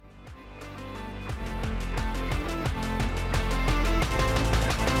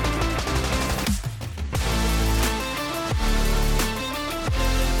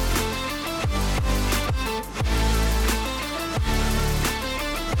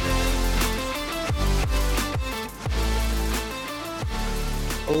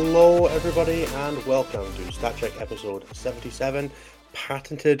Hello, everybody, and welcome to Stat Check episode 77,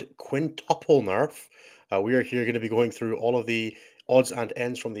 Patented Quintuple Nerf. We are here going to be going through all of the odds and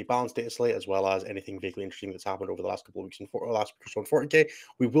ends from the Balance Dataslate, as well as anything vaguely interesting that's happened over the last couple of weeks in last week or so in 40K.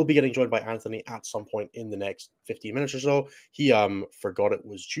 We will be getting joined by Anthony at some point in the next 15 minutes or so. He forgot it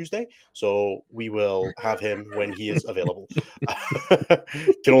was Tuesday, so we will have him when he is available.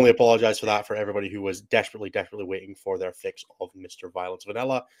 Can only apologize for that for everybody who was desperately waiting for their fix of Mr. Violence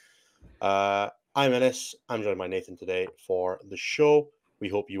Vanilla. I'm Ennis. I'm joined by Nathan today for the show. We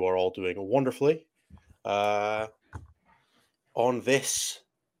hope you are all doing wonderfully. On this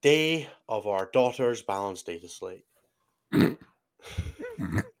day of our daughter's Balance Dataslate.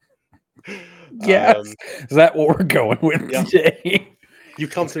 Yes. Is that what we're going with today? You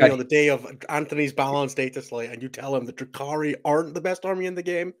come to me on the day of Anthony's Balance Dataslate and you tell him the Drukhari aren't the best army in the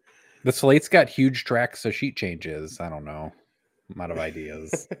game. The slate's got huge tracks of sheet changes. I don't know. I'm out of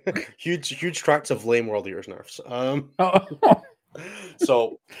ideas. huge tracks of lame World Eaters nerfs.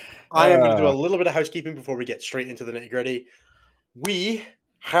 So I am going to do a little bit of housekeeping before we get straight into the nitty-gritty. We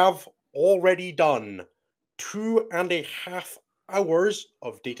have already done 2.5 hours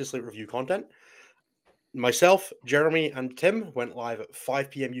of Dataslate review content. Myself, Jeremy, and Tim went live at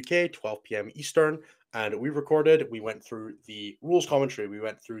 5 p.m. UK, 12 p.m. Eastern, and we recorded. We went through the rules commentary. We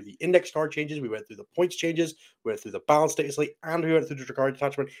went through the index card changes. We went through the points changes. We went through the balance Dataslate, and we went through the Drukhari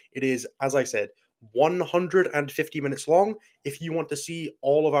detachment. It is, as I said, 150 minutes long. If you want to see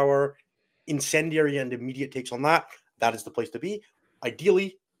all of our incendiary and immediate takes on that, that is the place to be.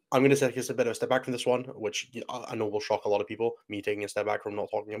 Ideally, I'm going to take a bit of a step back from this one, which I know will shock a lot of people, me taking a step back from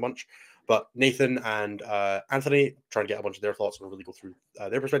not talking a bunch. But Nathan and Anthony, trying to get a bunch of their thoughts and really go through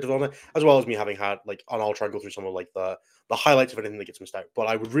their perspective on it, as well as me having had, and I'll try and go through some of the highlights of anything that gets missed out. But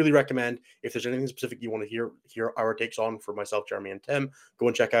I would really recommend, if there's anything specific you want to hear our takes on for myself, Jeremy, and Tim, go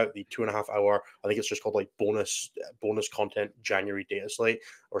and check out the 2.5 hour, I think it's just called bonus content January Dataslate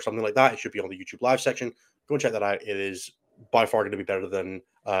or something like that. It should be on the YouTube live section. Go and check that out. It is by far going to be better than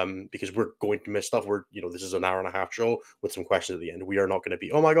because we're going to miss stuff. This is an hour and a half show with some questions at the end. We are not going to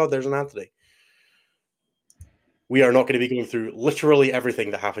be, oh my god, there's an Anthony. We are not going to be going through literally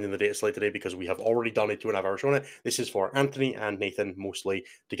everything that happened in the Dataslate today because we have already done a 2.5 hour show on it. This is for Anthony and Nathan mostly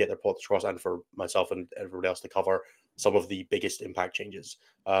to get their thoughts across, and for myself and everybody else to cover some of the biggest impact changes.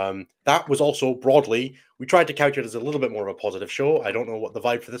 That was also broadly, we tried to couch it as a little bit more of a positive show. I don't know what the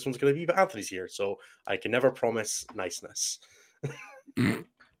vibe for this one's going to be, but Anthony's here, so I can never promise niceness.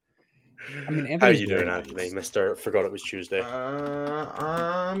 I mean, how are you doing, Anthony? Mr. Forgot it was Tuesday.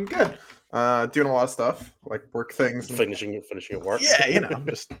 I'm good. Doing a lot of stuff, like work things. Finishing at work. Yeah, I'm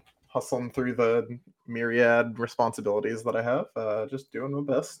just hustling through the myriad responsibilities that I have. Just doing my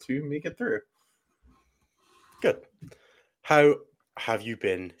best to make it through. Good. How have you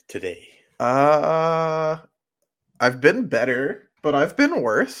been today? I've been better, but I've been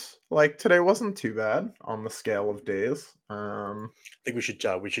worse. Like today wasn't too bad on the scale of days. I think we should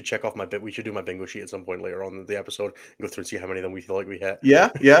check off we should do my bingo sheet at some point later on in the episode and go through and see how many of them we feel like we hit. Yeah,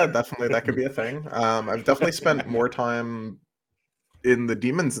 definitely that could be a thing. I've definitely spent more time in the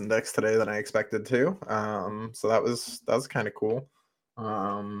Demons Index today than I expected to. So that was kind of cool.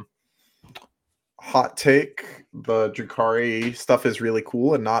 Hot take, the Drukhari stuff is really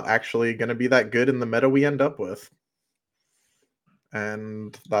cool and not actually going to be that good in the meta we end up with.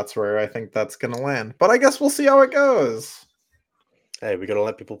 And that's where I think that's going to land. But I guess we'll see how it goes. Hey, we got to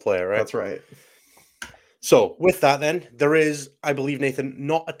let people play it, right? That's right. So with that then, there is, I believe, Nathan,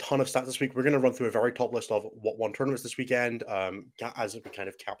 not a ton of stats this week. We're going to run through a very top list of what won tournaments this weekend as we kind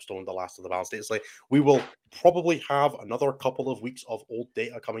of capstone the last of the Balance Dataslate. We will probably have another couple of weeks of old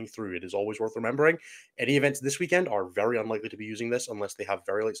data coming through. It is always worth remembering. Any events this weekend are very unlikely to be using this unless they have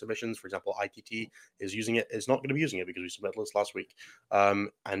very late submissions. For example, ITT is not going to be using it because we submitted this last week.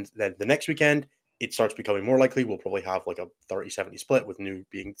 And then the next weekend, it starts becoming more likely. We'll probably have like a 30-70 split with new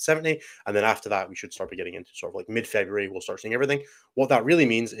being 70. And then after that, we should start getting into sort of like mid-February. We'll start seeing everything. What that really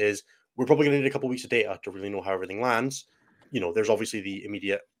means is we're probably going to need a couple of weeks of data to really know how everything lands. There's obviously the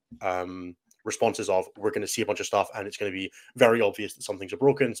immediate responses of we're going to see a bunch of stuff and it's going to be very obvious that some things are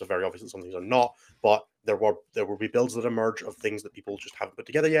broken. So very obvious that some things are not. But there will be builds that emerge of things that people just haven't put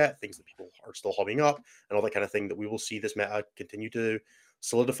together yet, things that people are still hobbying up and all that kind of thing that we will see this meta continue to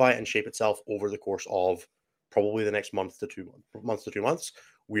solidify and shape itself over the course of probably the next month to 2 months.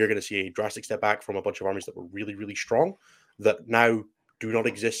 We are going to see a drastic step back from a bunch of armies that were really, really strong that now do not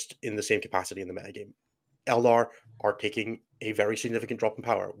exist in the same capacity in the metagame. Eldar are taking a very significant drop in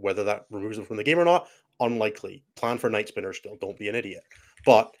power. Whether that removes them from the game or not, unlikely. Plan for Night Spinner still. Don't be an idiot.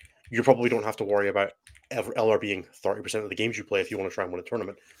 But you probably don't have to worry about LR being 30% of the games you play if you want to try and win a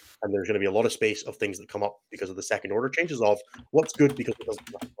tournament. And there's going to be a lot of space of things that come up because of the second order changes of what's good because it doesn't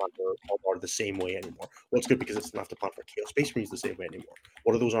have to plan for LR the same way anymore. What's good because it doesn't have to plan for Chaos Space Marines the same way anymore.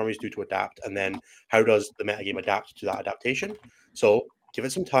 What do those armies do to adapt? And then how does the metagame adapt to that adaptation? So give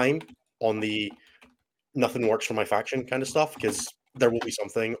it some time on the nothing works for my faction kind of stuff, because there will be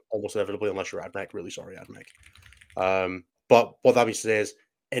something almost inevitably, unless you're AdMech. Really sorry, AdMech. But what that means is,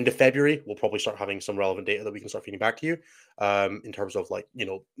 end of February, we'll probably start having some relevant data that we can start feeding back to you, in terms of like,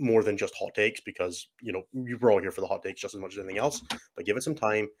 more than just hot takes, because, we're all here for the hot takes just as much as anything else. But give it some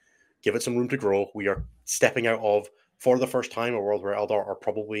time, give it some room to grow. We are stepping out of, for the first time, a world where Eldar are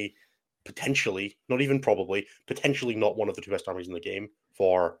probably, potentially, not even probably, potentially not one of the two best armies in the game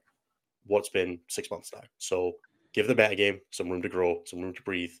for what's been 6 months now. So give the metagame some room to grow, some room to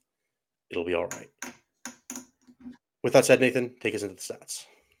breathe. It'll be all right. With that said, Nathan, take us into the stats.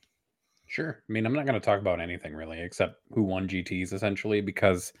 Sure. I mean, I'm not going to talk about anything really except who won GTs essentially,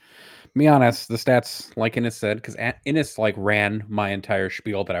 because to be honest, the stats, like Innes said, because Innes ran my entire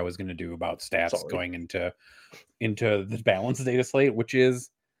spiel that I was going to do about stats going into the Balance Dataslate, which is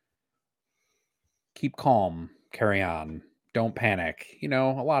keep calm, carry on, don't panic. A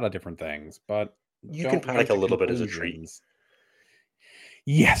lot of different things, but you can panic a little bit as a treat.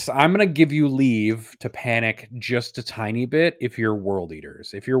 Yes, I'm going to give you leave to panic just a tiny bit if you're World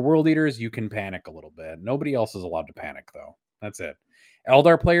Eaters. If you're World Eaters, you can panic a little bit. Nobody else is allowed to panic, though. That's it.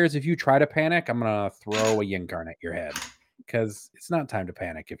 Eldar players, if you try to panic, I'm going to throw a Yinkarn at your head, because it's not time to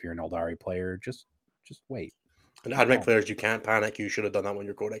panic if you're an Eldari player. Just wait. And AdMech players, you can't panic. You should have done that when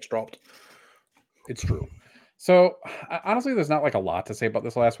your Codex dropped. It's true. So, honestly, there's not like a lot to say about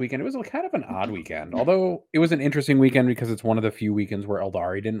this last weekend. It was kind of an odd weekend, although it was an interesting weekend because it's one of the few weekends where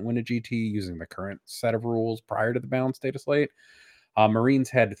Eldari didn't win a GT using the current set of rules prior to the Balance Dataslate.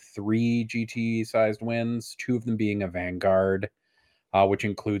 Marines had 3 GT-sized wins, 2 of them being a Vanguard, which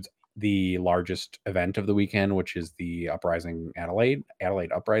includes the largest event of the weekend, which is the Uprising Adelaide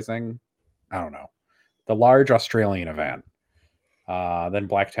Uprising. I don't know. The large Australian event. Then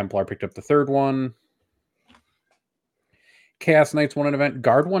Black Templar picked up the 3rd one. Chaos Knights won an event.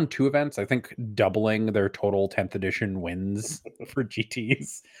 Guard won 2 events, I think doubling their total 10th edition wins for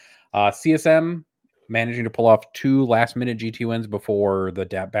GTs. CSM managing to pull off 2 last-minute GT wins before the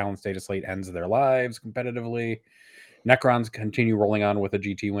Balance Dataslate ends their lives competitively. Necrons continue rolling on with a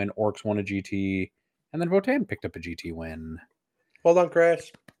GT win. Orcs won a GT. And then Votan picked up a GT win. Well done,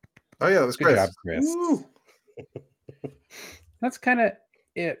 Chris. Oh, yeah, that was Good job, Chris. That's kind of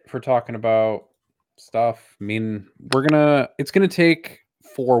it for talking about stuff. I mean, it's gonna take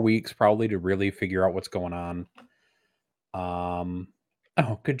 4 weeks probably to really figure out what's going on. Oh,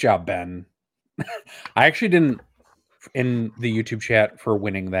 good job, Ben. I actually didn't in the YouTube chat for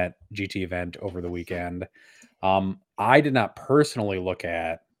winning that GT event over the weekend. I did not personally look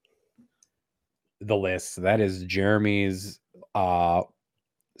at the list. That is Jeremy's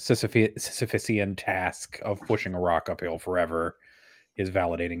Sisyphean task of pushing a rock uphill forever, is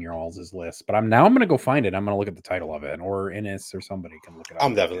validating your all's list. But I'm going to go find it. I'm going to look at the title of it, or Innes or somebody can look it up.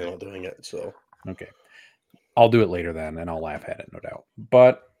 I'm definitely not doing it. So okay, I'll do it later then, and I'll laugh at it, no doubt.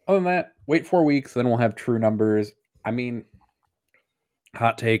 But other than that, wait 4 weeks, then we'll have true numbers. I mean,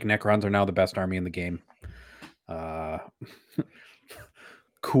 hot take: Necrons are now the best army in the game.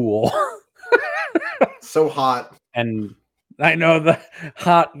 Cool. So hot. And I know the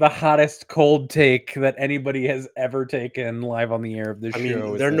hottest cold take that anybody has ever taken live on the air of this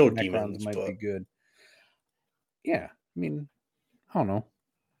show. There are no Necrons demons, might but be good. Yeah, I mean, I don't know.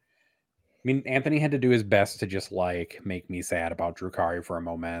 I mean, Anthony had to do his best to just make me sad about Drukhari for a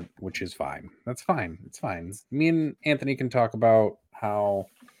moment, which is fine. That's fine. It's fine. Me and Anthony can talk about how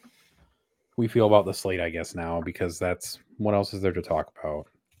we feel about the slate, I guess, now, because that's what else is there to talk about.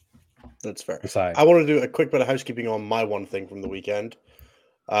 That's fair. Besides, I want to do a quick bit of housekeeping on my one thing from the weekend,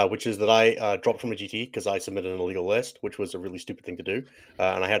 which is that I dropped from a GT because I submitted an illegal list, which was a really stupid thing to do.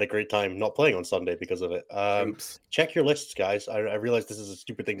 And I had a great time not playing on Sunday because of it. Check your lists, guys. I realize this is a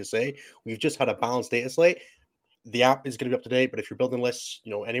stupid thing to say. We've just had a balanced data slate. The app is going to be up to date, but if you're building lists,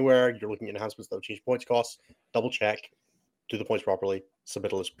 anywhere, you're looking at enhancements that will change points costs, double check, do the points properly,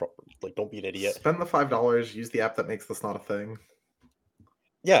 submit a list properly. Don't be an idiot. Spend the $5, use the app that makes this not a thing.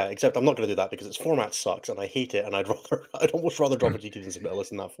 Yeah, except I'm not going to do that because its format sucks and I hate it, and I'd almost rather drop a GT than submit a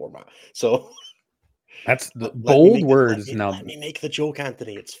list in that format. So that's the bold words. Now let me make the joke,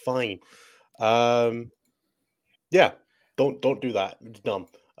 Anthony. It's fine. Yeah, don't do that. It's dumb.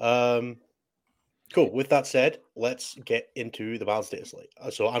 Cool. With that said, let's get into the Balance Dataslate.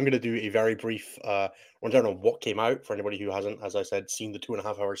 So I'm going to do a very brief rundown on what came out for anybody who hasn't, as I said, seen the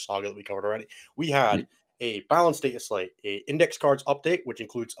 2.5 hour saga that we covered already. We had a Balance Dataslate, a index cards update, which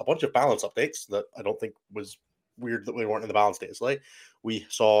includes a bunch of balance updates that I don't think was weird that we weren't in the Balance Dataslate. We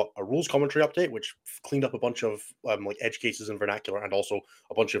saw a rules commentary update, which cleaned up a bunch of like edge cases in vernacular and also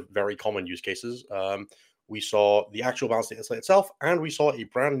a bunch of very common use cases. We saw the actual Balance Dataslate itself, and we saw a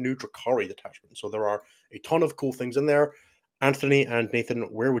brand new Drakari detachment. So there are a ton of cool things in there. Anthony and Nathan,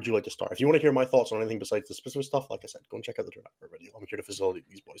 where would you like to start? If you want to hear my thoughts on anything besides the specific stuff, like I said, go and check out the Drakari video. I'm here to facilitate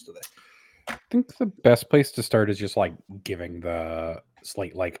these boys today. I think the best place to start is just like giving the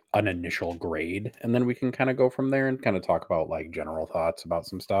slate like an initial grade, and then we can kind of go from there and kind of talk about like general thoughts about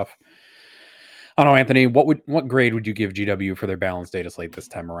some stuff. I don't know, Anthony, what grade would you give GW for their Balance Dataslate this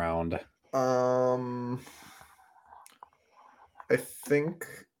time around? I think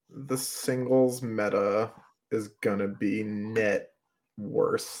the singles meta is gonna be net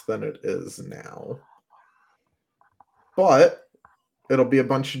worse than it is now. But it'll be a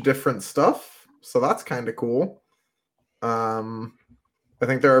bunch of different stuff, so that's kind of cool. I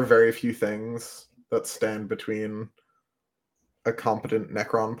think there are very few things that stand between a competent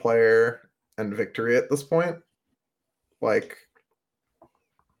Necron player and victory at this point. Like,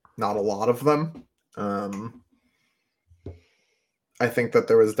 not a lot of them. I think that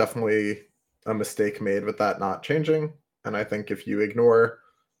there was definitely a mistake made with that not changing. And I think if you ignore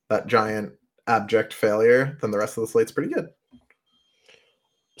that giant abject failure, then the rest of the slate's pretty good.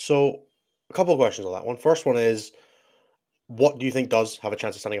 So, a couple of questions on that one. First one is, what do you think does have a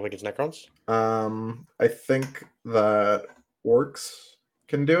chance of standing up against Necrons? I think that orcs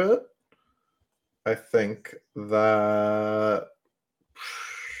can do it. I think that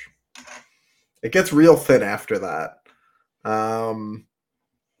it gets real thin after that.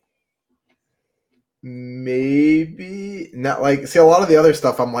 Maybe not. Like, see, a lot of the other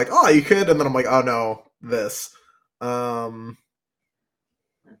stuff I'm like, oh, you could, and then I'm like, oh no, this. A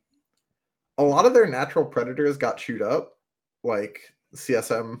lot of their natural predators got chewed up. Like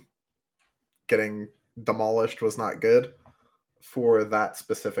CSM getting demolished was not good for that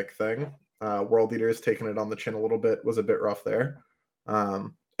specific thing. World Eater's taking it on the chin a little bit was a bit rough there.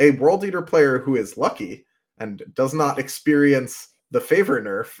 A World Eater player who is lucky and does not experience the favor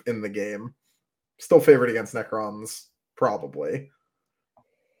nerf in the game, still favored against Necrons, probably.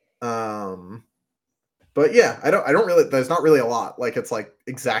 But yeah, I don't really, there's not really a lot. Like, it's like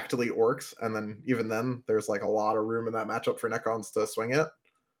exactly orcs, and then even then, there's like a lot of room in that matchup for Necrons to swing it.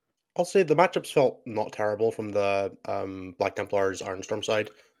 I'll say the matchups felt not terrible from the Black Templars Ironstorm side.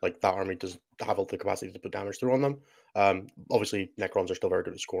 Like, that army does have the capacity to put damage through on them. Obviously, Necrons are still very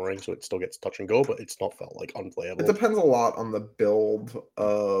good at scoring, so it still gets touch and go, but it's not felt like unplayable. It depends a lot on the build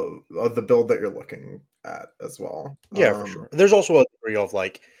of the build that you're looking at as well. Yeah, for sure. There's also a degree of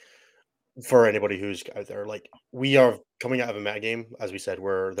like, for anybody who's out there, like, we are coming out of a meta game, as we said,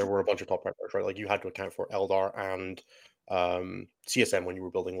 where there were a bunch of top predators, right? Like, you had to account for Eldar and CSM when you were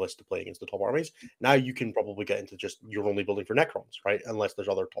building lists to play against the top armies. Now you can probably get into just, you're only building for Necrons, right? Unless there's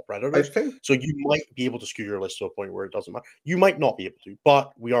other top predators. So you might be able to skew your list to a point where it doesn't matter. You might not be able to,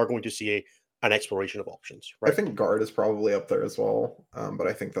 but we are going to see an exploration of options, right? I think Guard is probably up there as well, but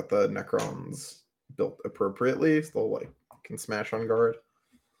I think that the Necrons built appropriately still like can smash on Guard.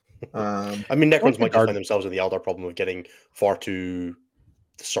 I mean, Necrons might just find themselves in the Eldar problem of getting far too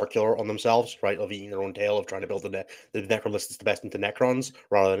circular on themselves, right? Of eating their own tail, of trying to build the Necron list is the best into Necrons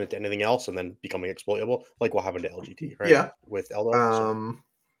rather than into anything else, and then becoming exploitable, like what happened to LGT, right? Yeah, with Eldar.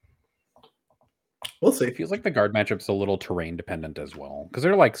 We'll see. It feels like the Guard matchup's a little terrain dependent as well, because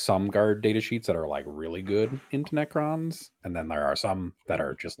there are like some Guard data sheets that are like really good into Necrons, and then there are some that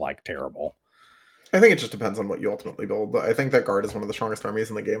are just like terrible. I think it just depends on what you ultimately build. I think that Guard is one of the strongest armies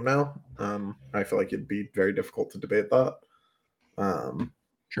in the game now. I feel like it'd be very difficult to debate that.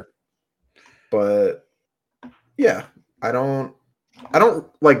 Sure. But yeah, I don't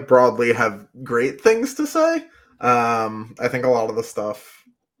like broadly have great things to say. I think a lot of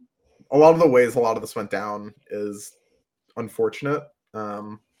the ways a lot of this went down is unfortunate.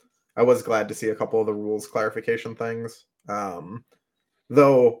 I was glad to see a couple of the rules clarification things.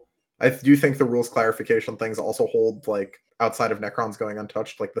 Though I do think the rules clarification things also hold, like, outside of Necrons going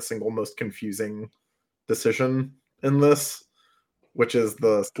untouched, like the single most confusing decision in this, which is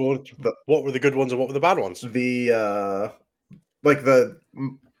what were the good ones and what were the bad ones? The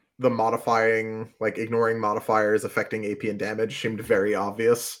modifying, like ignoring modifiers affecting AP and damage seemed very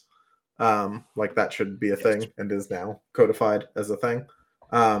obvious. Like that should be a thing and is now codified as a thing.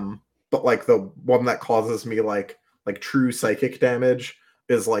 But like the one that causes me like true psychic damage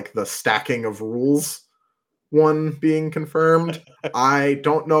is like the stacking of rules one being confirmed. I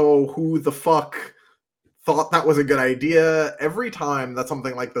don't know who the fuck thought that was a good idea. Every time that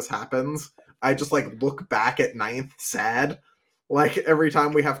something like this happens, I just like look back at 9th sad. Like every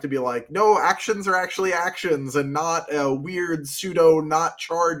time we have to be like, no, actions are actually actions and not a weird pseudo not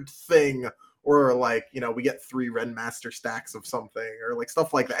charged thing. Or like, you know, we get 3 Renmaster stacks of something or like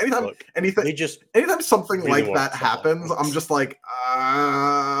stuff like that. Anytime something really like that happens, I'm just like,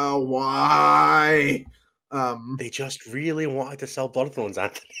 why? They just really wanted to sell Blood Thrones,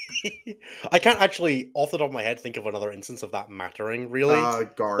 Anthony. I can't actually, off the top of my head, think of another instance of that mattering, really.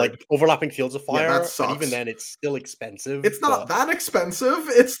 Guard. Like overlapping Fields of Fire, that sucks. and even then, it's still expensive. It's not that expensive.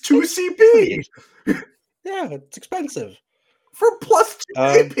 It's 2 CP. Yeah, it's expensive. For plus 2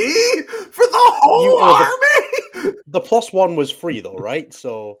 AP? For the whole army? The +1 was free, though, right?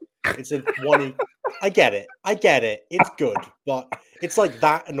 So it's a 1... I get it. It's good, but it's like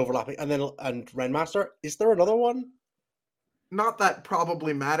that and overlapping, and Renmaster. Is there another one? Not that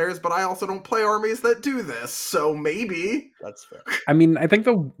probably matters, but I also don't play armies that do this, so maybe. That's fair. I mean, I think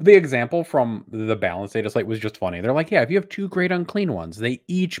the example from the Balance Dataslate was just funny. They're like, yeah, if you have 2 great unclean ones, they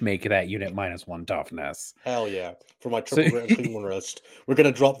each make that unit -1 toughness. Hell yeah. For my triple great unclean one list, we're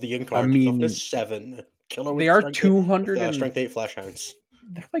going to drop the Incarn to toughness 7. Killer they are 200 and strength 8 flash hounds.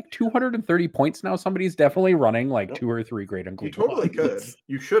 They're like 230 points now. Somebody's definitely running like 2 or 3 great unclean. You totally could.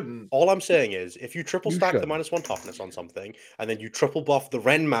 You shouldn't. All I'm saying is, if you triple stack the -1 toughness on something, and then you triple buff the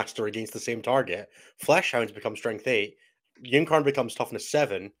Renmaster against the same target, Flesh Hounds become strength 8, Yinkarn becomes toughness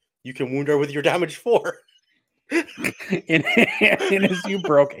 7, you can wound her with your damage 4. and as you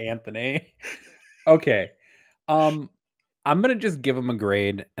broke Anthony. Okay. I'm gonna just give him a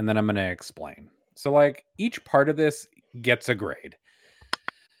grade and then I'm gonna explain. So like each part of this gets a grade.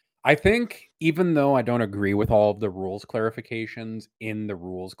 I think even though I don't agree with all of the rules clarifications in the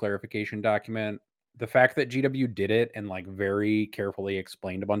rules clarification document, the fact that GW did it and like very carefully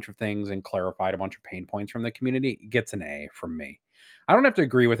explained a bunch of things and clarified a bunch of pain points from the community gets an A from me. I don't have to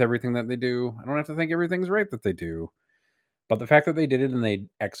agree with everything that they do. I don't have to think everything's right that they do. But the fact that they did it and they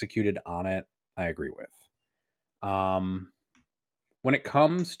executed on it, I agree with. When it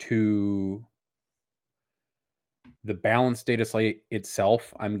comes to the Balance Dataslate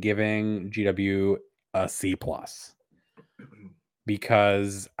itself, I'm giving GW a C+.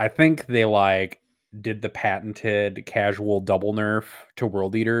 Because I think they like did the patented casual double nerf to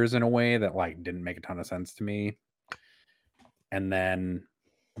World Eaters in a way that like didn't make a ton of sense to me. And then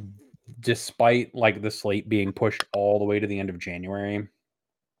despite like the slate being pushed all the way to the end of January,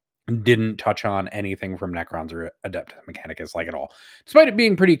 didn't touch on anything from Necrons or Adeptus Mechanicus like at all. Despite it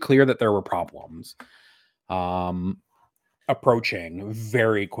being pretty clear that there were problems approaching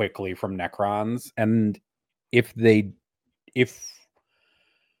very quickly from Necrons. And if the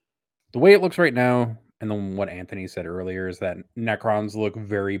way it looks right now, and then what Anthony said earlier, is that Necrons look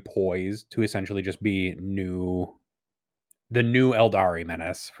very poised to essentially just be the new Eldari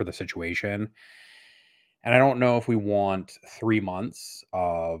menace for the situation. And I don't know if we want 3 months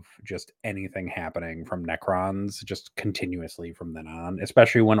of just anything happening from Necrons just continuously from then on,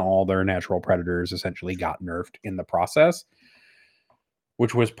 especially when all their natural predators essentially got nerfed in the process,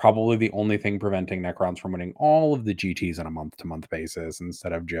 which was probably the only thing preventing Necrons from winning all of the GTs on a month-to-month basis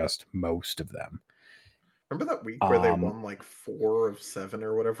instead of just most of them. Remember that week where they won like 4 of 7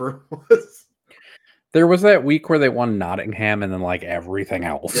 or whatever it was? There was that week where they won Nottingham and then like everything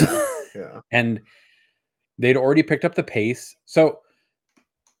else. Yeah. And they'd already picked up the pace. So,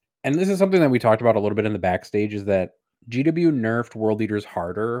 and this is something that we talked about a little bit in the backstage, is that GW nerfed World Eaters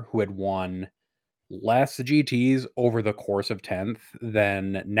harder, who had won less GTs over the course of 10th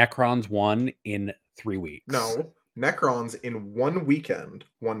than Necrons won in 3 weeks. No, Necrons in 1 weekend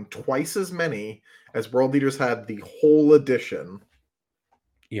won twice as many as World Eaters had the whole edition.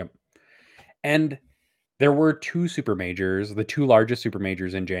 Yep. And there were 2 super majors. The 2 largest super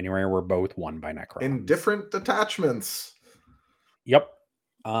majors in January were both won by Necrons. In different detachments. Yep.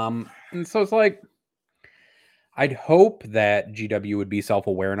 And so it's like, I'd hope that GW would be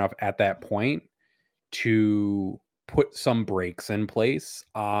self-aware enough at that point to put some breaks in place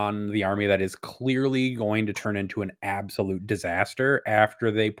on the army that is clearly going to turn into an absolute disaster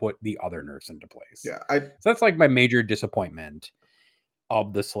after they put the other nerfs into place. Yeah. So that's like my major disappointment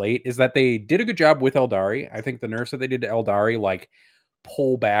of the slate, is that they did a good job with Eldari. I think the nerfs that they did to Eldari like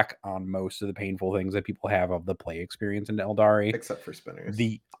pull back on most of the painful things that people have of the play experience into Eldari. Except for spinners.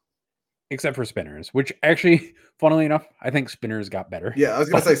 Except for spinners, which actually, funnily enough, I think spinners got better. Yeah, I was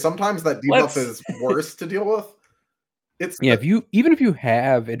going to say, sometimes that debuff is worse to deal with. If you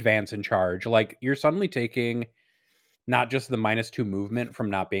have advance in charge, like you're suddenly taking not just the -2 movement from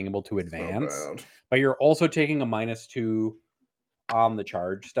not being able to advance, So bad. but you're also taking a -2 on the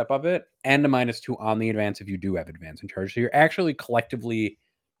charge step of it and a -2 on the advance if you do have advance and charge. So you're actually collectively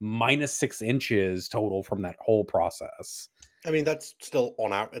 -6 inches total from that whole process. I mean, that's still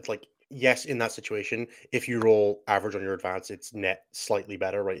on out. It's like, yes, in that situation, if you roll average on your advance, it's net slightly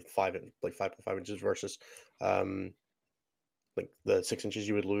better, right? 5.5 inches versus like the 6 inches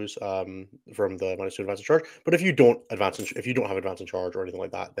you would lose from the -2 advance and charge. But if you don't if you don't have advance and charge or anything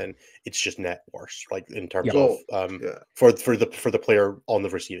like that, then it's just net worse, like in terms Yeah. of Yeah. for the player on the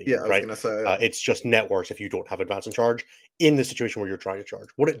receiving Yeah, end, I was right? gonna say It's just net worse if you don't have advance and charge in the situation where you're trying to charge.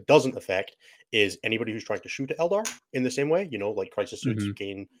 What it doesn't affect is anybody who's trying to shoot at Eldar in the same way. You know, like crisis suits Mhm.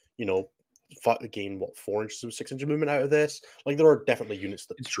 gain, gain what 4 inches of 6 inches movement out of this. Like there are definitely units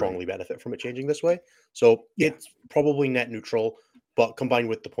that It's great. strongly benefit from it changing this way. So Yeah. it's probably net neutral. But combined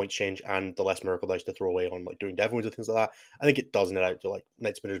with the points change and the less miracle dice to throw away on like doing dev wounds and things like that, I think it does net out to like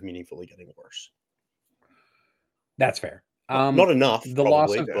Night Spinners meaningfully getting worse. That's fair. Not enough, The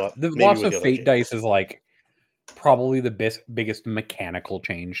loss probably, of but the maybe loss with of the other fate dice changes. is like probably the biggest mechanical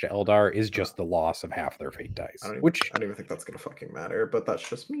change to Eldar is just the loss of half their fate dice, I don't which even think that's gonna fucking matter, but that's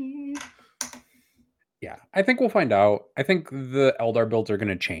just me. yeah, I think we'll find out. I think the Eldar builds are going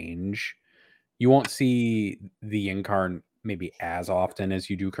to change. You won't see the Incarn maybe as often as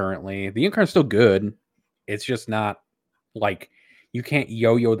you do currently. The Incarn's still good. It's just not like you can't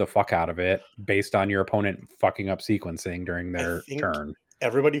yo-yo the fuck out of it based on your opponent fucking up sequencing during I their think turn.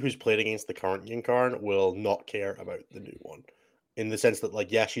 everybody who's played against the current Yinkarn will not care about the new one. In the sense that,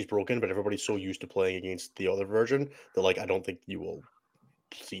 like, yeah, she's broken, but everybody's so used to playing against the other version that, like, I don't think you will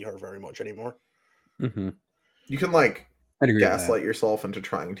see her very much anymore. Mm-hmm. You can like I'd agree with that. gaslight yourself into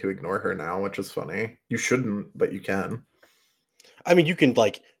trying to ignore her now, which is funny. You shouldn't, but you can. I mean, you can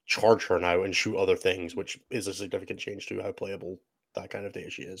like charge her now and shoot other things, which is a significant change to how playable that kind of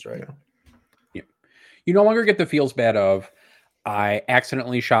data she is, right? Yeah. You no longer get the feels bad of I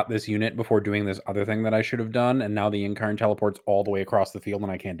accidentally shot this unit before doing this other thing that I should have done, and now the Incarn teleports all the way across the field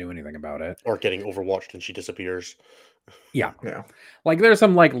and I can't do anything about it. Or getting overwatched and she disappears. Yeah. Yeah. Like there's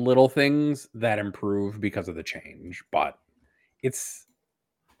some like little things that improve because of the change, but it's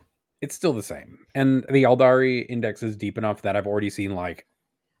still the same. And the Eldari index is deep enough that I've already seen like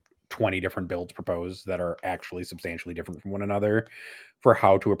 20 different builds proposed that are actually substantially different from one another for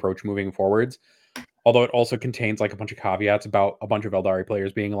how to approach moving forwards. Although it also contains like a bunch of caveats about a bunch of Eldari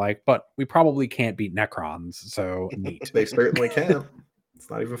players being like, but we probably can't beat Necrons, so neat. They certainly can't. It's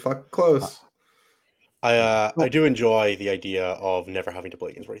not even fucking close. I do enjoy the idea of never having to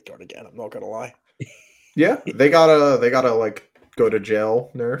play against Wraithguard again. I'm not gonna lie. Yeah, they gotta like go to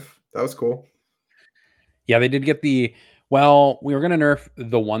jail nerf. That was cool. Yeah, they did get the well, we were gonna nerf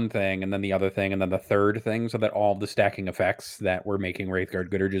the one thing and then the other thing and then the third thing so that all the stacking effects that were making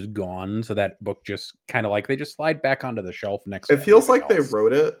Wraithguard good are just gone. So that book just kind of like they just slide back onto the shelf next to It feels like everything they else.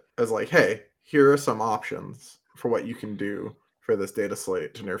 wrote it as like, hey, here are some options for what you can do for this data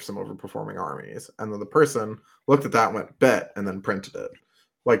slate to nerf some overperforming armies. And then the person looked at that and went, bet, and then printed it.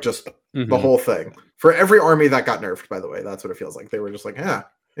 Like just the whole thing. For every army that got nerfed, by the way, that's what it feels like. They were just like, yeah,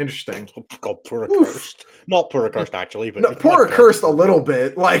 interesting. God, poor Oof. accursed. Not poor accursed, actually, but No, poor accursed a little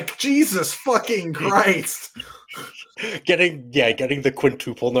bit. Like, Jesus fucking Christ. Getting the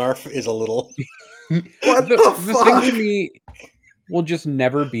quintuple nerf is a little. What the The fuck? thing to me will just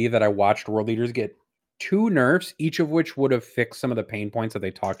never be that I watched World Leaders get 2 nerfs, each of which would have fixed some of the pain points that they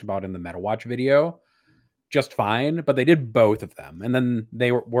talked about in the Meta Watch video just fine, but they did both of them. And then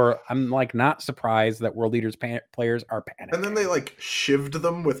they were I'm like not surprised that World Leaders players are panicking. And then they like shivved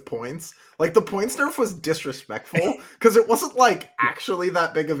them with points. Like the points nerf was disrespectful because it wasn't like actually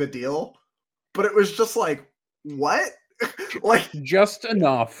that big of a deal, but it was just like, what? Like just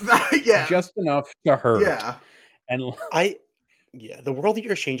enough. Yeah. Just enough to hurt. Yeah. And the World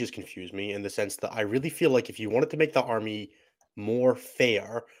Eater changes confuse me in the sense that I really feel like if you wanted to make the army more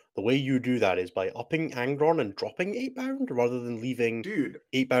fair, the way you do that is by upping Angron and dropping 8-bound rather than leaving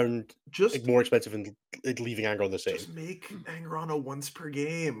 8-bound just more expensive and leaving Angron the same. Just make Angron a once per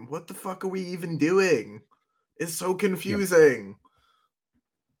game. What the fuck are we even doing? It's so confusing. Yep.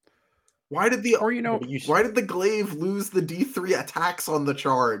 Why did the glaive lose the D3 attacks on the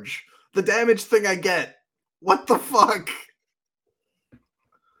charge? The damage thing I get. What the fuck?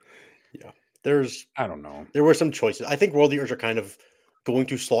 Yeah. I don't know. There were some choices. I think World Eaters are kind of going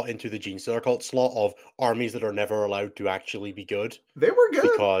to slot into the Gene Stealer cult slot of armies that are never allowed to actually be good. They were good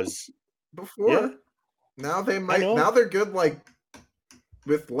because before. Yeah. Now they might. Now they're good, like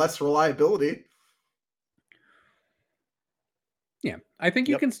with less reliability. Yeah, I think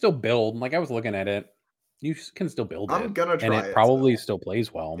you can still build. Like I was looking at it, You can still build I'm it. gonna try and it it probably still. still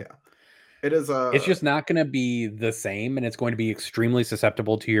plays well. Yeah. It is It's just not going to be the same, and it's going to be extremely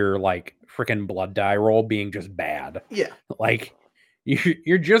susceptible to your like freaking blood die roll being just bad. Yeah. Like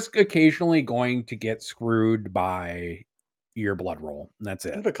you're just occasionally going to get screwed by your blood roll. And that's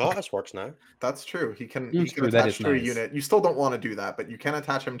it. Invocatus works now. That's true. He can True, that attach is to a nice. unit. You still don't want to do that, but you can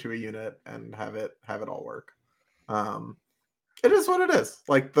attach him to a unit and have it all work. It is what it is.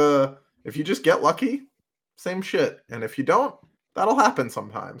 Like if you just get lucky, same shit. And if you don't, that'll happen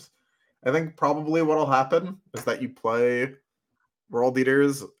sometimes. I think probably what'll happen is that you play World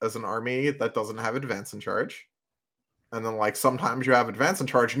Eaters as an army that doesn't have advance in charge. And then like sometimes you have advance in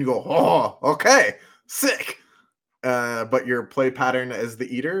charge and you go, oh, okay, sick. But your play pattern as the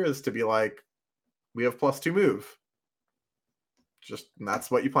Eater is to be like, we have +2 move.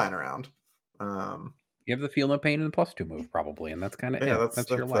 That's what you plan around. You have the Feel No Pain and +2 move probably, and that's kind of that's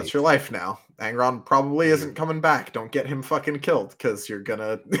your life. That's your life now. Angron probably isn't coming back. Don't get him fucking killed, because you're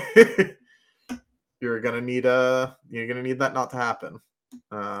gonna you're gonna need that not to happen.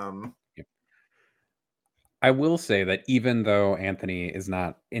 I will say that even though Anthony is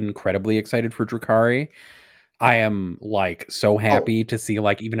not incredibly excited for Drukhari, I am like so happy to see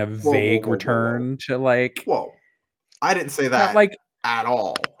like even a vague return to like. Whoa, I didn't say that like at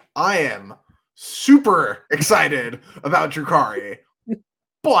all. I am super excited about Drukhari,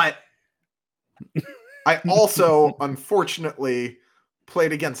 but I also unfortunately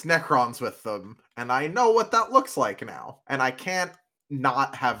played against Necrons with them, and I know what that looks like now, and I can't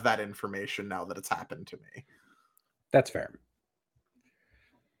not have that information now that it's happened to me. That's fair.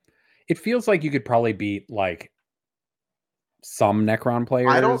 It feels like you could probably beat like some Necron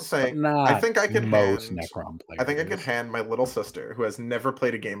players. I don't think. I think I could most Necron players. I think I could hand my little sister, who has never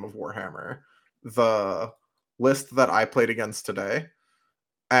played a game of Warhammer, the list that I played against today,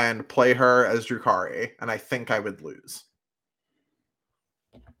 and play her as Drukhari, and I think I would lose.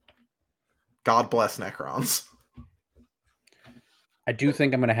 God bless Necrons. I do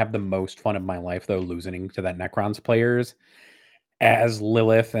think I'm going to have the most fun of my life, though, losing to that Necrons players as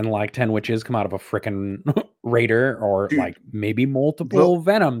Lilith and like 10 witches come out of a freaking raider, or like maybe multiple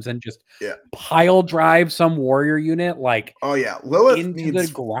Venoms, and just pile drive some warrior unit like Lilith into the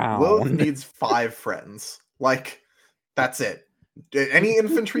ground. Lilith needs 5 friends. Like, that's it. Any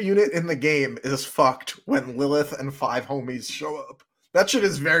infantry unit in the game is fucked when Lilith and 5 homies show up. That shit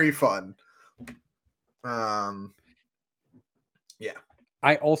is very fun. Yeah.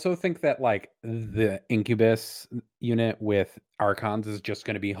 I also think that like the Incubus unit with Archons is just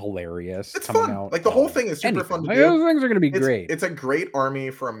going to be hilarious. It's fun. Out like the whole thing is super fun to do. Those things are going to be great. It's a great army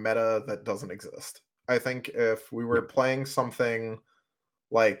for a meta that doesn't exist. I think if we were playing something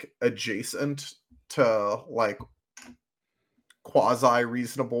like adjacent to like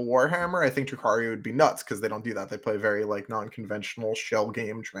quasi-reasonable Warhammer, I think Drukhari would be nuts, because they don't do that. They play very like non-conventional shell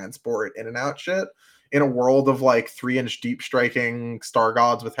game transport in and out shit in a world of like 3-inch deep striking star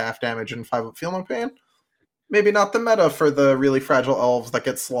gods with half damage and 5 Feel No Pain. Maybe not the meta for the really fragile elves that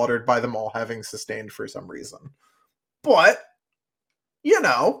get slaughtered by them all having sustained for some reason. But, you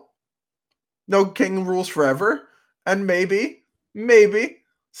know, no king rules forever, and maybe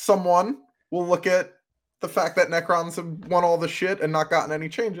someone will look at the fact that Necrons have won all the shit and not gotten any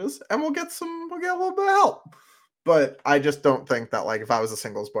changes, and we'll get a little bit of help. But I just don't think that, like, if I was a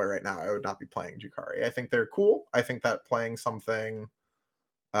singles boy right now, I would not be playing Drukhari. I think they're cool. I think that playing something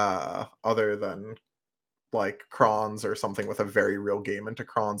other than, like, Krons or something with a very real game into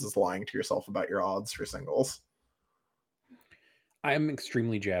Krons is lying to yourself about your odds for singles. I'm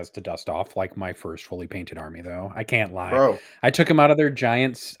extremely jazzed to dust off like my first fully painted army, though. I can't lie. Bro. I took them out of their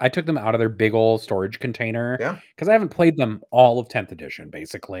giants. I took them out of their big old storage container. Yeah. Because I haven't played them all of 10th edition,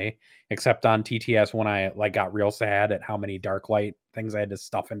 basically, except on TTS when I like got real sad at how many Darklight things I had to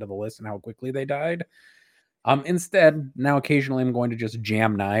stuff into the list and how quickly they died. Instead, now occasionally I'm going to just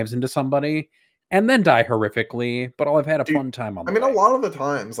jam knives into somebody and then die horrifically, but I've had a fun time on the way. A lot of the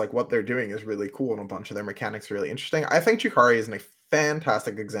times, like, what they're doing is really cool and a bunch of their mechanics are really interesting. I think Drukhari is a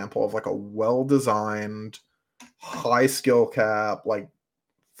fantastic example of, like, a well-designed, high skill cap, like,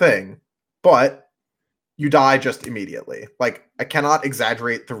 thing, but you die just immediately. Like, I cannot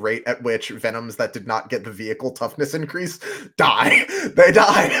exaggerate the rate at which Venoms that did not get the vehicle toughness increase die. They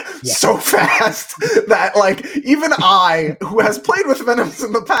die so fast that, like, even I, who has played with Venoms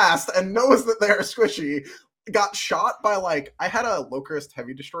in the past and knows that they are squishy, got shot by, like, I had a Locust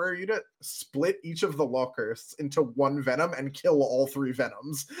Heavy Destroyer unit split each of the Locusts into one Venom and kill all 3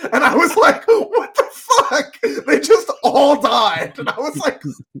 Venoms. And I was like, what the fuck? They just all died. And I was like...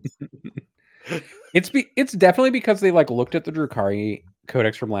 It's definitely because they like looked at the Drukhari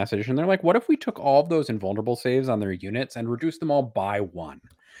Codex from last edition. They're like, what if we took all of those invulnerable saves on their units and reduced them all by 1?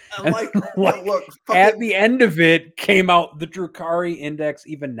 And like, yeah, look, at the end of it came out the Drukhari Index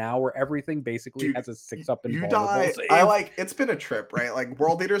even now, where everything basically has a 6-up invulnerable save. It's been a trip, right? Like,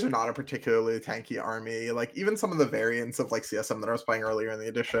 World Leaders are not a particularly tanky army. Like, even some of the variants of like CSM that I was playing earlier in the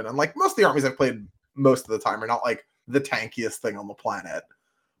edition, and like most of the armies I've played most of the time are not like the tankiest thing on the planet.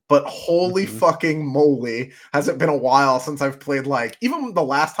 But holy fucking moly, has it been a while since I've played, like, even the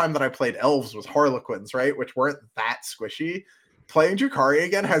last time that I played Elves was Harlequins, right? Which weren't that squishy. Playing Drukhari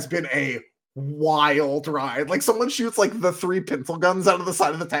again has been a wild ride. Like, someone shoots, like, the 3 pencil guns out of the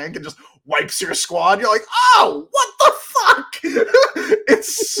side of the tank and just wipes your squad. You're like, oh, what the fuck?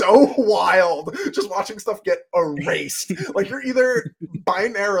 It's so wild just watching stuff get erased. Like, you're either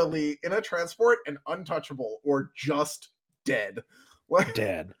binarily in a transport and untouchable or just dead.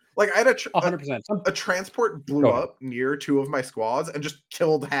 Dead. Like, I had 100%. A transport blew up near 2 of my squads and just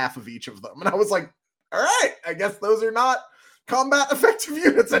killed half of each of them. And I was like, all right, I guess those are not combat effective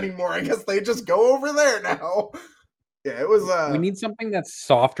units anymore. I guess they just go over there now. Yeah, it was... we need something that's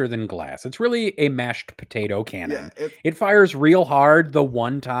softer than glass. It's really a mashed potato cannon. Yeah, it fires real hard the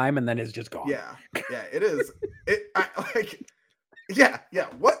one time and then it's just gone. Yeah, it is. Yeah.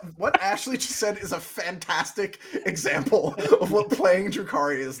 What Ashley just said is a fantastic example of what playing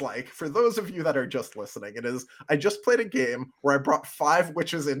Drukhari is like. For those of you that are just listening, it is, I just played a game where I brought 5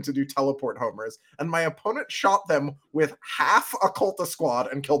 witches in to do teleport homers, and my opponent shot them with half a cultist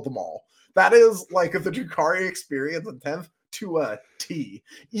squad and killed them all. That is like the Drukhari experience in 10th to a T.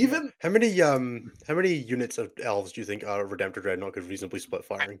 Even how many units of elves do you think a Redemptor Dreadnought could reasonably split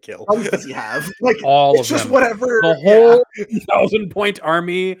fire and kill? How many does he have? Like, all it's of just them. Whatever. The whole 1,000-point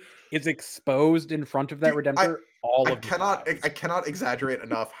army is exposed in front of that Redemptor. I cannot exaggerate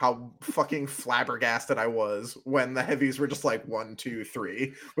enough how fucking flabbergasted I was when the heavies were just like 1, 2,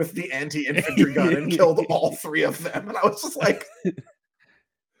 3 with the anti-infantry gun and killed all 3 of them, and I was just like.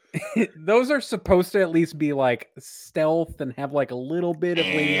 Those are supposed to at least be like stealth and have like a little bit of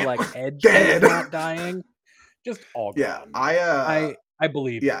maybe like edge not dying. Just all gone. Yeah, I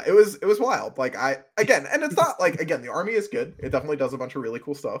believe. Yeah, it was wild. Like, and it's not like, again, the army is good. It definitely does a bunch of really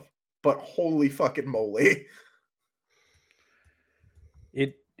cool stuff, but holy fucking moly.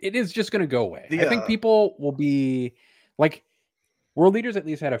 It is just gonna go away. I think people will be like, World Leaders at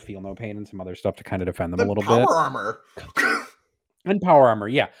least had a feel no pain and some other stuff to kind of defend them a little bit. Power armor. And power armor,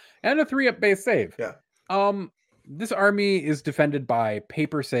 yeah. And a 3-up base save. Yeah. This army is defended by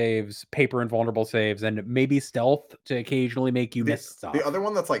paper saves, paper invulnerable saves, and maybe stealth to occasionally make you miss stuff. The other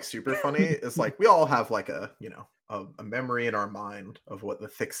one that's like super funny is like, we all have like a memory in our mind of what the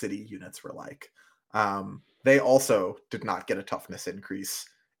Thick City units were like. They also did not get a toughness increase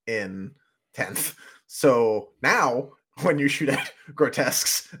in 10th. So now when you shoot at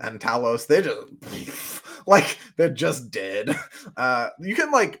Grotesques and Talos, they're just dead. You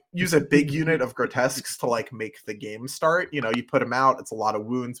can like use a big unit of Grotesques to like make the game start. You put them out, it's a lot of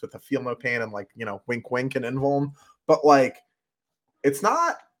wounds with a feel no pain and like, wink wink and invuln. But like, it's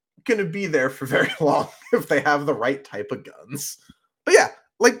not gonna be there for very long if they have the right type of guns. But yeah,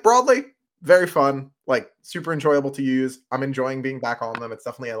 like broadly, very fun, like super enjoyable to use. I'm enjoying being back on them. It's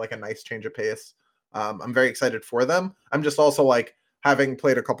definitely like a nice change of pace. I'm very excited for them. I'm just also like, having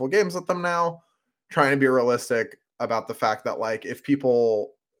played a couple games with them now, trying to be realistic about the fact that like, if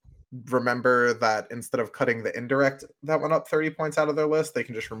people remember that instead of cutting the indirect that went up 30 points out of their list, they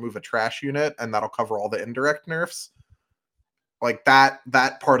can just remove a trash unit and that'll cover all the indirect nerfs. Like that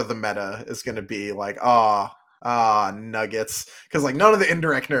part of the meta is going to be like, nuggets. Because like none of the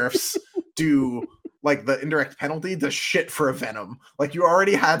indirect nerfs do... Like, the indirect penalty does shit for a Venom. Like, you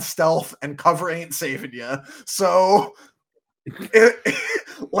already had stealth, and cover ain't saving you. So,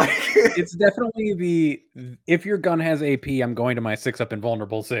 it's definitely if your gun has AP, I'm going to my 6-up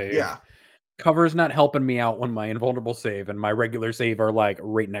invulnerable save. Yeah. Cover's not helping me out when my invulnerable save and my regular save are, like,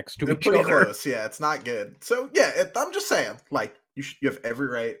 right next to each other. Close. Yeah, it's not good. So, yeah, I'm just saying, like, you have every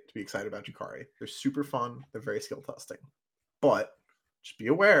right to be excited about Drukhari. They're super fun. They're very skill testing. But, just be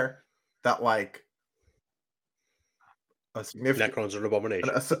aware that, like, Necrons are an abomination.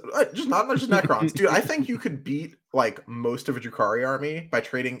 Not just Necrons. Dude, I think you could beat like most of a Drukhari army by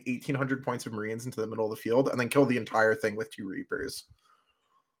trading 1,800 points of Marines into the middle of the field and then kill the entire thing with 2 Reapers.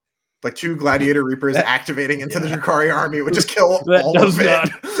 Like 2 Gladiator Reapers activating into the Drukhari army would just kill all of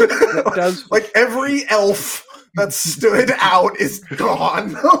it. Like every elf that stood out is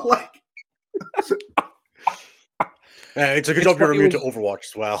gone. Like it's a good job you're immune to Overwatch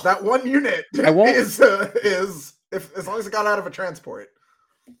as well. That one unit is as long as it got out of a transport.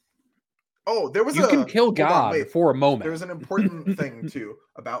 Oh, there was You can kill hold on, God wait. for a moment. There's an important thing too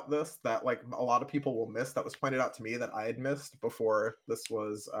about this that like a lot of people will miss that was pointed out to me that I had missed before this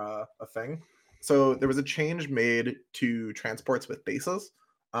was a thing. So there was a change made to transports with bases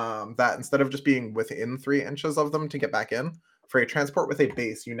that instead of just being within 3 inches of them to get back in, for a transport with a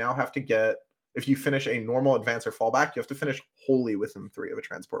base, you now have to get, if you finish a normal advance or fallback, you have to finish wholly within 3 of a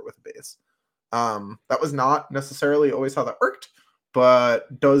transport with a base. That was not necessarily always how that worked,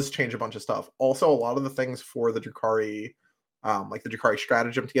 but does change a bunch of stuff. Also, a lot of the things for the Drukhari, like the Drukhari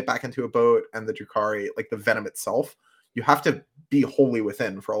stratagem to get back into a boat and the Drukhari, like the Venom itself, you have to be wholly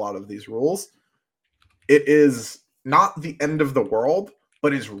within for a lot of these rules. It is not the end of the world,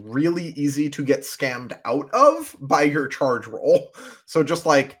 but is really easy to get scammed out of by your charge roll. So just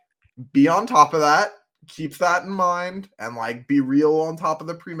like be on top of that, keep that in mind, and like be real on top of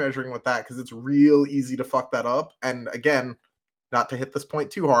the pre-measuring with that, because it's real easy to fuck that up. And again, not to hit this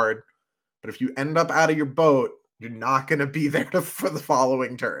point too hard, but if you end up out of your boat, you're not going to be there for the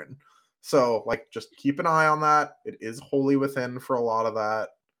following turn. So like just keep an eye on that. It is wholly within for a lot of that.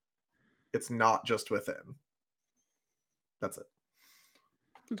 It's not just within. That's it.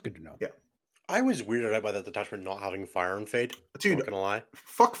 It's good to know. Yeah. I was weirded out by that detachment not having fire and fade. Dude, not gonna lie.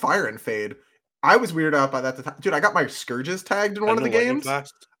 Fuck fire and fade. I was weirded out by that. Dude, I got my Scourges tagged in one of the games.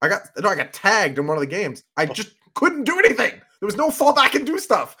 I got tagged in one of the games. I just couldn't do anything. There was no fallback and do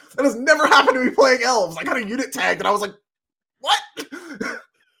stuff. That has never happened to me playing elves. I got a unit tagged and I was like, what?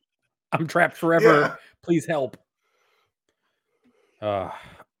 I'm trapped forever. Yeah. Please help. I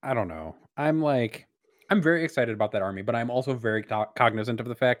don't know. I'm very excited about that army, but I'm also very cognizant of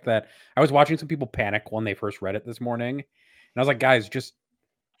the fact that I was watching some people panic when they first read it this morning. And I was like, guys,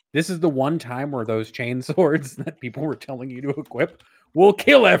 this is the one time where those chain swords that people were telling you to equip will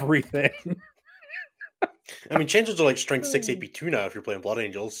kill everything. I mean, chain swords are like strength 6 AP2 now if you're playing Blood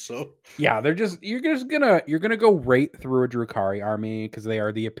Angels, so yeah, you're gonna go right through a Drukhari army because they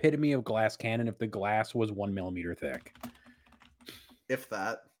are the epitome of glass cannon if the glass was 1 millimeter thick. If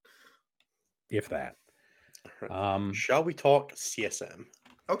that. Shall we talk CSM?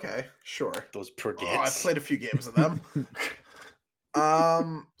 Okay, sure. Those brigades. Oh, I've played a few games of them.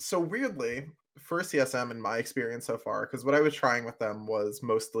 So weirdly, for CSM in my experience so far, because what I was trying with them was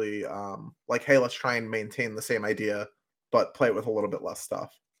mostly like, hey, let's try and maintain the same idea, but play it with a little bit less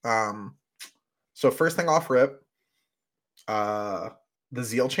stuff. So first thing off rip, the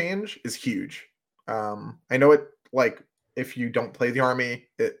Zeal change is huge. I know it, like, if you don't play the army,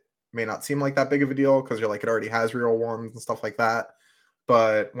 it may not seem like that big of a deal because you're like, it already has reroll ones and stuff like that.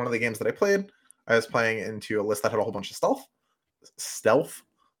 But one of the games that I played, I was playing into a list that had a whole bunch of stealth,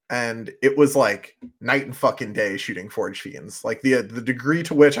 and it was like night and fucking day shooting Forge Fiends. Like the degree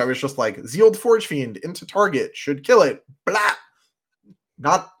to which I was just like, Zealed Forge Fiend into target, should kill it,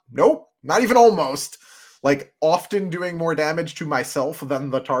 blah. Nope, not even almost. Like often doing more damage to myself than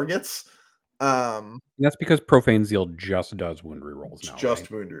the targets. That's because Profane Zeal just does wound rerolls now. Just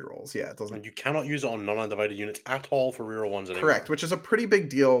right? wound rerolls, yeah. It doesn't. And you cannot use it on non-undivided units at all for reroll ones anymore. Correct, which is a pretty big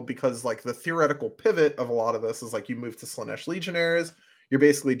deal because like the theoretical pivot of a lot of this is like you move to Slanesh Legionnaires. You're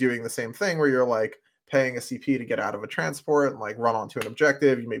basically doing the same thing where you're like paying a CP to get out of a transport and like run onto an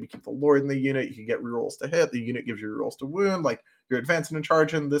objective. You maybe keep the Lord in the unit. You can get rerolls to hit. The unit gives you rerolls to wound. Like you're advancing and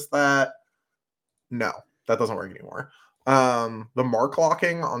charging this, that. No, that doesn't work anymore. The mark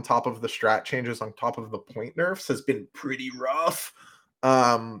locking on top of the strat changes on top of the point nerfs has been pretty rough.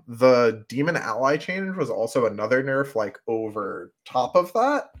 The demon ally change was also another nerf like over top of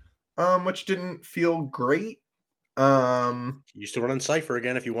that, which didn't feel great. Used to run in Cypher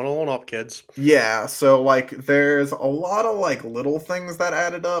again if you want to loan up, kids. Yeah, so like there's a lot of like little things that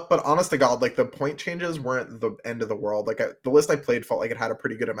added up, but honest to God, like the point changes weren't the end of the world. Like the list I played felt like it had a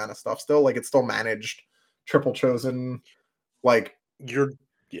pretty good amount of stuff still. Like it still managed triple chosen, like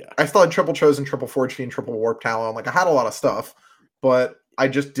I still had triple chosen, triple Forge Fiend, triple Warp Talon. Like I had a lot of stuff, but I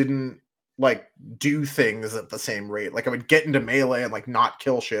just didn't like do things at the same rate. Like I would get into melee and like not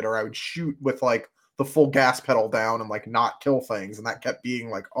kill shit, or I would shoot with like the full gas pedal down and like not kill things, and that kept being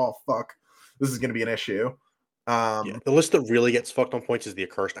like, oh fuck, this is gonna be an issue. The list that really gets fucked on points is the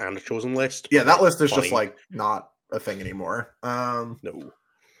Accursed and the Chosen list. Yeah, that list is just like not a thing anymore. No.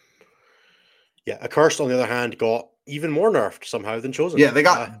 Yeah, Accursed on the other hand got even more nerfed somehow than Chosen. Yeah, they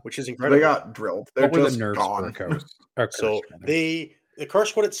got which is incredible. They got drilled. They're just gone. So the Curse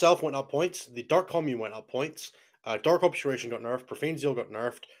Squad itself went up points. The Dark Commune went up points. Dark Obscuration got nerfed. Profane Zeal got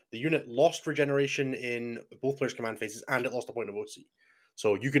nerfed. The unit lost regeneration in both players' command phases, and it lost a point of OC.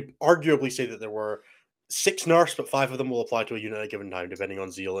 So you could arguably say that there were 6 nerfs, but 5 of them will apply to a unit at a given time, depending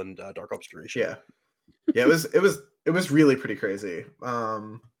on Zeal and Dark Obscuration. Yeah, it was really pretty crazy.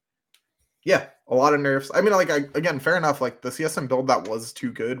 Yeah, a lot of nerfs. I mean, like, again, fair enough. Like, the CSM build that was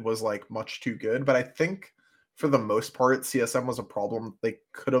too good was, like, much too good. But I think, for the most part, CSM was a problem they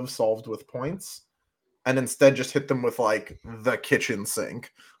could have solved with points. And instead just hit them with, like, the kitchen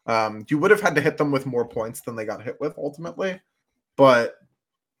sink. You would have had to hit them with more points than they got hit with, ultimately. But,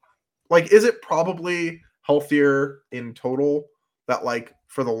 like, is it probably healthier in total that, like,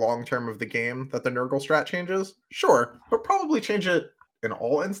 for the long term of the game that the Nurgle strat changes? Sure. But probably change it in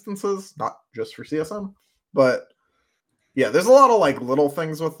all instances, not just for CSM. But yeah, there's a lot of like little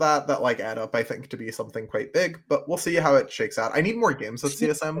things with that like add up, I think, to be something quite big. But we'll see how it shakes out. I need more games with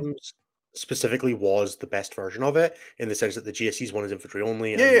CSM. Specifically was the best version of it in the sense that the GSC's one is infantry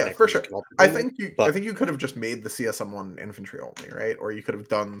only. Yeah, for sure. I think you could have just made the CSM one infantry only, right? Or you could have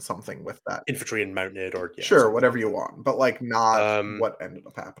done something with that. Infantry and mounted, or sure, whatever you want, but like not what ended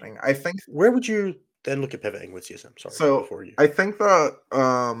up happening. I think. Where would you then look at pivoting with CSM? Sorry, so before you. I think that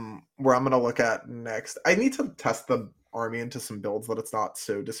where I'm gonna look at next, I need to test the army into some builds that it's not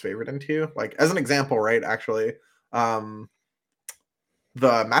so disfavored into. Like as an example, right? Actually, the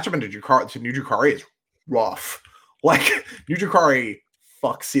matchup into New Drukhari is rough. Like New Drukhari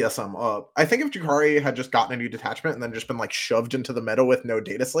fucks CSM up. I think if Drukhari had just gotten a new detachment and then just been like shoved into the meta with no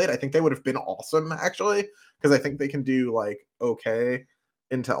data slate, I think they would have been awesome actually, because I think they can do like okay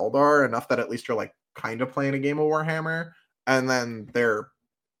into Eldar enough that at least you're like kind of playing a game of Warhammer, and then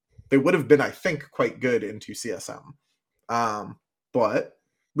they would have been, I think, quite good into CSM. But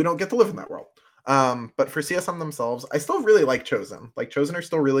we don't get to live in that world. But for CSM themselves, I still really like Chosen. Like Chosen are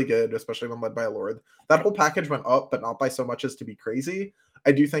still really good, especially when led by a Lord. That whole package went up, but not by so much as to be crazy.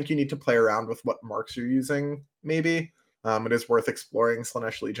 I do think you need to play around with what marks you're using, maybe. It is worth exploring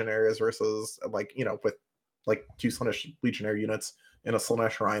Slaanesh Legionnaires versus, like, you know, with like 2 Slaanesh Legionnaire units in a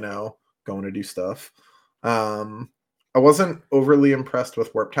Slaanesh Rhino going to do stuff. I wasn't overly impressed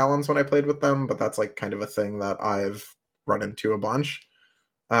with Warp Talons when I played with them, but that's like kind of a thing that I've run into a bunch.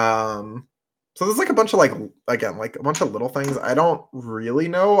 So there's like a bunch of like a bunch of little things. I don't really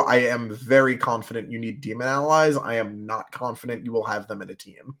know. I am very confident you need demon allies. I am not confident you will have them in a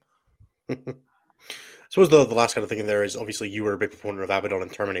team. So the last kind of thing in there is obviously you were a big proponent of Abaddon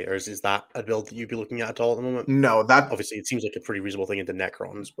and Terminators. Is that a build that you'd be looking at all at the moment? No, that obviously it seems like a pretty reasonable thing into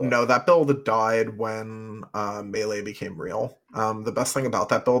Necrons. But... No, that build died when melee became real. The best thing about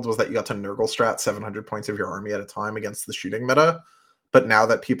that build was that you got to Nurgle strat 700 points of your army at a time against the shooting meta. But now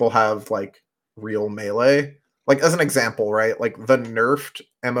that people have like real melee, like as an example, right? Like the nerfed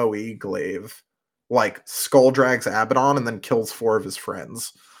MOE glaive, like skull drags Abaddon and then kills 4 of his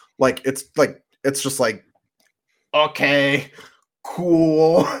friends. It's just like, okay,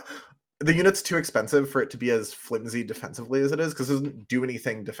 cool. The unit's too expensive for it to be as flimsy defensively as it is, because it doesn't do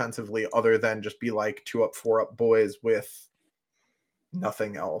anything defensively other than just be like 2-up, 4-up boys with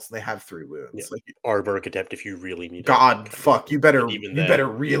nothing else. They have 3 wounds. Yeah, like Arbor Contempt if you really need God, it. fuck, you better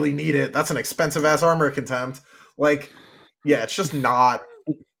really need it. That's an expensive ass Armor Contempt. Like, yeah, it's just not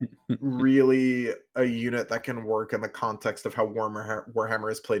really a unit that can work in the context of how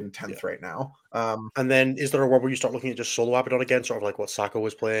Warhammer is played in 10th right now. And then is there a world where you start looking at just solo Abaddon again, sort of like what Sako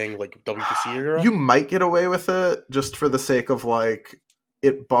was playing, like WTC era? You might get away with it just for the sake of like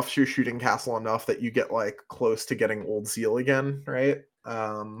it buffs your shooting castle enough that you get like close to getting Old Zeal again, right?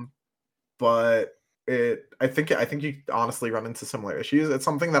 But I think you honestly run into similar issues. It's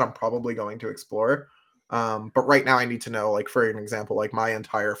something that I'm probably going to explore. But right now I need to know, like, for an example, like my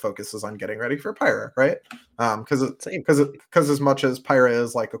entire focus is on getting ready for Pyra, right? Because as much as Pyra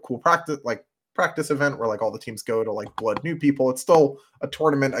is like a cool practice event where like all the teams go to like blood new people, it's still a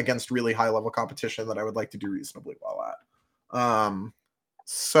tournament against really high level competition that I would like to do reasonably well at.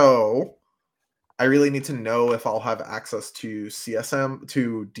 So I really need to know if I'll have access to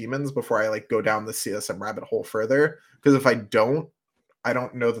to demons before I like go down the CSM rabbit hole further. Because if I don't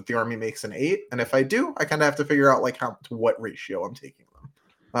know that the army makes an 8, and if I do, I kind of have to figure out like to what ratio I'm taking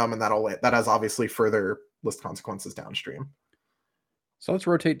them, and that has obviously further list consequences downstream. So let's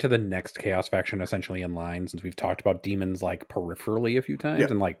rotate to the next chaos faction essentially in line, since we've talked about demons like peripherally a few times,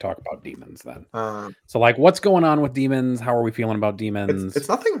 and like talk about demons then. So like what's going on with demons? How are we feeling about demons? It's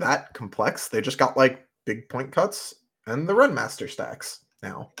nothing that complex. They just got like big point cuts and the Runmaster stacks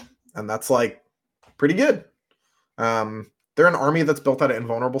now, and that's like pretty good. They're an army that's built out of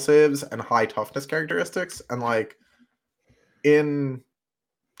invulnerable saves and high toughness characteristics, and like in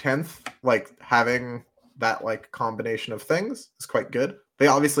 10th, like having that like combination of things is quite good. They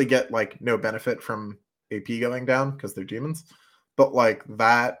obviously get like no benefit from AP going down because they're demons, but like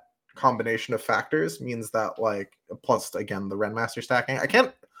that combination of factors means that like, plus again the Renmaster stacking, I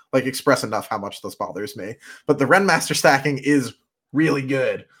can't like express enough how much this bothers me, but the Renmaster stacking is really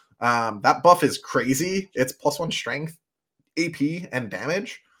good. That buff is crazy. It's +1 strength, AP, and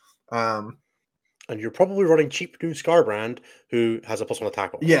damage. And you're probably running cheap new Scarbrand, who has a +1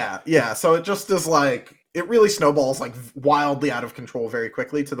 attack. Yeah. So it just is like, it really snowballs like wildly out of control very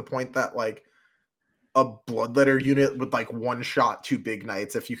quickly, to the point that like a Bloodletter unit would like one-shot 2 big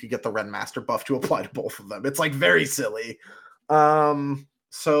knights if you could get the Ren Master buff to apply to both of them. It's like very silly.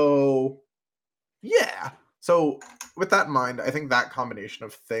 So yeah. So with that in mind, I think that combination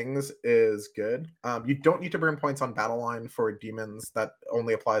of things is good. You don't need to burn points on battle line for demons. That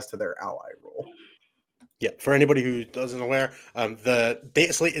only applies to their ally rule. Yeah, for anybody who isn't aware, the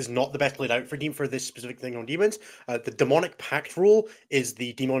data slate is not the best laid out for this specific thing on demons. The demonic pact rule is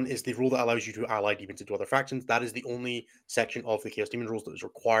the rule that allows you to ally demons into other factions. That is the only section of the Chaos Demon rules that is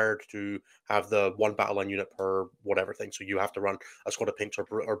required to have the 1 battle line unit per whatever thing. So you have to run a squad of pinks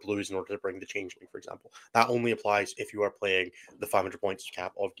or blues in order to bring the changeling, for example. That only applies if you are playing the 500 points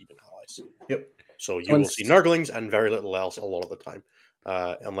cap of demon allies. Yep. So you will see Nurglings and very little else a lot of the time.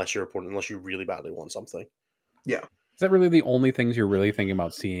 Unless you really badly want something. Yeah. Is that really the only things you're really thinking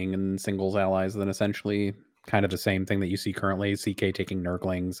about seeing in singles allies? Then essentially kind of the same thing that you see currently, CK taking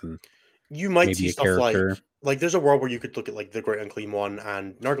Nurglings, and you might see stuff character. like there's a world where you could look at like the Great Unclean One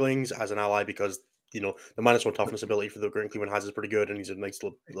and Nurglings as an ally, because the -1 toughness ability for the Great Unclean One is pretty good, and he's a nice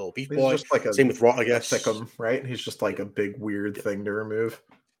little beef boy. Just like Same with Rot, I guess. Thickum, right? He's just like a big weird thing to remove.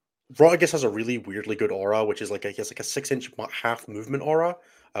 Rot, I guess, has a really weirdly good aura, which is like a 6-inch half movement aura,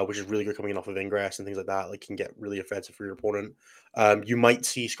 which is really good coming off of Ingress and things like that. Like, can get really offensive for your opponent. You might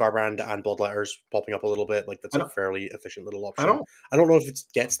see Scarbrand and Bloodletters popping up a little bit. Like, that's a fairly efficient little option. I don't know if it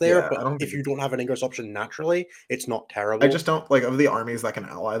gets there, but if you don't have an Ingress option naturally, it's not terrible. I just don't like, of the armies that can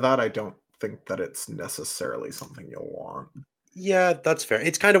ally that, I don't think that it's necessarily something you'll want. Yeah, that's fair.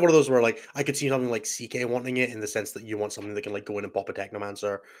 It's kind of one of those where, like, I could see something like CK wanting it, in the sense that you want something that can, like, go in and pop a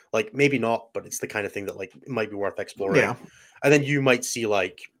Technomancer. Like, maybe not, but it's the kind of thing that, like, it might be worth exploring. Yeah. And then you might see,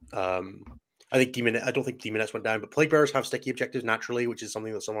 like, I don't think Demoness went down, but Plague Bearers have sticky objectives naturally, which is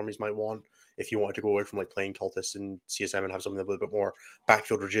something that some armies might want if you wanted to go away from, like, playing Cultists and CSM and have something a little bit more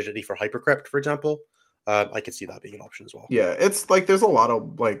backfield rigidity for Hypercrypt, for example. I could see that being an option as well. Yeah, it's like there's a lot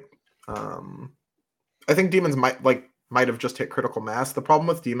of, like, I think demons might have just hit critical mass. The problem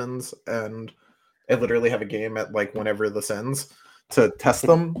with demons, and I literally have a game at like whenever this ends to test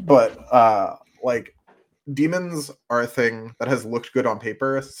them, but like, demons are a thing that has looked good on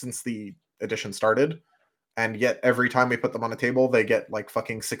paper since the edition started, and yet every time we put them on a table, they get like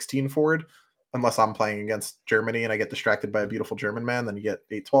fucking 16 forward, unless I'm playing against Germany and I get distracted by a beautiful German man, then you get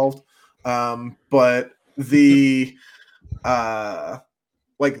 8-12. But the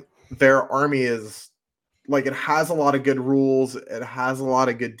like, their army is like, it has a lot of good rules, it has a lot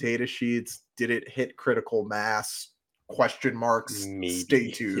of good data sheets. Did it hit critical mass? Question marks. Maybe.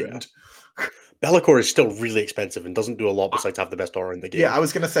 Stay tuned. Yeah. Be'lakor is still really expensive and doesn't do a lot besides have the best aura in the game. Yeah, I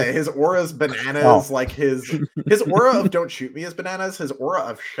was gonna say his aura is bananas. Like his aura of "Don't Shoot Me" is bananas. His aura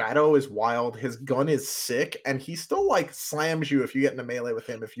of Shadow is wild. His gun is sick, and he still like slams you if you get in a melee with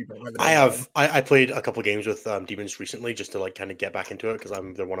him. If you don't have I played a couple games with demons recently just to like kind of get back into it, because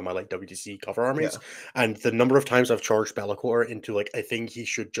they're one of my like WTC cover armies, and the number of times I've charged Be'lakor into like a thing he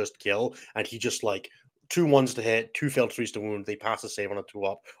should just kill, and he just like 2 1s to hit, 2 failed 3s to wound, they pass a save on a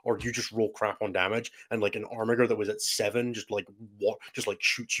 2-up, or you just roll crap on damage, and like an Armiger that was at 7 just like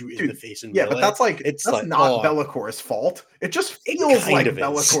shoots you in the face. And but that's like, that's not Bellacor's fault. It just feels like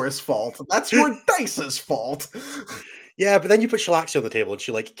Bellacor's fault. That's your dice's fault. Yeah, but then you put Shalaxi on the table and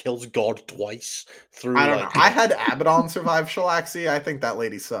she like kills God twice through. I don't know. I had Abaddon survive Shalaxi. I think that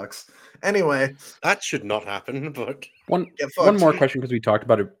lady sucks. Anyway, that should not happen. But one more question, because we talked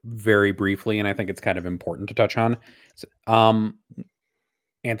about it very briefly, and I think it's kind of important to touch on.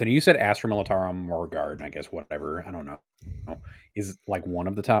 Anthony, you said Astra Militarum Morgard, I guess whatever. I don't know. Is like one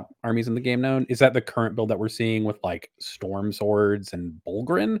of the top armies in the game now? Is that the current build that we're seeing with like Storm Swords and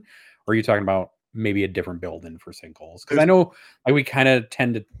Bulgrin? Or are you talking about maybe a different build in for singles? Because I know like we kind of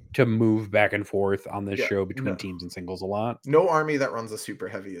tend to move back and forth on this show between teams and singles a lot. No army that runs a super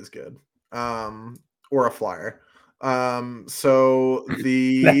heavy is good. Or a flyer. So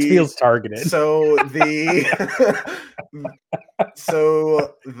the that feels targeted. So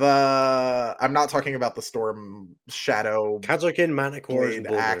I'm not talking about the Storm Shadow Kazakin, Manticore,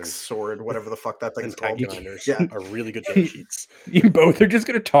 Axe, Sword, whatever the fuck that thing's called. Yeah, are really good data sheets. You both are just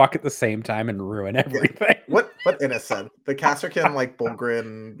gonna talk at the same time and ruin everything. What innocent. The Casterkin, like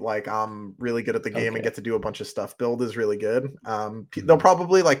Bulgrin, like I'm really good at the game and get to do a bunch of stuff. Build is really good. They'll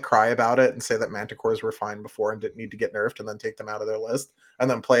probably like cry about it and say that Manticores were fine before and didn't need to get nerfed, and then take them out of their list, and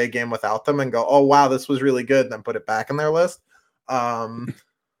then play a game without them and go, oh wow, this was really good, and then put it back in their list.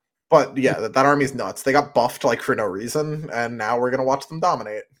 But yeah, that army's nuts. They got buffed like for no reason, and now we're gonna watch them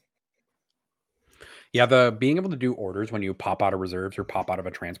dominate. Yeah, the being able to do orders when you pop out of reserves or pop out of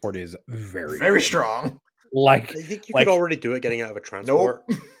a transport is very good. Strong. Like, I think you could already do it getting out of a transport.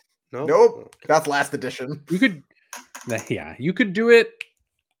 Nope. No? Nope. Okay. That's last edition. You could, yeah, you could do it.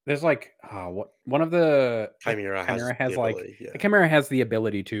 There's like one of the Chimera has like ability, yeah. the Chimera has the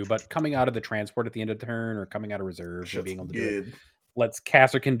ability to, but coming out of the transport at the end of the turn or coming out of reserves and being able to do it lets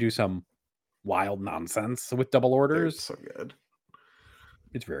Kasserkin do some wild nonsense with double orders. Dude, so good.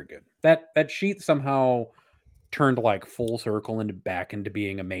 It's very good. That sheet somehow turned like full circle into back into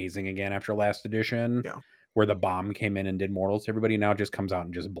being amazing again after last edition. Yeah. Where the bomb came in and did mortals. Everybody now just comes out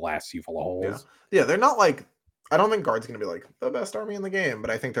and just blasts you full of holes. Yeah, they're not like, I don't think Guard's gonna be like the best army in the game,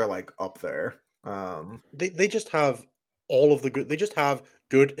 but I think they're like up there. They just have all of the good. They just have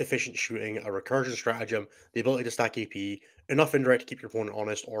good, efficient shooting, a recursion stratagem, the ability to stack AP, enough indirect to keep your opponent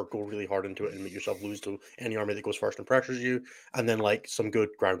honest, or go really hard into it and make yourself lose to any army that goes first and pressures you, and then like some good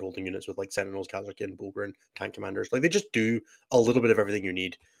ground holding units with like Sentinels, Kasserkin, Bulgrin, tank commanders. Like they just do a little bit of everything you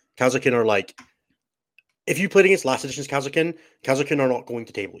need. Kasserkin are like, if you played against last edition's Kasserkin are not going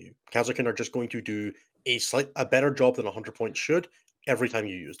to table you. Kasserkin are just going to do a better job than 100 points should every time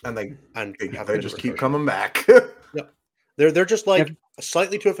you use them. And they just keep coming back. Yep. They're just like a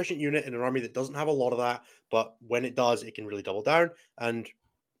slightly too efficient unit in an army that doesn't have a lot of that, but when it does, it can really double down, and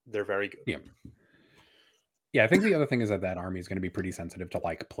they're very good. Yeah. Yeah, I think the other thing is that army is going to be pretty sensitive to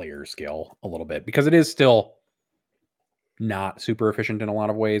like player skill a little bit, because it is still not super efficient in a lot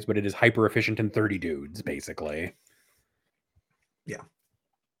of ways, but it is hyper efficient in 30 dudes, basically. Yeah.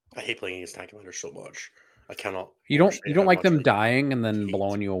 I hate playing against tank commanders so much. I cannot. You don't like them dying and then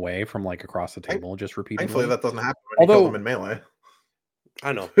blowing you away from like across the table just repeatedly. Thankfully, that doesn't happen when you kill them in melee.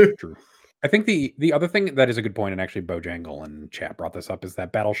 I know. True. I think the other thing that is a good point, and actually Bojangle and chat brought this up, is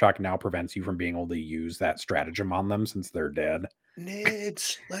that Battle Shock now prevents you from being able to use that stratagem on them since they're dead.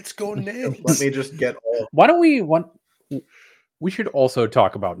 Nids, let's go Nids. Let me just get all. Why don't we should also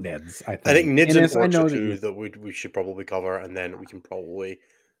talk about Nids. I think Nids and Orcs are two that we should probably cover, and then we can probably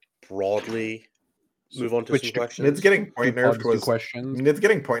broadly move on to some questions. Nids getting point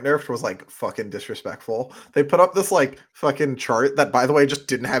nerfed was like fucking disrespectful. They put up this like fucking chart that, by the way, just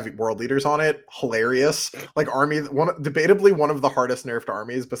didn't have world leaders on it. Hilarious. Like debatably one of the hardest nerfed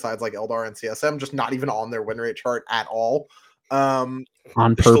armies besides like Eldar and CSM, just not even on their win rate chart at all. On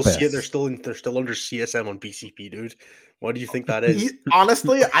purpose. They're still under CSM on BCP, dude. What do you think that is?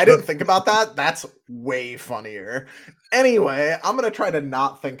 Honestly, I didn't think about that. That's way funnier. Anyway, I'm gonna try to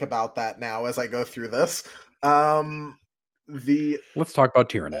not think about that now as I go through this. Let's talk about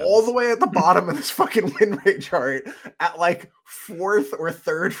Tyranids. All the way at the bottom of this fucking win rate chart, at like 4th or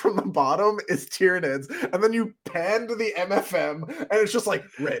 3rd from the bottom, is Tyranids, and then you pan to the MFM, and it's just like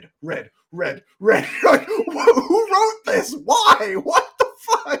red. Like, who wrote this? Why? What the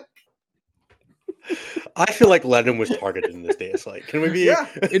fuck? I feel like Lennon was targeted in this Dataslate. Can we be? Yeah.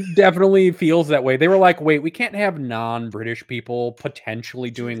 It definitely feels that way. They were like, wait, we can't have non-British people potentially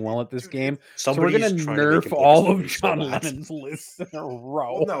doing well at this game. So we're going to nerf all of John Lennon's lists in a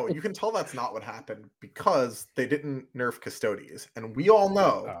row. Well, no, you can tell that's not what happened because they didn't nerf Custodes. And we all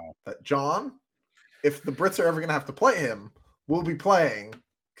know that John, if the Brits are ever going to have to play him, will be playing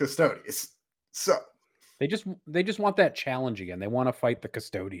Custodes. So they just want that challenge again. They want to fight the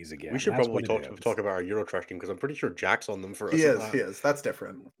Custodes again. We should probably talk about our Eurotrash team because I'm pretty sure Jack's on them for us. He is. That's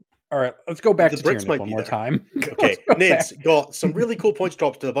different. All right, let's go back to Brits one more time. Okay, Nids got some really cool points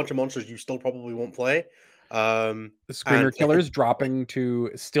drops to a bunch of monsters you still probably won't play. The Screamer Killers dropping to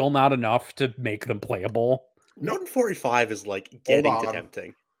still not enough to make them playable. 145 is like getting to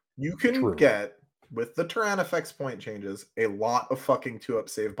tempting. You can get, with the Tyrannifex point changes, a lot of fucking 2-up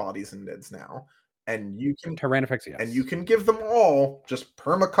save bodies and Nids now. And you can Tyrannifex, yes. And you can give them all just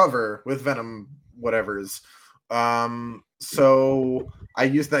perma cover with Venom whatevers. So I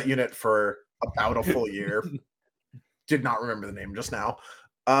used that unit for about a full year. Did not remember the name just now.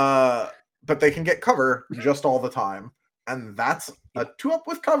 But they can get cover just all the time. And that's a 2-up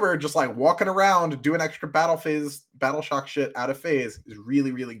with cover, just like walking around, doing extra battle shock shit out of phase is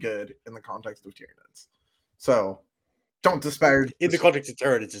really, really good in the context of Tyranids. So don't disparage. In the context of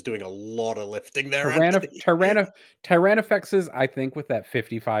Tyranids is doing a lot of lifting there. Tyrannifexes, I think, with that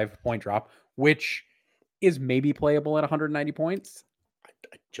 55 point drop, which is maybe playable at 190 points.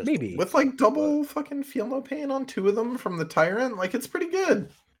 Maybe. With like double fucking Feel No Pain on 2 of them from the Tyrant, like it's pretty good.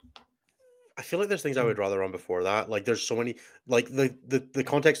 I feel like there's things I would rather run before that. Like there's so many, like the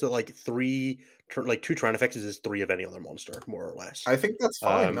context that like 2 Tyrannifexes is 3 of any other monster, more or less. I think that's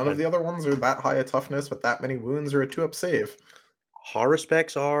fine. None of the other ones are that high a toughness with that many wounds or a 2-up save. Horror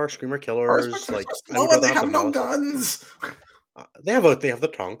specs are Screamer Killers. Like I no, would rather they have the no mouse. guns. They have the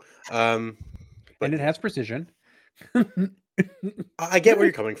tongue. But And it has precision. I get where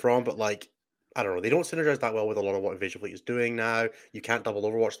you're coming from, but like I don't know, they don't synergize that well with a lot of what Invasion Fleet is doing now. You can't double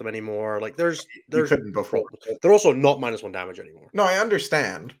Overwatch them anymore. Like there's couldn't before. They're also not -1 damage anymore. No, I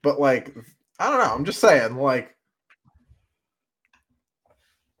understand, but like I don't know. I'm just saying, like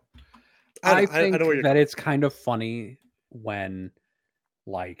I think that it's kind of funny when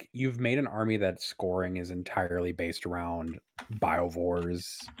like you've made an army that scoring is entirely based around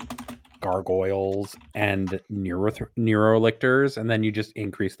biovores, gargoyles, and neurolictors, and then you just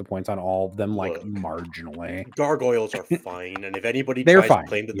increase the points on all of them like marginally. Gargoyles are fine, and if anybody They're tries fine, to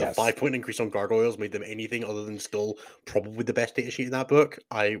claim that yes. the 5-point increase on gargoyles made them anything other than still probably the best data sheet in that book,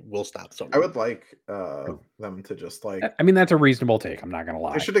 I will stab someone. I would like them to just like. I mean, that's a reasonable take. I'm not gonna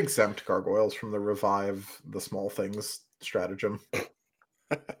lie. They should exempt gargoyles from the revive the small things stratagem.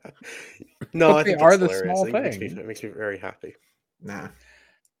 No, But I they think are it's the hilarious. small It makes me very happy. Nah.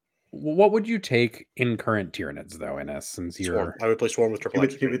 What would you take in current Tyranids, though, Innes, since you're... Swarm. I would play Swarm with Triple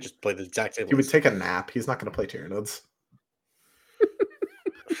X. He would just play the exact same He would take a nap. He's not going to play Tyranids.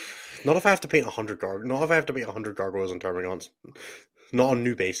 Not if I have to paint 100 Not if I have to paint 100 gargoyles and Termagants. Not on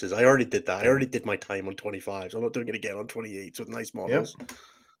new bases. I already did that. I already did my time on 25, so I'm not doing it again on 28s with nice models. Yep.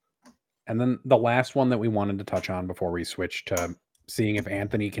 And then the last one that we wanted to touch on before we switch to seeing if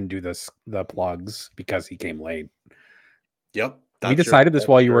Anthony can do the plugs because he came late. Yep. We decided this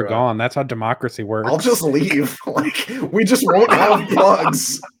while you were gone. That's how democracy works. I'll just leave. Like we just won't have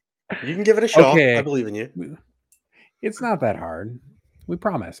plugs. You can give it a shot. Okay. I believe in you. It's not that hard. We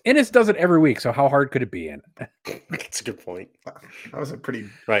promise. Innes does it every week, so how hard could it be? That's a good point. That was a pretty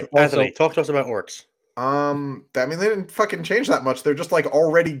right. Anthony, talk to us about orcs. I mean, they didn't fucking change that much. They're just like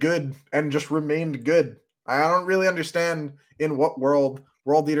already good and just remained good. I don't really understand in what world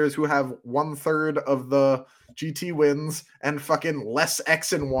eaters who have 1/3 of the GT wins and fucking less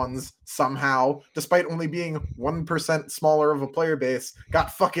X in ones somehow, despite only being 1% smaller of a player base,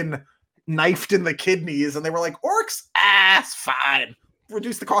 got fucking knifed in the kidneys, and they were like, orcs, it's fine.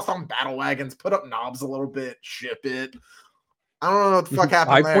 Reduce the cost on battle wagons, put up knobs a little bit, ship it. I don't know what the fuck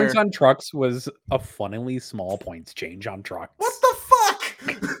happened 5 points on trucks was a funnily small points change on trucks. What the fuck?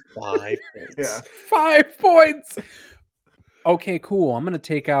 5 points. Yeah. 5 points. Okay, cool. I'm going to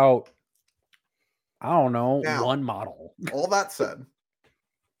take out, I don't know, now, one model. All that said,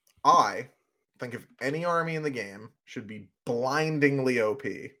 I think if any army in the game should be blindingly OP,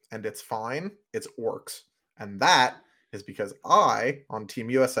 and it's fine, it's orcs. And that is because I, on Team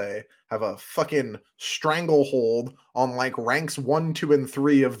USA, have a fucking stranglehold on like ranks 1, 2, and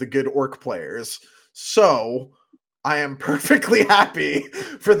 3 of the good orc players. So I am perfectly happy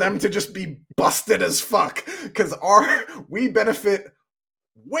for them to just be busted as fuck, because we benefit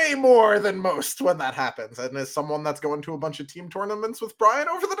way more than most when that happens. And as someone that's going to a bunch of team tournaments with Brian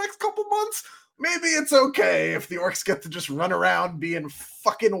over the next couple months, maybe it's okay if the orcs get to just run around being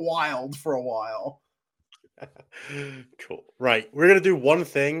fucking wild for a while. Cool. Right. We're going to do one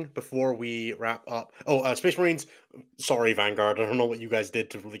thing before we wrap up. Space Marines. Sorry, Vanguard. I don't know what you guys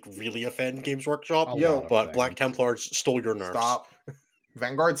did to like really offend Games Workshop. But Black Templars stole your nerfs. Stop.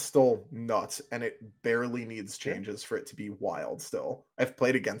 Vanguard's still nuts, and it barely needs changes for it to be wild still. I've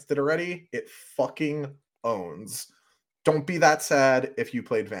played against it already. It fucking owns. Don't be that sad if you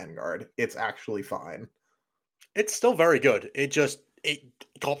played Vanguard. It's actually fine. It's still very good. It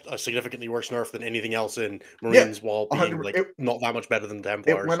got a significantly worse nerf than anything else in Marines while being not that much better than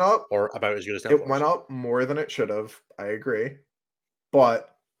Templars. It went up, or about as good as Templars. It went up more than it should have. I agree.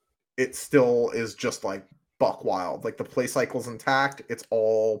 But it still is just like buck wild. Like the play cycle's intact. It's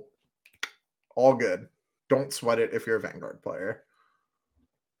all good. Don't sweat it if you're a Vanguard player.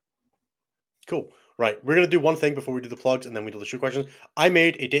 Cool. Right. We're going to do one thing before we do the plugs and then we do the shoot questions. I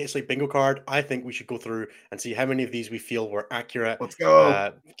made a Dataslate bingo card. I think we should go through and see how many of these we feel were accurate. Let's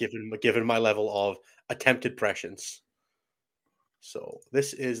go. Given my level of attempted prescience. So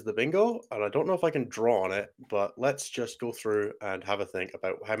this is the bingo, and I don't know if I can draw on it, but let's just go through and have a think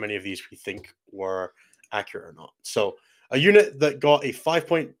about how many of these we think were accurate or not. So a unit that got a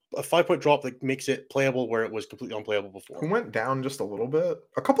 5-point drop that makes it playable where it was completely unplayable before. Who went down just a little bit?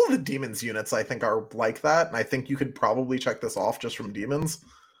 A couple of the Demons units I think are like that, and I think you could probably check this off just from Demons.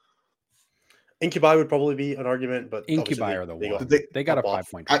 Incubi would probably be an argument, but Incubi are the one. They got a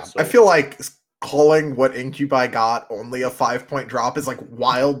 5-point drop. So. I feel like calling what Incubi got only a 5-point drop is like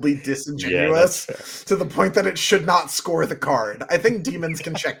wildly disingenuous to the point that it should not score the card. I think Demons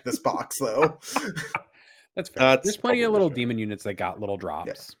can check this box though. That's fair. There's plenty of little demon units that got little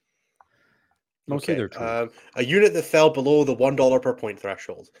drops. Mostly they're true. A unit that fell below the $1 per point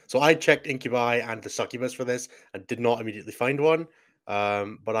threshold. So I checked Incubi and the Succubus for this and did not immediately find one.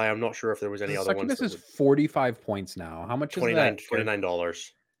 But I am not sure if there was any other ones. Succubus is 45 points now. How much is that?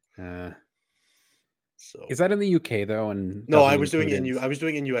 $29. So is that in the UK though? And no, I was doing it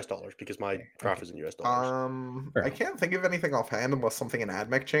in US dollars because my graph is in US dollars. I can't think of anything offhand unless something in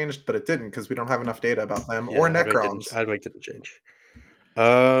AdMech changed, but it didn't because we don't have enough data about them or Necrons. AdMech didn't change.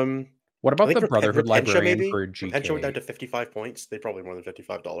 What about the Brotherhood Librarian for GK? Retention went down to 55 points. They probably more than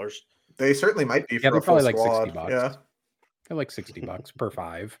 $55. They certainly might be. Yeah, for they're a full probably squad. like $60. Yeah, they're like $60 per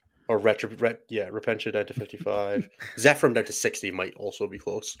 5. Or Repentia down to 55. Zephyr down to 60 might also be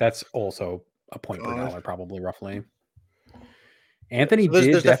close. That's also a point per dollar, probably roughly. Anthony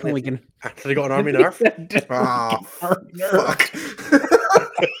did definitely get. Anthony got an army nerf. Fuck!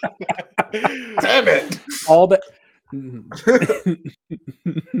 Damn it! All that.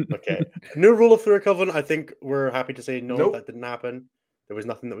 Okay. New rule of Through Coven. I think we're happy to say no, that didn't happen. There was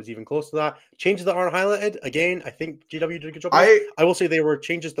nothing that was even close to that. Changes that aren't highlighted. Again, I think GW did a good job. I will say they were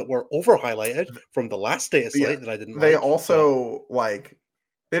changes that were over highlighted from the last data slate that I didn't. They also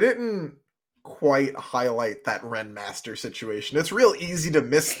they didn't quite highlight that Ren Master situation. It's real easy to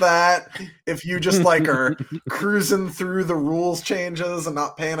miss that if you just are cruising through the rules changes and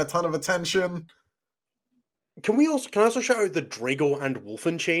not paying a ton of attention. Can I also shout out the Drago and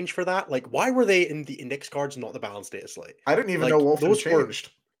Wolfen change for that? Why were they in the index cards, not the balance data slate? I didn't even know Wolfen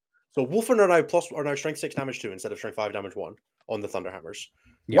changed. So Wolfen are now strength 6 damage 2 instead of strength 5 damage 1 on the Thunderhammers.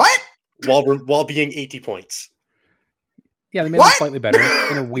 Yep. What? While being 80 points. Yeah, they made them slightly better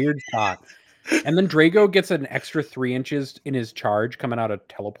in a weird spot. And then Drago gets an extra 3 inches in his charge coming out of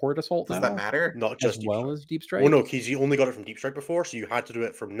teleport assault. Does that matter? Not just as well as deep strike. Well, no, because you only got it from deep strike before, so you had to do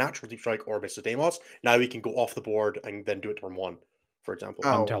it from natural deep strike or Mr. Deimos. Now he can go off the board and then do it turn 1, for example.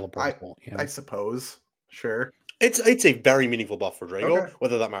 Oh, teleport. I suppose. Sure. It's a very meaningful buff for Drago,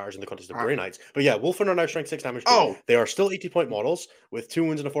 whether that matters in the context of Grey Knights. But yeah, Wolfen are now strength 6 damage 2. Oh. They are still 80-point models with 2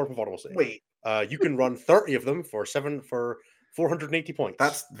 wounds and a 4-point vulnerable save. Wait. You can run 30 of them for 480 points.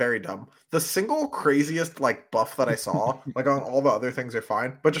 That's very dumb. The single craziest buff that I saw, on all the other things are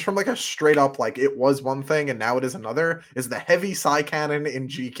fine, but just from a straight up it was one thing and now it is another, is the heavy Psy Cannon in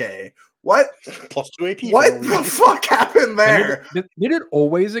GK. What? Plus 2 AP. What the fuck happened there? Did it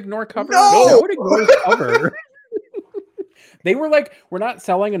always ignore cover? No, it ignores cover. They were we're not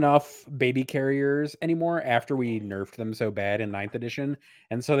selling enough baby carriers anymore after we nerfed them so bad in 9th edition.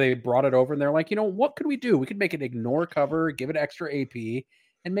 And so they brought it over and they're like, what could we do? We could make it ignore cover, give it extra AP,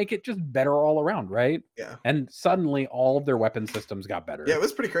 and make it just better all around, right? Yeah. And suddenly all of their weapon systems got better. Yeah, it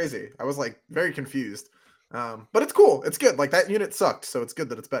was pretty crazy. I was very confused. But it's cool. It's good. That unit sucked, so it's good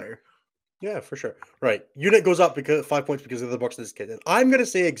that it's better. Yeah, for sure. Right. Unit goes up because 5 points because of the box this kid. I'm gonna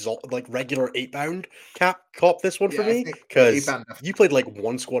say regular 8-bound cop this one for me because you played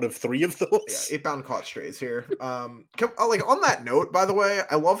one squad of 3 of those. Yeah, 8-bound caught strays here. On that note, by the way,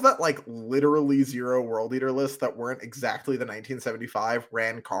 I love that literally 0 World Eater lists that weren't exactly the 1975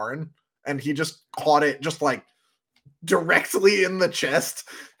 ran Karn, and he just caught it directly in the chest,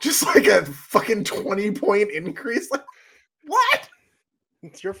 just a fucking 20-point increase. What?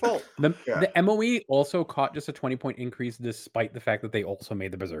 It's your fault. The MOE also caught just a 20-point increase, despite the fact that they also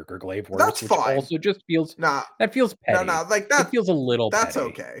made the Berserker Glaive worse. That's fine. Also just feels that feels petty. That feels a little. That's petty.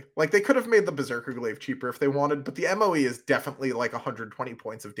 Okay. They could have made the Berserker Glaive cheaper if they wanted, but the MOE is definitely 120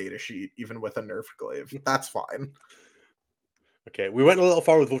 points of data sheet, even with a nerf glaive. That's fine. Okay, we went a little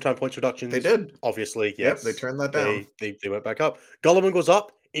far with Votan points reductions. They did, obviously. Yes, they turned that down. They went back up. Gulliman goes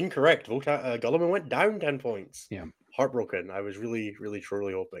up. Incorrect. Gulliman went down 10 points. Yeah. Heartbroken. I was really,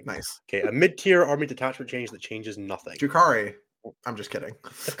 truly hoping. Nice. Okay, a mid-tier army detachment change that changes nothing. Drukhari. I'm just kidding.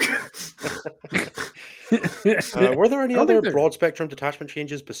 Were there any other broad spectrum detachment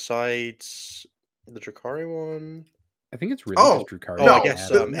changes besides the Drukhari one? I think it's really just Drukhari. Oh, no, I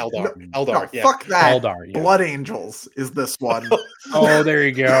guess Eldar. No, yeah. Fuck that. Eldar, yeah. Blood Angels is this one. Oh, there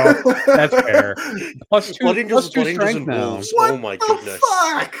you go. That's fair. Plus 2 strength now. Wolves. Oh my goodness.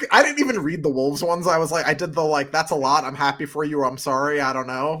 Fuck! I didn't even read the Wolves ones. I was I did the that's a lot. I'm happy for you. I'm sorry. I don't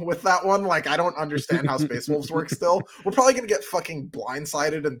know. With that one, I don't understand how Space Wolves work still. We're probably going to get fucking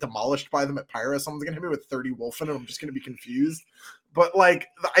blindsided and demolished by them at Pyra. Someone's going to hit me with 30 Wolfen and I'm just going to be confused. But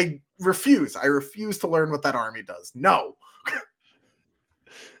I refuse. I refuse to learn what that army does. No.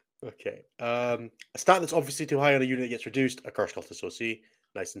 Okay. A stat that's obviously too high on a unit that gets reduced. A Curse Cultist OC.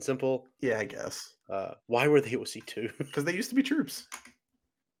 Nice and simple. Yeah, I guess. Why were they OC2? Because they used to be troops.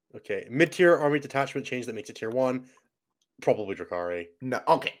 Okay. Mid-tier army detachment change that makes it tier 1. Probably Drukhari. No.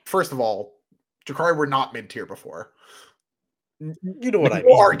 Okay. First of all, Drukhari were not mid-tier before. You know what I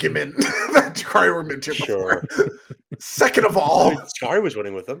mean. Argument. Drakari were mid-tier before. Sure. Second of all, Skari was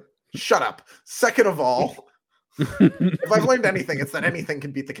winning with them. shut up. Second of all, if I've learned anything, it's that anything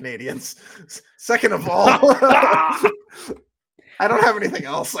can beat the Canadians. Second of all, I don't have anything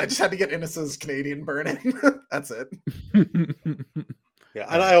else. I just had to get Innes's Canadian burn-in. That's it. Yeah,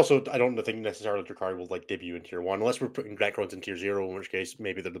 and I don't think necessarily Drakari will like debut in tier 1 unless we're putting Necrons in tier 0, in which case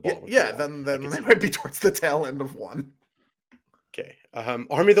maybe they're the bottom. Yeah, then they might be towards the tail end of 1. Okay.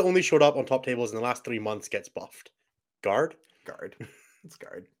 Army that only showed up on top tables in the last 3 months gets buffed. Guard? Guard. It's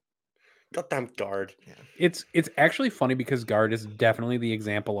Guard. Goddamn Guard. Yeah. It's actually funny because Guard is definitely the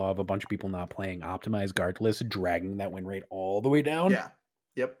example of a bunch of people not playing optimized Guard lists, dragging that win rate all the way down. Yeah.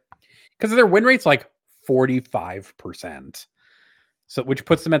 Yep. Because their win rate's like 45%. So, which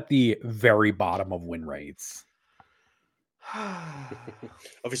puts them at the very bottom of win rates.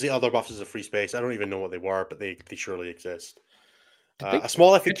 Obviously, other buffs is a free space. I don't even know what they were, but they surely exist. A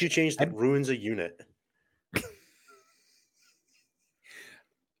small FAQ change that ruins a unit.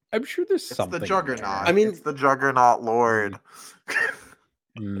 I'm sure there's something. It's the Juggernaut. There. I mean, it's the Juggernaut Lord.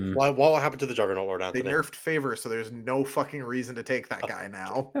 What happened to the Juggernaut Lord, Anthony? They nerfed Favor, so there's no fucking reason to take that guy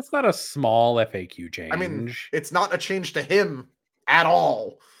now. That's not a small FAQ change. I mean, it's not a change to him at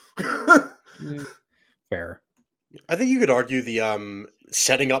all. Fair. I think you could argue the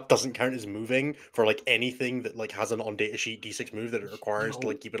setting up doesn't count as moving for like anything that like has an on data sheet D6 move that it requires to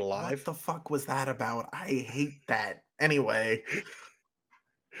like keep it alive. What the fuck was that about? I hate that. Anyway.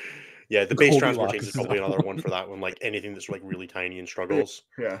 Yeah, the base transport change is probably another one for that one. Like anything that's like really tiny and struggles.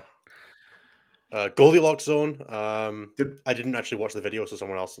 Yeah. Goldilocks zone. I didn't actually watch the video, so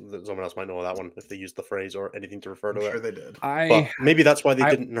someone else might know that one if they used the phrase or anything to refer to it. Sure, they did. But maybe that's why they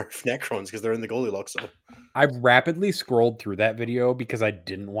didn't nerf Necrons, because they're in the Goldilocks zone. I rapidly scrolled through that video because I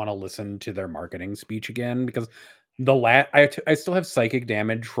didn't want to listen to their marketing speech again. Because I still have psychic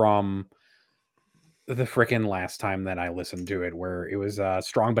damage from the frickin' last time that I listened to it, where it was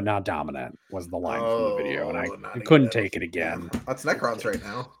strong but not dominant was the line from the video, and I couldn't take it again. That's Necrons right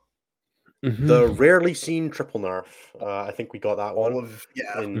now. Mm-hmm. The rarely seen triple nerf. I think we got that one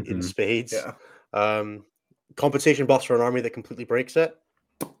in spades. Yeah. Compensation buffs for an army that completely breaks it.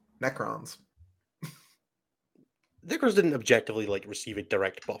 Necrons. Necrons didn't objectively like receive a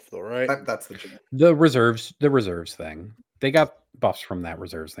direct buff though, right? That's the reserves thing. They got buffs from that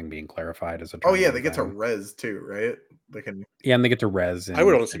reserves thing being clarified as a. Oh yeah, they get to res too, right? They can. Yeah, and they get to res. I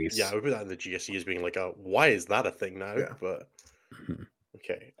would honestly, I would put that in the GSE as being like why is that a thing now? Yeah. But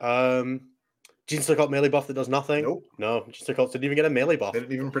okay. Gene got melee buff that does nothing. Nope. No, Gene didn't even get a melee buff. They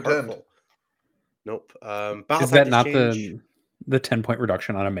didn't even pretend. Hurtful. Nope. Is that not the 10-point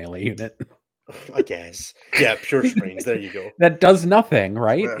reduction on a melee unit? I guess. Yeah, pure strains. There you go. That does nothing,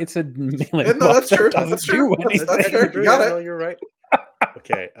 right? Yeah. It's a melee. No, that's true. That's true. That's true. You got it. No, you're right.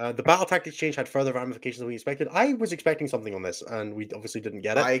 Okay. The battle tactics change had further ramifications than we expected. I was expecting something on this, and we obviously didn't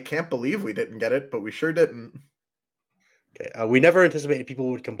get it. I can't believe we didn't get it, but we sure didn't. Okay. We never anticipated people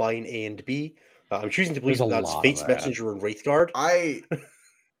would combine A and B. I'm choosing to believe that's Fate's Messenger and Wraithguard. I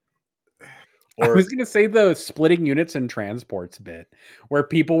was going to say the splitting units and transports bit, where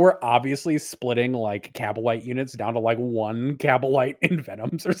people were obviously splitting like Cabalite units down to like one Cabalite in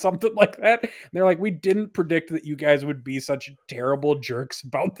Venoms or something like that. And they're like, we didn't predict that you guys would be such terrible jerks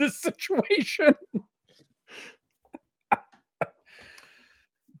about this situation.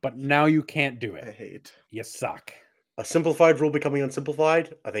 But now you can't do it. I hate. You suck. A simplified rule becoming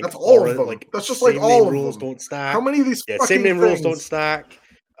unsimplified. I think that's all of them. Like, that's just like all of rules them. Don't stack. How many of these? Same name rules don't stack.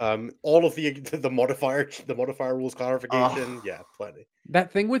 All of the modifier rules clarification. Yeah, plenty.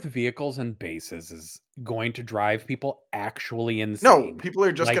 That thing with vehicles and bases is going to drive people actually insane. No, people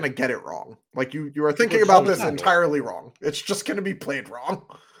are just going to get it wrong. Like you are thinking about this entirely wrong. It's just going to be played wrong.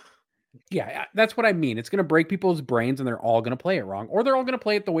 Yeah, that's what I mean. It's going to break people's brains, and they're all going to play it wrong, or they're all going to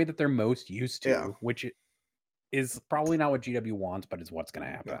play it the way that they're most used to, which is probably not what GW wants, but is what's going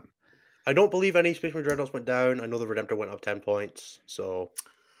to happen. I don't believe any Space Marine Dreadnoughts went down. I know the Redemptor went up 10 points, so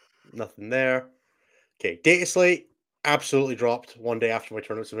nothing there. Okay, Dataslate absolutely dropped one day after my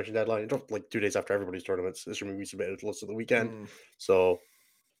tournament submission deadline. It dropped like 2 days after everybody's tournaments, assuming we submitted lists at the weekend. So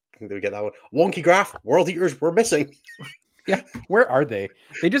I think they would get that one. Wonky Graph, World Eaters were missing. Yeah, where are they?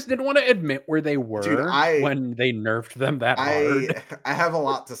 They just didn't want to admit where they were when they nerfed them that hard. I have a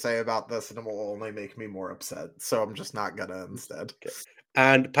lot to say about this, and it will only make me more upset. So I'm just not gonna instead. Okay.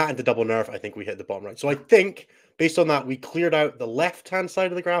 And patented double nerf, I think we hit the bottom right. So I think based on that, we cleared out the left-hand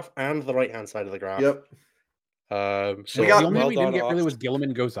side of the graph and the right-hand side of the graph. Yep. So the only thing we didn't get really was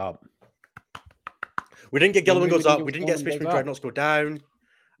Gilliman goes up. We didn't get Gilliman goes up. We didn't get Space Marine Dreadnoughts go down.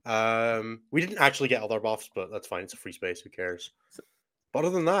 We didn't actually get other buffs, but that's fine. It's a free space. Who cares? But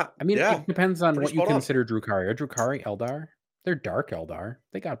other than that, I mean, yeah, it depends on pretty what you spot on. consider Drukhari. Are Drukhari Eldar? They're dark Eldar.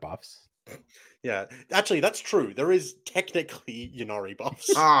 They got buffs. Yeah, actually, that's true. There is technically Ynnari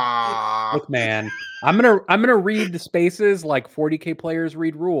buffs. Ah, Look, man, I'm gonna read the spaces like 40k players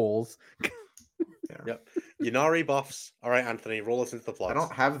read rules. Yep, Ynnari buffs. All right, Anthony, roll us into the I plugs.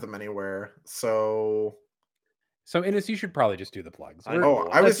 don't have them anywhere. So Innes, you should probably just do the plugs. I know.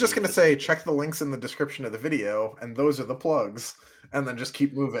 I was Let's just see gonna if say it's- check the links in the description of the video, and those are the plugs, and then just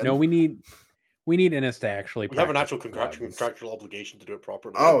keep moving. No, we need Innes to actually. We have an practice actual the plugs. contractual obligation to do it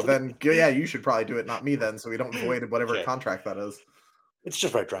properly. Oh, Anthony. then yeah, you should probably do it, not me, then, so we don't void whatever Okay. contract that is. It's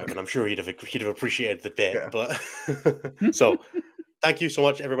just Red Dragon. I'm sure he'd have appreciated the bit. Yeah. But so, thank you so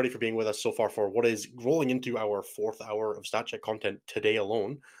much, everybody, for being with us so far for what is rolling into our 4th hour of stat check content today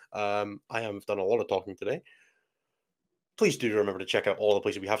alone. I have done a lot of talking today. Please do remember to check out all the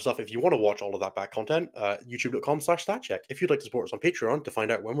places we have stuff. If you want to watch all of that back content, youtube.com/statcheck. If you'd like to support us on Patreon to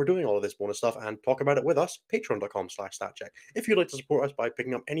find out when we're doing all of this bonus stuff and talk about it with us, patreon.com/statcheck. If you'd like to support us by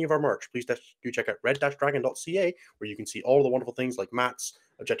picking up any of our merch, please do check out red-dragon.ca, where you can see all the wonderful things like mats,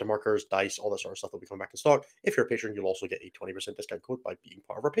 objective markers, dice, all that sort of stuff that we come back in stock. If you're a patron, you'll also get a 20% discount code by being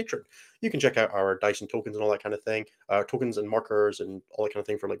part of our Patreon. You can check out our dice and tokens and all that kind of thing, tokens and markers and all that kind of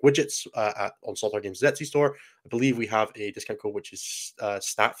thing for like widgets on Saltar Games' Etsy store. I believe we have a discount code which is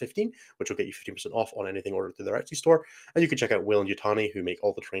STAT15, which will get you 15% off on anything ordered through their Etsy store. And you can check out Will and Yutani, who make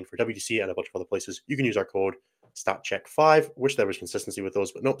all the terrain for WTC and a bunch of other places. You can use our code StatCheck5. Wish there was consistency with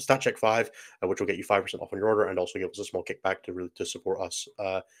those, but no, StatCheck5, which will get you 5% off on your order and also give us a small kickback to support us.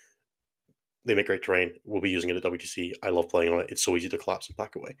 They make great terrain. We'll be using it at WTC. I love playing on it. It's so easy to collapse and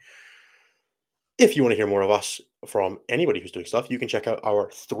pack away. If you want to hear more of us from anybody who's doing stuff, you can check out our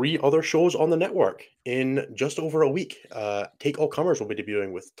 3 other shows on the network in just over a week. Take All Comers will be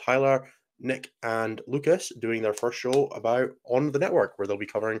debuting with Tyler, Nick, and Lucas doing their first show on the network, where they'll be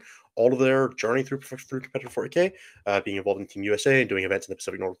covering all of their journey through competitive 40k, being involved in Team USA and doing events in the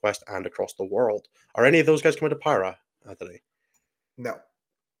Pacific Northwest and across the world. Are any of those guys coming to Pyra, Anthony?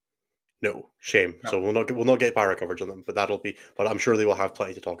 No, shame. No. So we'll not get Pyra coverage on them, but I'm sure they will have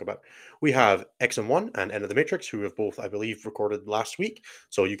plenty to talk about. We have X&1 and End of the Matrix, who have both, I believe, recorded last week.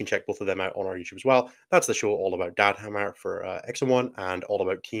 So you can check both of them out on our YouTube as well. That's the show all about Dadhammer for X&1 and all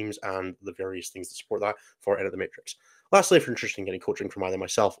about teams and the various things that support that for End of the Matrix. Lastly, if you're interested in getting coaching from either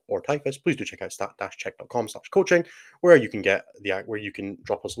myself or Typhus, please do check out stat-check.com/coaching, where you can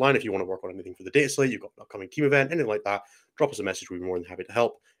drop us a line if you want to work on anything for the data slate, you've got an upcoming team event, anything like that. Drop us a message. We'd be more than happy to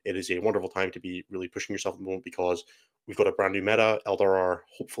help. It is a wonderful time to be really pushing yourself at the moment because we've got a brand new meta. Eldar are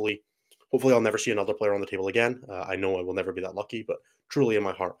hopefully I'll never see another player on the table again. I know I will never be that lucky, but truly in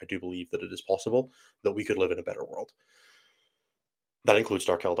my heart, I do believe that it is possible that we could live in a better world. That includes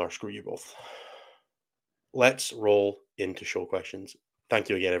Dark Eldar. Screw you both. Let's roll into show questions. Thank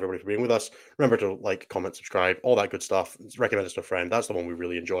you again, everybody, for being with us. Remember to like, comment, subscribe, all that good stuff. Recommend us to a friend. That's the one we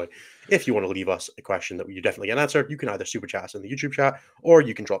really enjoy. If you want to leave us a question that you definitely get answered, you can either super chat us in the YouTube chat, or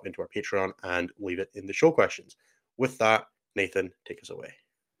you can drop into our Patreon and leave it in the show questions. With that, Nathan, take us away.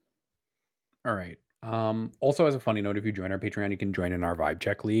 All right. Also, as a funny note, if you join our Patreon, you can join in our vibe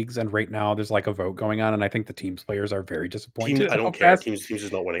check leagues. And right now, there's like a vote going on, and I think the teams players are very disappointed. I don't care. Teams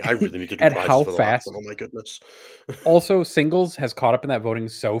is not winning. I really need to do at prizes how for the fast. last one. Oh my goodness. Also, singles has caught up in that voting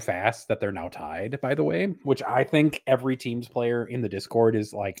so fast that they're now tied, by the way, which I think every teams player in the Discord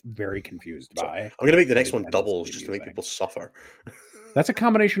is like very confused by. I'm going to make the next one doubles just to make people suffer. That's a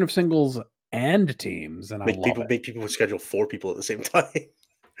combination of singles and teams, and make people schedule 4 people at the same time.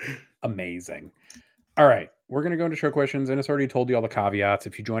 Amazing. All right, we're going to go into show questions, and it's already told you all the caveats.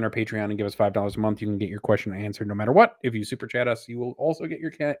 If you join our Patreon and give us $5 a month, you can get your question answered no matter what. If you super chat us, you will also get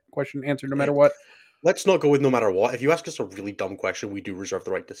your question answered no matter what. Let's not go with no matter what. If you ask us a really dumb question, we do reserve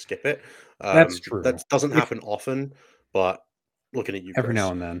the right to skip it. That's true. That doesn't happen often, but looking at you, every Chris.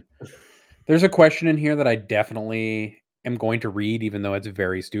 now and then. There's a question in here that I definitely am going to read, even though it's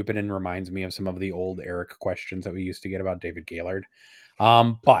very stupid and reminds me of some of the old Eric questions that we used to get about David Gaylord.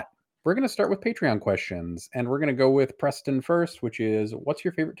 But we're going to start with Patreon questions, and we're going to go with Preston first, which is, what's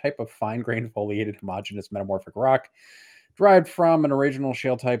your favorite type of fine-grained foliated homogeneous metamorphic rock derived from an original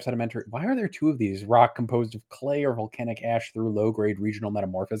shale type sedimentary? Why are there 2 of these? Rock composed of clay or volcanic ash through low-grade regional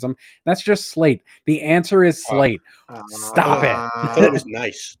metamorphism. That's just slate. The answer is slate. Stop it. I thought it was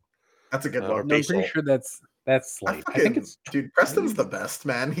nice. That's a good one. No, I'm pretty sure that's slate. I think it's dude. Preston's the best,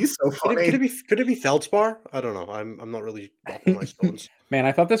 man. He's so funny. Could it be feldspar? I don't know. I'm not really rocking my stones. Man,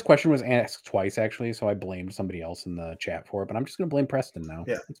 I thought this question was asked twice actually, so I blamed somebody else in the chat for it. But I'm just gonna blame Preston now.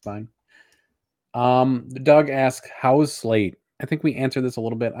 Yeah, it's fine. Doug asked, "How is slate?" I think we answered this a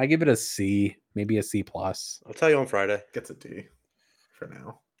little bit. I give it a C, maybe a C plus. I'll tell you on Friday. Gets a D. for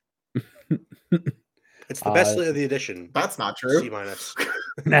now. It's the best slate of the edition. That's not true. C minus.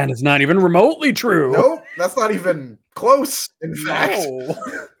 Man, it's not even remotely true. Nope, that's not even close. In fact,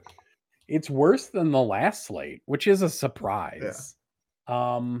 It's worse than the last slate, which is a surprise.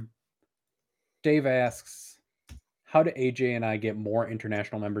 Dave asks, how do AJ and I get more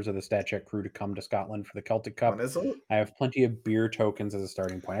international members of the Stat Check crew to come to Scotland for the Celtic Cup? when is it? I have plenty of beer tokens as a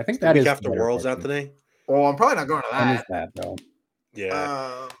starting point. I think The that week is after the better Worlds, question. Anthony. Well, I'm probably not going to When is that. that though?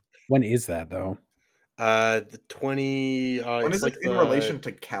 Yeah. When is that though? The 20. When it's is like it in relation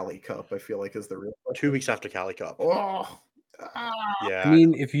to Cali Cup? I feel like is the real question. 2 weeks after Cali Cup. Oh, Yeah. I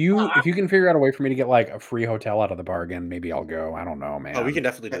mean, if you can figure out a way for me to get like a free hotel out of the bargain, maybe I'll go. I don't know, man. Oh, we can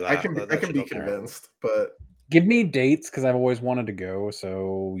definitely do that. I can That be should go. convinced, but Give me dates because I've always wanted to go.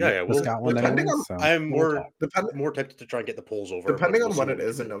 So Yeah, to well, Scotland depending anyway, on- so I'm we'll more talk. more tempted to try and get the polls over. depending but on we'll when see it what we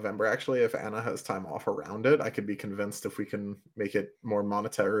is can in do. November, actually, if Anna has time off around it, I could be convinced if we can make it more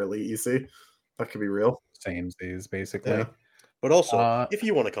monetarily easy. That could be real. Same days basically. Yeah. But also, Uh, if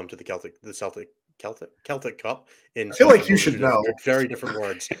you want to come to the Celtic Cup in I feel like Scotland, you those should are know. very different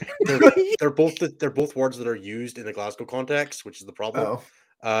words. They're both words that are used in the Glasgow context, which is the problem.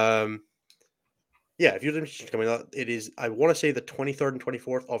 Oh, Yeah, if you're interested in coming out, it is, I want to say the 23rd and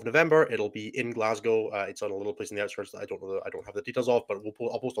 24th of November. It'll be in Glasgow. It's on a little place in the outskirts that I don't have the details of, but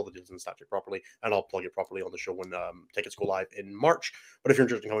I'll post all the details in the stat check properly, and I'll plug it properly on the show when tickets go live in March. But if you're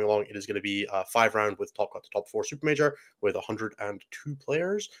interested in coming along, it is going to be a 5-round with top cut to top 4 super major with 102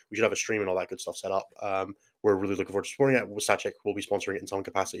 players. We should have a stream and all that good stuff set up. We're really looking forward to supporting it. StatCheck will be sponsoring it in some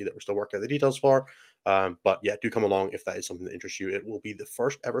capacity that we're still working out the details for. But yeah, do come along if that is something that interests you. It will be the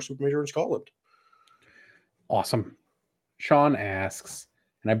first ever super major in Scotland. Awesome. Sean asks,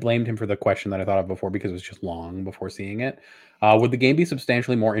 and I blamed him for the question that I thought of before because it was just long before seeing it. Would the game be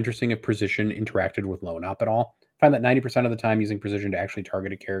substantially more interesting if precision interacted with lone op at all? I find that 90% of the time using precision to actually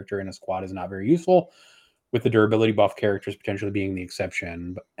target a character in a squad is not very useful, with the durability buff characters potentially being the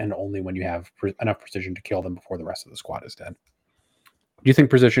exception, and only when you have enough precision to kill them before the rest of the squad is dead. Do you think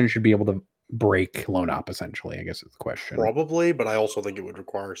precision should be able to break lone op, essentially, I guess is the question. Probably, but I also think it would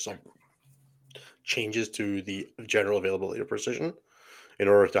require some changes to the general availability of precision in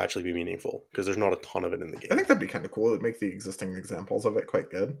order to actually be meaningful, because there's not a ton of it in the game. I think that'd be kind of cool. It'd make the existing examples of it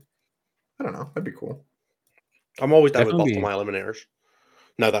quite good. I don't know. That'd be cool. I'm always down with buff Definitely. to my eliminators.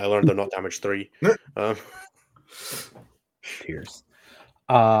 Now that I learned they're not damage 3. Tears.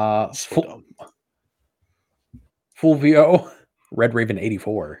 So dumb. Fulvio, Red Raven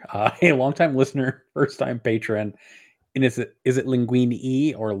 84, a longtime listener, first time patron. And is it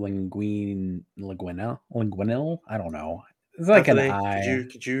Linguini or Linguinil? I don't know. It's like Anthony, an I.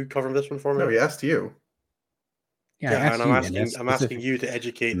 could you cover this one for me? No, he asked you. Yeah, I and asked I'm you, asking Dennis, I'm asking specific- you to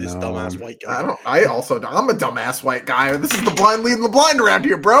educate this No. dumbass white guy. I'm a dumbass white guy. This is the blind leading the blind around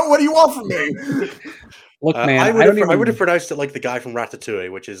here, bro. What do you want from me? Look, man, I don't even... would have pronounced it like the guy from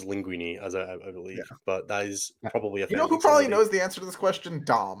Ratatouille, which is Linguini, as I believe. Yeah. But that is probably You know who probably knows the answer to this question?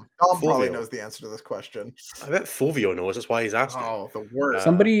 Dom. Dom probably Fulvio. knows the answer to this question. I bet Fulvio knows. That's why he's asking. Oh, the worst.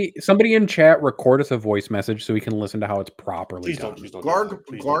 Somebody in chat record us a voice message so we can listen to how it's properly done. Please don't.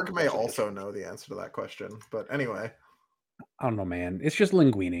 Glarg may also know the answer to that question. But anyway. I don't know, man. It's just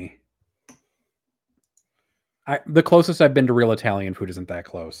linguine. The closest I've been to real Italian food isn't that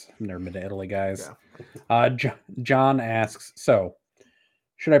close. I've never been to Italy, guys. Yeah. John asks, so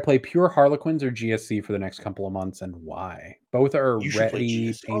should I play pure Harlequins or GSC for the next couple of months, and why? Both are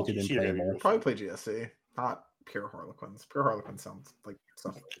ready, painted, and playable. Probably play GSC, not pure Harlequins. Pure Harlequins sounds like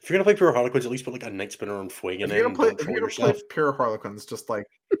stuff. If you're gonna play pure Harlequins, at least put like a Night Spinner and Fuegan in. If you're gonna play pure Harlequins, just like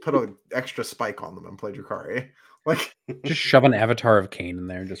put an extra spike on them and play Drukhari. Like, just shove an avatar of Kane in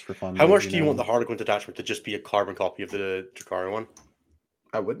there just for fun. How much do you want the Harlequin detachment to just be a carbon copy of the Drukhari one?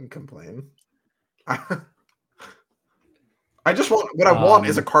 I wouldn't complain. I just want what I want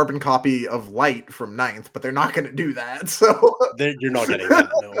is a carbon copy of Light from 9th, but they're not going to do that. So you're not getting that.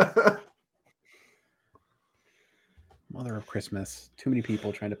 No. Mother of Christmas. Too many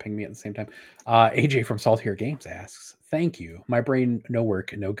people trying to ping me at the same time. AJ from Saltier Games asks, thank you. My brain, no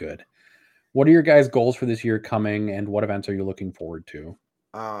work, no good. What are your guys' goals for this year coming, and what events are you looking forward to?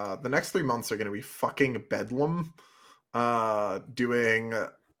 The next 3 months are going to be fucking bedlam. Doing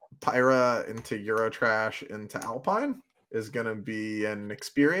Pyra into Eurotrash into Alpine is going to be an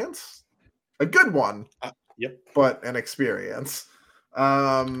experience. A good one. Yep. But an experience.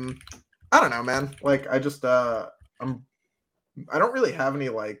 I don't know, man. Like, I just, I don't really have any,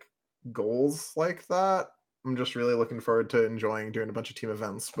 like, goals like that. I'm just really looking forward to enjoying doing a bunch of team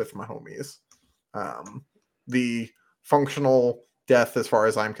events with my homies. The functional death, as far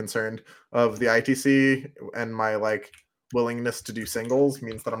as I'm concerned, of the ITC and my, like, willingness to do singles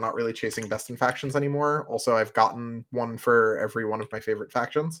means that I'm not really chasing best in factions anymore. Also, I've gotten one for every one of my favorite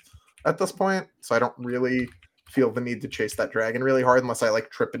factions at this point, so I don't really feel the need to chase that dragon really hard unless I like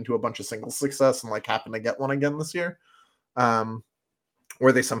trip into a bunch of single success and like happen to get one again this year,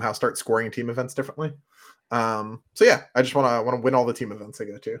 where they somehow start scoring team events differently. So yeah, I just want to win all the team events I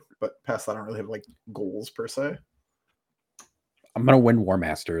go to, but past that I don't really have like goals per se. I'm gonna win War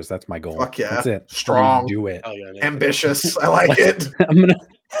Masters. That's my goal. Fuck yeah. That's it. Strong. Do it. Oh, yeah, Ambitious. I like it.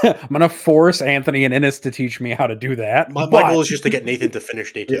 I'm gonna force Anthony and Innes to teach me how to do that. My goal is just to get Nathan to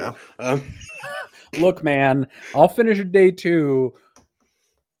finish day 2. Yeah. Look, man, I'll finish a day 2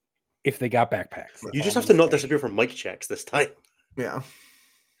 if they got backpacks. You just have to not disappear from mic checks this time. Yeah.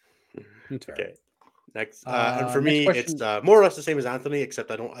 That's fair. Okay. Next, and for me, question. it's more or less the same as Anthony,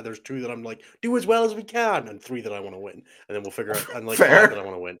 except I don't. There's 2 that I'm like do as well as we can, and 3 that I want to win, and then we'll figure out. And like 5 that I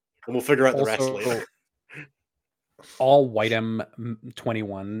want to win, and we'll figure out the rest later. All White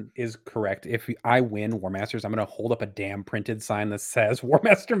M21 is correct. If I win War Masters, I'm going to hold up a damn printed sign that says War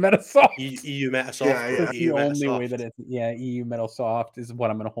Master Metasoft. EU Metasoft. Yeah. That's the only way that it's EU Metasoft is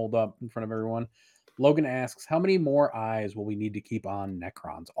what I'm going to hold up in front of everyone. Logan asks, how many more eyes will we need to keep on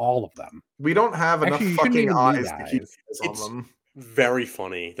Necrons? All of them. We don't have enough fucking eyes to keep on them. Very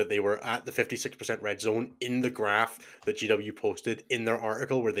funny that they were at the 56% red zone in the graph that GW posted in their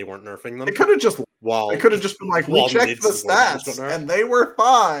article where they weren't nerfing them. They could have just been like, we checked the stats and they were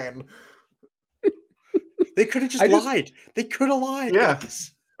fine. They could have just lied. They could have lied. Yeah.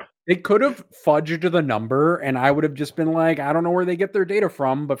 They could have fudged the number, and I would have just been like, I don't know where they get their data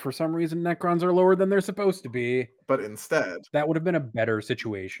from, but for some reason Necrons are lower than they're supposed to be. But instead, that would have been a better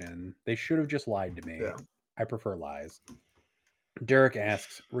situation. They should have just lied to me. Yeah. I prefer lies. Derek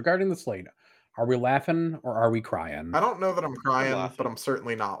asks, regarding the slate, are we laughing or are we crying? I don't know that I'm crying, but I'm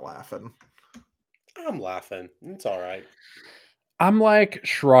certainly not laughing. I'm laughing. It's all right. I'm like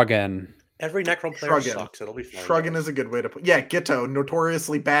shrugging. Every Necron player sucks. It'll be fine. Shrugging is a good way to put. Yeah, Gitto,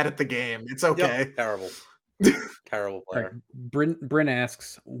 notoriously bad at the game. It's okay. Yep, terrible. Terrible player. Right. Bryn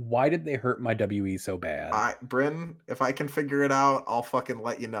asks, why did they hurt my WE so bad? Bryn, if I can figure it out, I'll fucking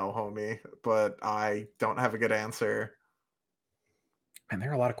let you know, homie. But I don't have a good answer. And there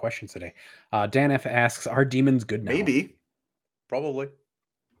are a lot of questions today. Dan F asks, are demons good now? Maybe. Probably.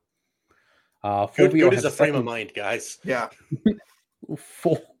 Fulvio good is a frame of mind, guys. Yeah.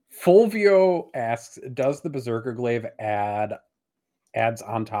 Fulvio asks, does the Berserker Glaive adds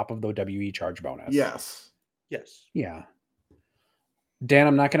on top of the WE charge bonus? Yes. Yeah. Dan,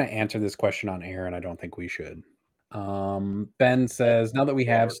 I'm not going to answer this question on air, and I don't think we should. Ben says, now that we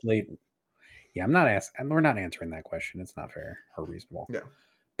have Slate... Yeah, we're not answering that question. It's not fair or reasonable. Yeah.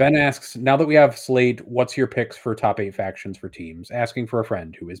 Ben asks, now that we have Slate, what's your picks for top 8 factions for teams? Asking for a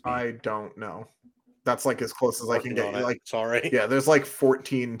friend who is me. I don't know. That's like as close as I can get. Like, sorry. Yeah, there's like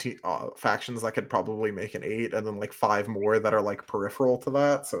 14 factions that could probably make an 8, and then like 5 more that are like peripheral to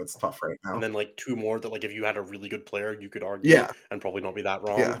that. So it's tough right now. And then like 2 more that like if you had a really good player, you could argue and probably not be that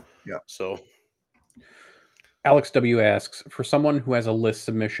wrong. Yeah. So Alex W asks, for someone who has a list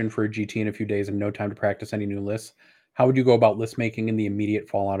submission for a GT in a few days and no time to practice any new lists, how would you go about list making in the immediate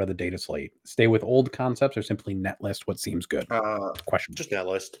fallout of the data slate? Stay with old concepts or simply net list what seems good? Question. Just net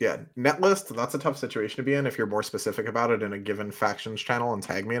list. Yeah, net list, that's a tough situation to be in. If you're more specific about it in a given factions channel and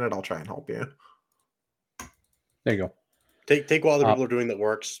tag me in it, I'll try and help you. There you go. Take what other people are doing that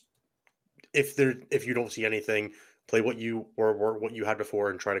works. If you don't see anything, play what you had before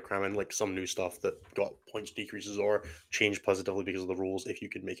and try to cram in like some new stuff that got points decreases or change positively because of the rules if you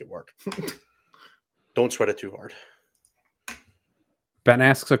could make it work. Don't sweat it too hard. Ben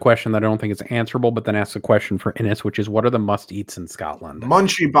asks a question that I don't think is answerable, but then asks a question for Innes, which is, what are the must-eats in Scotland?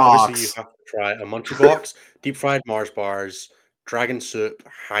 Munchie box. Obviously, you have to try a munchie box, deep fried Mars bars, dragon soup,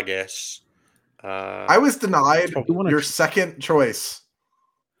 haggis. I was denied your second choice.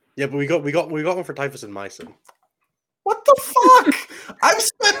 Yeah, but we got one for Typhus and Myson. What the fuck? I've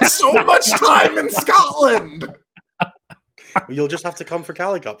spent so much time in Scotland. You'll just have to come for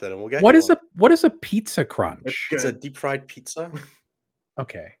Cali Cup then, and we'll get. What is a pizza crunch? It's a deep fried pizza.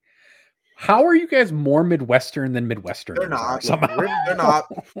 Okay. How are you guys more Midwestern than Midwestern? They're not. They're not.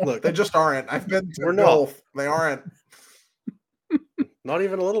 Look, they just aren't. I've been to both. They aren't. Not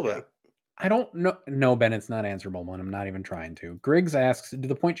even a little bit. I don't know. No, Ben, it's not answerable one. I'm not even trying to. Griggs asks, do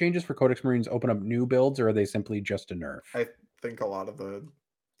the point changes for Codex Marines open up new builds, or are they simply just a nerf? I think a lot of the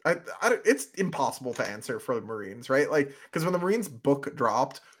It's impossible to answer for the Marines, right? Like, because when the Marines book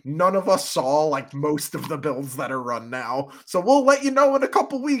dropped, none of us saw like most of the builds that are run now. So we'll let you know in a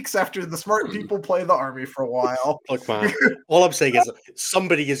couple weeks after the smart people play the army for a while. Look, man, all I'm saying is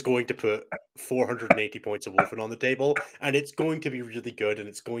somebody is going to put 480 points of Wolfen on the table, and it's going to be really good, and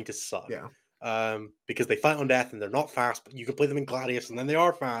it's going to suck. Yeah. Because they fight on death, and they're not fast, but you can play them in Gladius, and then they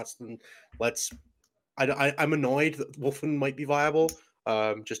are fast. And I'm annoyed that Wolfen might be viable.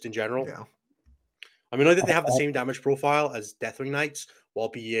 Just in general. Yeah. I'm annoyed that they have the same damage profile as Deathwing Knights while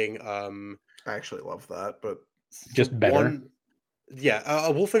being I actually love that, but just better.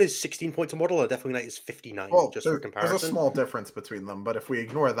 A Wolfen is 16 points a model, a Deathwing Knight is 59, just for comparison. There's a small difference between them, but if we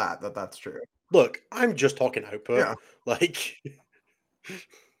ignore that's true. Look, I'm just talking output. Yeah. Like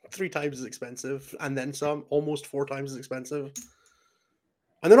 3 times as expensive, and then some, almost 4 times as expensive.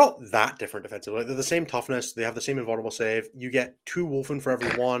 And they're not that different defensively. They're the same toughness. They have the same invulnerable save. You get 2 Wolfen for every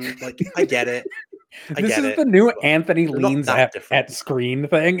 1. Like, I get it. This is the new Anthony leans at screen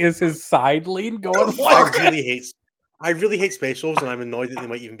thing. Is his side lean going? I really hate Space Wolves, and I'm annoyed that they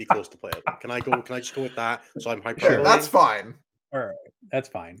might even be close to playable. Can I just go with that? So I'm hyper. Sure, that's fine. All right, that's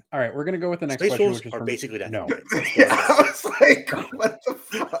fine. All right, we're gonna go with the next Space question, Wolves which is are basically dead. No. Yeah, I was like, what the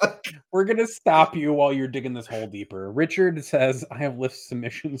fuck? We're gonna stop you while you're digging this hole deeper. Richard says, "I have lift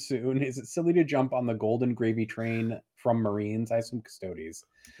submission soon. Is it silly to jump on the golden gravy train from Marines? I have some Custodes.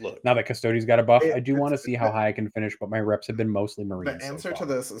 Look, now that Custodes got a buff, I do want to see how high I can finish, but my reps have been mostly Marines. The answer to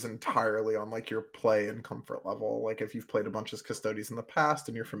this is entirely on like your play and comfort level. Like if you've played a bunch of Custodes in the past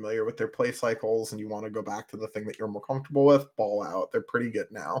and you're familiar with their play cycles and you want to go back to the thing that you're more comfortable with, ball out. They're pretty good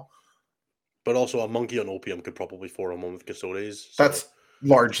now. But also a monkey on opium could probably 4-on-1 with Custodes. So. That's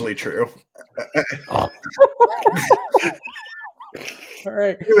largely true. All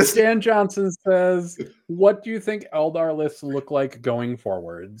right. Dan Johnson says, "What do you think Eldar lists look like going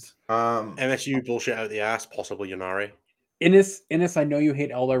forwards?" MSU bullshit out the ass, possibly Ynnari. Innis, I know you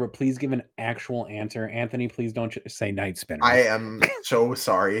hate Eldar, but please give an actual answer. Anthony, please don't say Night Spinner. I am so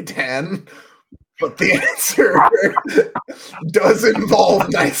sorry, Dan, but the answer does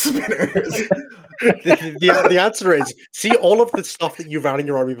involve Night Spinners. The answer is, see all of the stuff that you ran in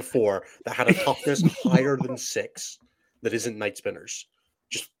your army before that had a toughness higher than 6 that isn't Night Spinners.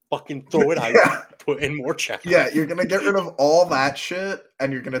 Just fucking throw it out, put in more check. Yeah, you're going to get rid of all that shit,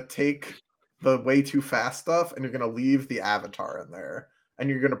 and you're going to take the way too fast stuff, and you're going to leave the Avatar in there. And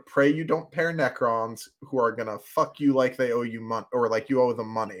you're going to pray you don't pair Necrons who are going to fuck you like they owe you money, or like you owe them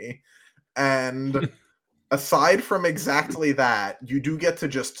money. And aside from exactly that, you do get to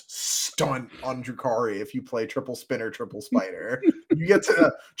just stunt on Drukhari if you play triple spinner, triple spider. You get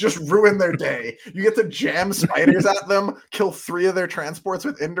to just ruin their day. You get to jam spiders at them, kill 3 of their transports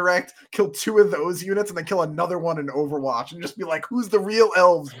with indirect, kill 2 of those units, and then kill another one in Overwatch, and just be like, "Who's the real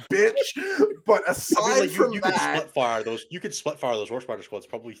elves, bitch?" But aside from you that, you could split fire those horse spider squads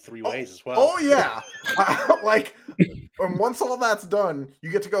probably 3 ways as well. Oh yeah, and once all that's done, you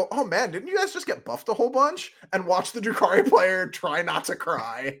get to go, "Oh man, didn't you guys just get buffed a whole bunch?" And watch the Drukhari player try not to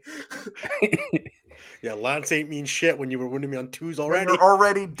cry. Yeah, Lance ain't mean shit when you were winning me on 2s already. You're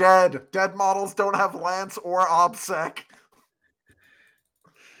already dead. Dead models don't have Lance or OBSEC.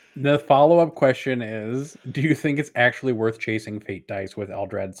 The follow-up question is, do you think it's actually worth chasing Fate Dice with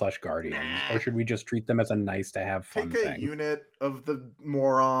Eldred/Guardians? Or should we just treat them as a nice-to-have fun thing? Take a unit of the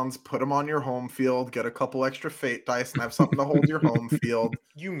morons, put them on your home field, get a couple extra Fate Dice, and have something to hold your home field.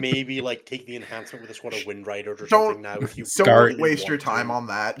 You maybe take the enhancement with a squad of Wind Riders or something now. If you don't waste your time on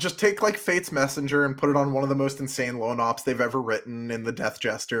that. Just take Fate's Messenger and put it on one of the most insane lone ops they've ever written in the Death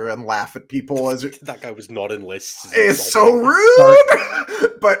Jester and laugh at people as it... That guy was not in lists. It's so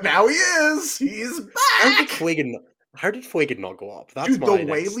rude! But now he is. He's back. How did Fueged not go up? Dude, the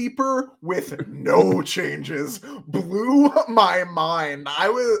Wayleaper with no changes blew my mind. I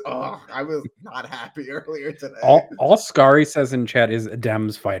was not happy earlier today. All Scary says in chat is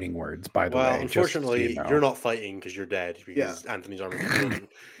Dem's fighting words, by the way. Well, unfortunately, you're not fighting because you're dead, because Anthony's army is broken.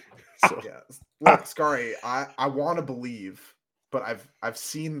 So. Yeah. Look, Scary, I want to believe, but I've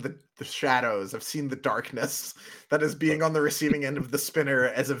seen the shadows, I've seen the darkness that is being on the receiving end of the spinner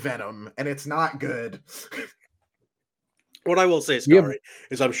as a venom, and it's not good. What I will say, Scary,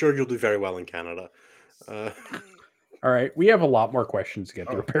 is I'm sure you'll do very well in Canada. All right, we have a lot more questions to get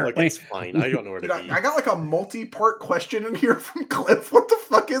through, apparently. It's fine. I don't know where to be. I got a multi-part question in here from Cliff. What the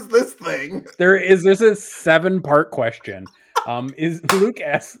fuck is this thing? There's a 7-part question. Is Luke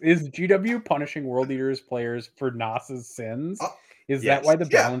S. Is GW punishing World Eaters players for Nas's sins? Is Yes. that why the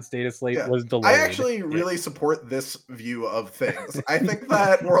Yeah. balance data slate Yeah. was delayed? I actually really support this view of things. I think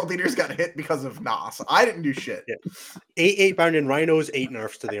that World Eaters got hit because of NOS. I didn't do shit. Yeah. 8 bounding rhinos, 8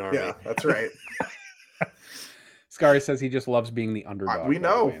 nerfs to the army. Yeah, that's right. Scary says he just loves being the underdog. We by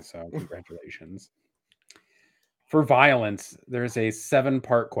the know. way, so congratulations. For violence, there's a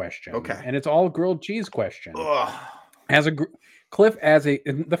 7-part question. Okay. And it's all grilled cheese question. Ugh. Cliff, as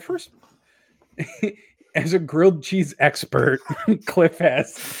the first as a grilled cheese expert,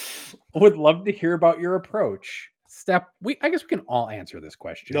 Cliff would love to hear about your approach. I guess we can all answer this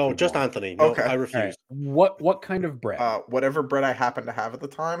question. No, just Anthony. No, Okay. I refuse. Right. What kind of bread? Whatever bread I happened to have at the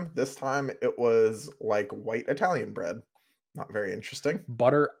time. This time it was like white Italian bread. Not very interesting.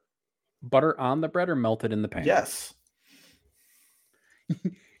 Butter on the bread or melted in the pan? Yes.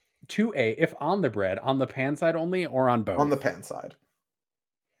 2A, if on the bread, on the pan side only or on both? On the pan side.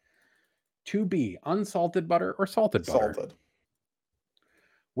 2B, unsalted butter or salted butter? Salted.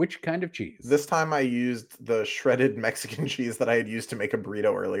 Which kind of cheese? This time I used the shredded Mexican cheese that I had used to make a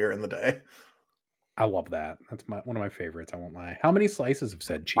burrito earlier in the day. I love that. That's one of my favorites. I won't lie. How many slices of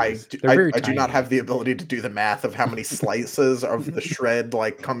said I cheese? do not have the ability to do the math of how many slices of the shred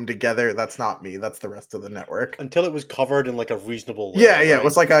like come together. That's not me. That's the rest of the network. Until it was covered in like a reasonable Yeah, level, yeah. right? It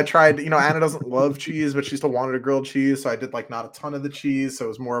was like I tried, Anna doesn't love cheese, but she still wanted a grilled cheese. So I did like not a ton of the cheese. So it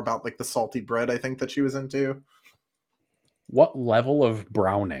was more about like the salty bread, I think, that she was into. What level of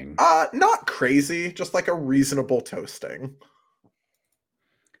browning? Not crazy, just like a reasonable toasting.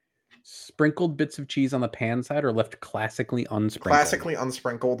 Sprinkled bits of cheese on the pan side or left classically unsprinkled? Classically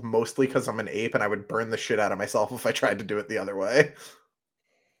unsprinkled, mostly because I'm an ape and I would burn the shit out of myself if I tried to do it the other way.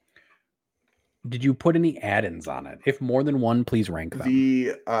 Did you put any add-ins on it? If more than one, please rank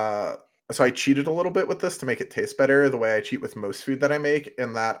them. So I cheated a little bit with this to make it taste better, the way I cheat with most food that I make,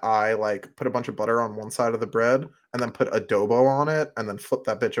 in that I like put a bunch of butter on one side of the bread and then put adobo on it and then flip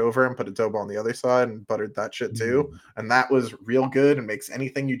that bitch over and put adobo on the other side and buttered that shit too. And that was real good and makes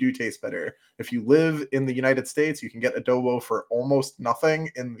anything you do taste better. If you live in the United States, you can get adobo for almost nothing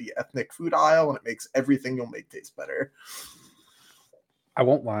in the ethnic food aisle, and it makes everything you'll make taste better. I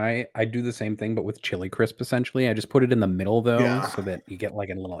won't lie. I do the same thing, but with chili crisp, essentially. I just put it in the middle, though, so that you get like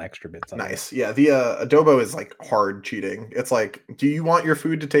a little extra bits of Nice. Yeah, the adobo is like hard cheating. It's like, do you want your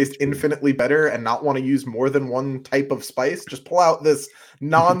food to taste infinitely better and not want to use more than one type of spice? Just pull out this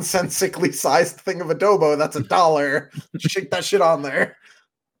nonsensically sized thing of adobo that's $1. Shake that shit on there.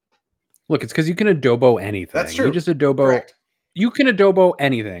 Look, it's because you can adobo anything. That's true. You just adobo. Correct. You can adobo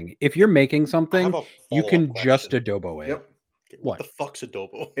anything. If you're making something, you can follow-up just question. adobo it. Yep. What the fuck's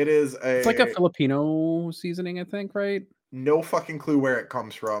adobo? It is It's like a Filipino seasoning, I think, right? No fucking clue where it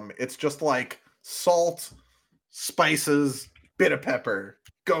comes from. It's just like salt, spices, bit of pepper,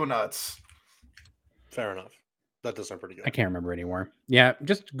 go nuts. Fair enough. That does sound pretty good. I can't remember anymore. Yeah,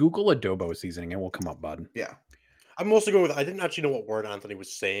 just Google adobo seasoning. It will come up, bud. Yeah. I'm also going with, I didn't actually know what word Anthony was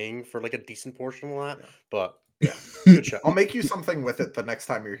saying for like a decent portion of that, but yeah. Good shot. I'll make you something with it the next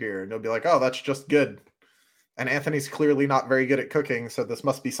time you're here, and you'll be like, oh, that's just good. And Anthony's clearly not very good at cooking, so this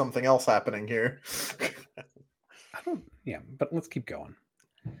must be something else happening here. But let's keep going.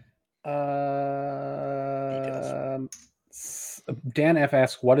 Dan F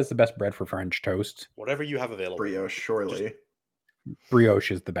asks, what is the best bread for French toast? Whatever you have available. Brioche, surely.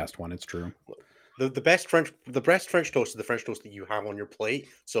 Brioche is the best one, it's true. The best French toast is the French toast that you have on your plate.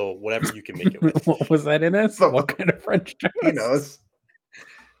 So whatever you can make it with. What was that in it? What kind of French toast? He knows.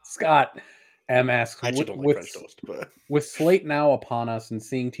 Scott M asks, I actually don't like French toast, but with Slate now upon us and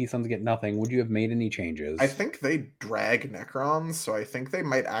seeing T-Suns get nothing, would you have made any changes? I think they drag Necrons, so I think they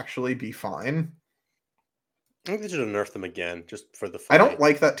might actually be fine. I think they should have nerfed them again, just for the fun. I don't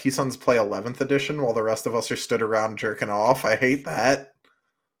like that T-Suns play 11th edition while the rest of us are stood around jerking off. I hate that.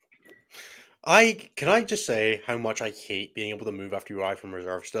 Can I just say how much I hate being able to move after you arrive from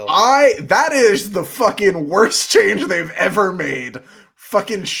reserve still? That is the fucking worst change they've ever made.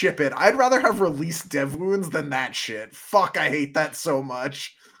 Fucking ship it. I'd rather have released dev wounds than that shit. Fuck, I hate that so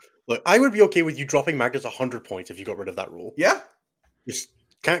much. Look, I would be okay with you dropping Magnus 100 points if you got rid of that rule. Yeah. Just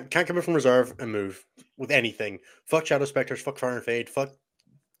can't come in from reserve and move with anything. Fuck Shadow Specters, fuck Fire and Fade, fuck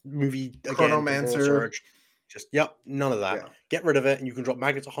movie again, Chronomancer. Surge. Just none of that. Yeah. Get rid of it, and you can drop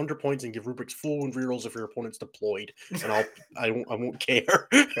Magnets 100 points and give rubrics full wound rerolls if your opponent's deployed, and I won't care.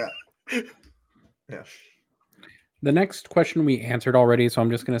 Yeah. The next question we answered already, so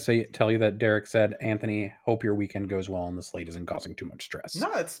I'm just going to tell you that Derek said, Anthony, hope your weekend goes well and the slate isn't causing too much stress.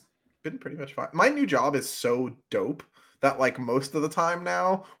 No, it's been pretty much fine. My new job is so dope that like most of the time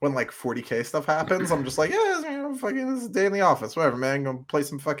now, when like 40K stuff happens, I'm just like, yeah, fucking this is a day in the office, whatever, man. Go play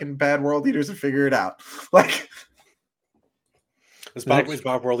some fucking bad World Eaters and figure it out. Like, It's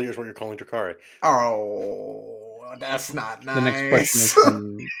bad world is what you're calling Drakari. Oh, that's not nice. The next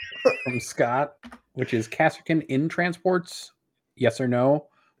question is from Scott, which is Kasserkin in transports? Yes or no?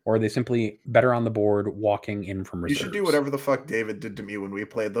 Or are they simply better on the board walking in from reserves? You should do whatever the fuck David did to me when we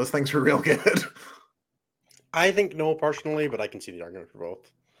played. Those things were real good. I think no, personally, but I can see the argument for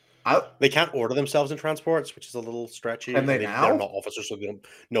both. They can't order themselves in transports, which is a little stretchy. And they're not officers, so they don't.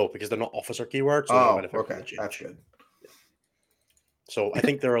 No, because they're not officer keywords. So okay, that's good. So I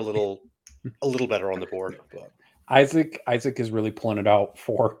think they're a little better on the board. But Isaac is really pulling it out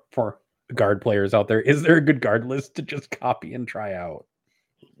for guard players out there. Is there a good guard list to just copy and try out?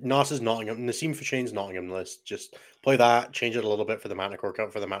 Nas is Nottingham. Nassim Fashane's Nottingham list. Just play that, change it a little bit for the Manicore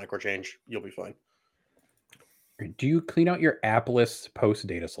cut for the Manicore change. You'll be fine. Do you clean out your app lists post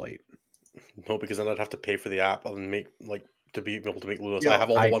Dataslate? No, because then I'd have to pay for the app and make to be able to make Lewis. Yeah, I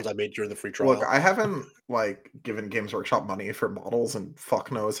have all the ones I made during the free trial. Look, I haven't given Games Workshop money for models and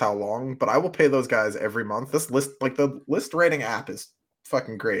fuck knows how long, but I will pay those guys every month. This list, the list rating app is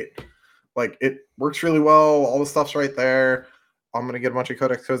fucking great. It works really well. All the stuff's right there. I'm gonna get a bunch of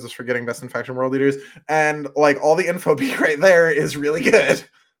codex codes for getting best in faction world leaders, and all the info be right there is really good.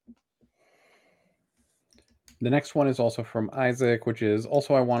 The next one is also from Isaac, which is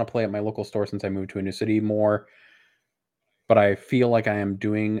also I want to play at my local store since I moved to a new city more, but I feel like I am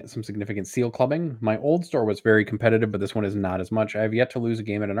doing some significant seal clubbing. My old store was very competitive, but this one is not as much. I have yet to lose a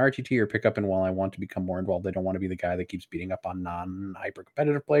game at an RTT or pick up, and while I want to become more involved, I don't want to be the guy that keeps beating up on non-hyper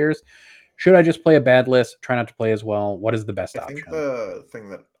competitive players. Should I just play a bad list, try not to play as well? What is the best option? I think the thing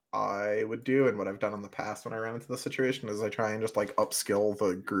that I would do, and what I've done in the past when I ran into this situation, is I try and just upskill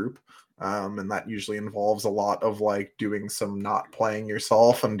the group. And that usually involves a lot of doing some not playing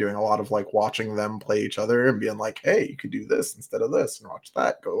yourself and doing a lot of watching them play each other and being hey, you could do this instead of this and watch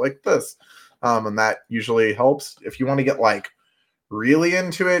that go like this. And that usually helps. If you want to get really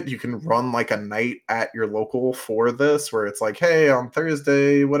into it, you can run a night at your local for this where it's hey, on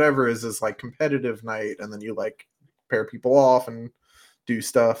Thursday, whatever is this competitive night, and then you pair people off and do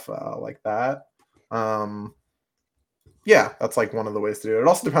stuff like that. Yeah, that's one of the ways to do it. It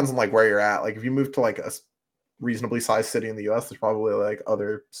also depends on where you're at. If you move to a reasonably sized city in the US, there's probably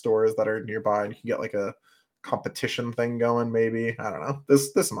other stores that are nearby and you can get a competition thing going, maybe. I don't know.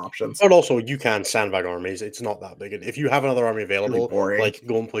 There's some options. But also you can sandbag armies. It's not that big. If you have another army available, really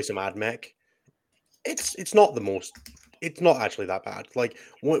go and play some ad mech. It's not the most. It's not actually that bad.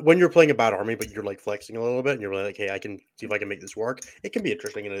 When you're playing a bad army, but you're flexing a little bit, and you're really hey, I can see if I can make this work. It can be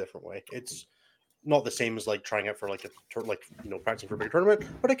interesting in a different way. It's not the same as trying out for practicing for a big tournament,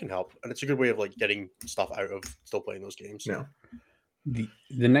 but it can help, and it's a good way of getting stuff out of still playing those games. Yeah.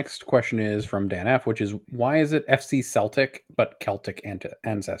 The next question is from Dan F, which is why is it FC Celtic but Celtic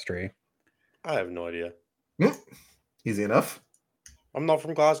ancestry? I have no idea. Easy enough. I'm not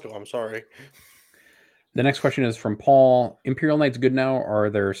from Glasgow. I'm sorry. The next question is from Paul. Imperial Knights good now, or are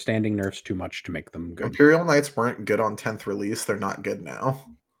there standing nerfs too much to make them good? Imperial Knights weren't good on 10th release. They're not good now.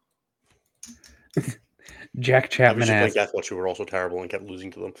 Jack Chapman asks, Deathwatch, who were also terrible and kept losing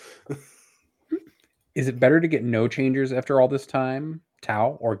to them. Is it better to get no changers after all this time,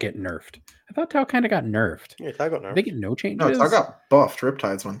 Tau, or get nerfed? I thought Tau kind of got nerfed. Yeah, Tau got nerfed. They get no changes? No, Tau got buffed.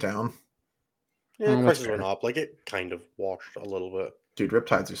 Riptides went down. Yeah, prices went up. It kind of washed a little bit. Dude,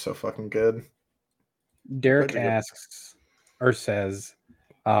 Riptides are so fucking good. Derek asks, or says,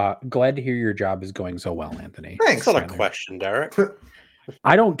 glad to hear your job is going so well, Anthony. Thanks. That's not a question, Derek.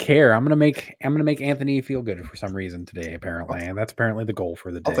 I don't care. I'm gonna make Anthony feel good for some reason today. Apparently, and that's apparently the goal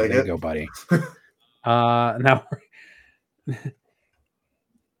for the day. There you go, buddy. Now,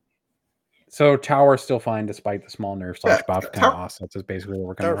 so Tower still fine despite the small nerf / buff kind of offsets is basically what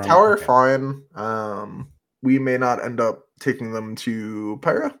we're coming from. Tower fine. We may not end up taking them to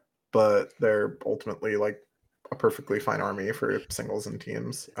Pyra, but they're ultimately a perfectly fine army for singles and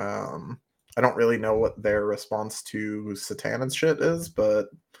teams. I don't really know what their response to Satan and shit is, but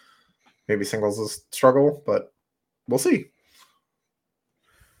maybe singles is struggle, but we'll see.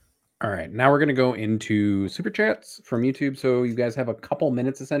 All right, now we're going to go into super chats from YouTube. So you guys have a couple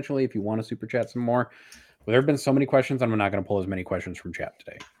minutes, essentially, if you want to super chat some more. Well, there have been so many questions, I'm not going to pull as many questions from chat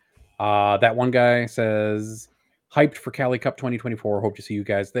today. That one guy says, hyped for Cali Cup 2024. Hope to see you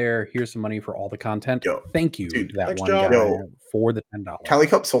guys there. Here's some money for all the content. Thank you to that one guy for the $10. Cali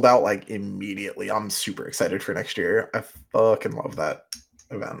Cup sold out immediately. I'm super excited for next year. I fucking love that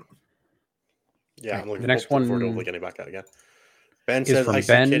event. Yeah, I'm looking the next one forward to getting back out again. Ben says, I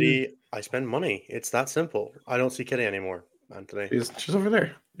see Kitty, I spend money. It's that simple. I don't see Kitty anymore, Anthony. She's over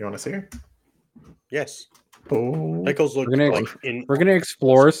there. You want to see her? Yes. Oh, Pickles look we're gonna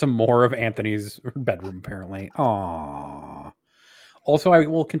explore some more of Anthony's bedroom, apparently. Aww. Also, I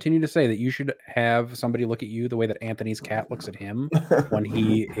will continue to say that you should have somebody look at you the way that Anthony's cat looks at him when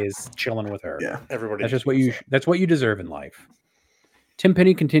he is chilling with her. Yeah. Everybody. That's just what you. That's what you deserve in life. Tim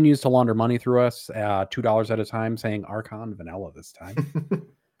Penny continues to launder money through us, $2 at a time, saying Archon Vanilla this time.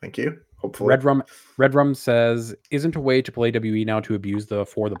 Thank you. Hopefully. Red Rum says, isn't a way to play WE now to abuse the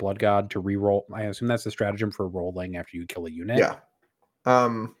For the Blood God to reroll. I assume that's the stratagem for rolling after you kill a unit. Yeah.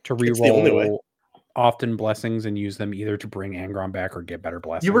 To It's the only way. reroll often blessings and use them either to bring Angron back or get better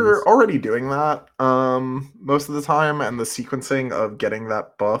blessings. You were already doing that most of the time, and the sequencing of getting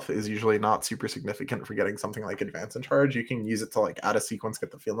that buff is usually not super significant for getting something like Advance in Charge. You can use it to like add a sequence,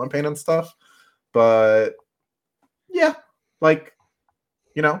 get the Feel No Pain and stuff. But yeah, like,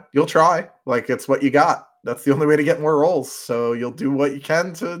 you know, you'll try. Like, it's what you got. That's the only way to get more rolls. So you'll do what you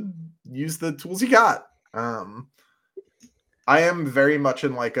can to use the tools you got. I am very much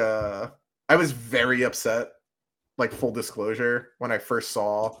in like I was very upset, like full disclosure, when I first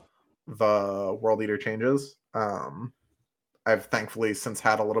saw the World Eater changes. I've thankfully since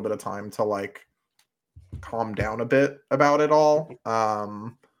had a little bit of time to like calm down a bit about it all.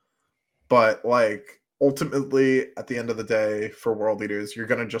 But like ultimately at the end of the day for World Eaters, you're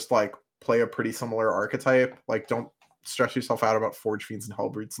gonna just like play a pretty similar archetype. Like, don't stress yourself out about Forge Fiends and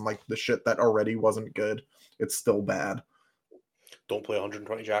Hellbrutes and like the shit that already wasn't good. It's still bad. Don't play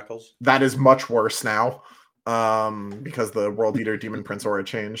 120 Jackals. That is much worse now, because the World Eater Demon Prince aura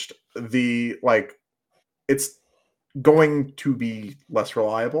changed. It's going to be less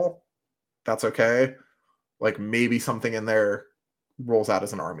reliable. That's okay. Like, maybe something in there rolls out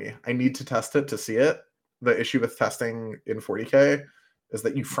as an army. I need to test it to see it. The issue with testing in 40k is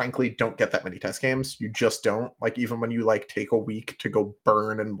that you frankly don't get that many test games. You just don't. Like, even when you like take a week to go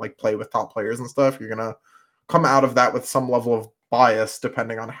burn and like play with top players and stuff, you're gonna come out of that with some level of bias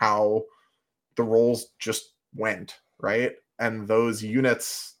depending on how the rolls just went, right? And those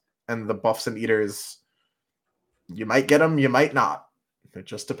units and the buffs and eaters, you might get them, you might not. It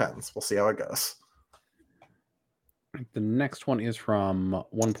just depends. We'll see how it goes. The next one is from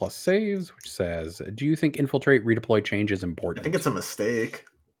 1+ Saves, which says, do you think infiltrate redeploy change is important? I think it's a mistake.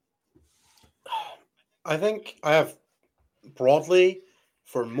 I think I have broadly,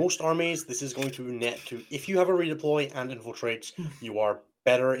 for most armies, this is going to net to, if you have a redeploy and infiltrates, you are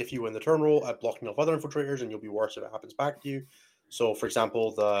better if you win the turn roll at blocking off other infiltrators, and you'll be worse if it happens back to you. So, for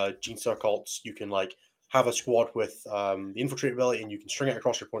example, the Genestar cults, you can like have a squad with the infiltrate ability, and you can string it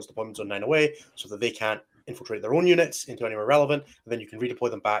across your opponent's deployment zone 9 away, so that they can't infiltrate their own units into anywhere relevant, and then you can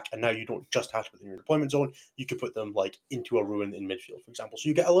redeploy them back, and now you don't just have to put them in your deployment zone, you can put them like into a ruin in midfield, for example. So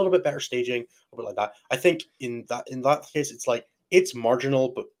you get a little bit better staging, a bit like that. I think in that case, it's like, it's marginal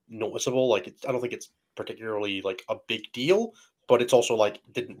but noticeable. Like, I don't think it's particularly like a big deal, but it's also like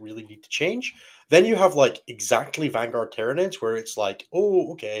didn't really need to change. Then you have like exactly Vanguard Tyranids, where it's like,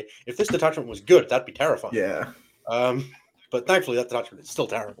 oh, okay, if this detachment was good, that'd be terrifying. Yeah. But thankfully that detachment is still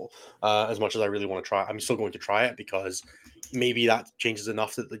terrible. As much as I really want to try, I'm still going to try it because maybe that changes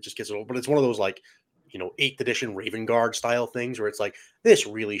enough that it just gets it over. But it's one of those like, 8th edition Raven Guard style things where it's like, this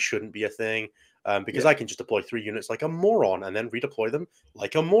really shouldn't be a thing. Because I can just deploy 3 units like a moron and then redeploy them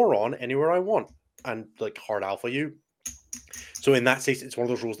like a moron anywhere I want and like hard alpha you. So in that case, it's one of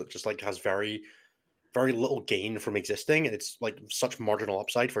those rules that just like has very, very little gain from existing, and it's like such marginal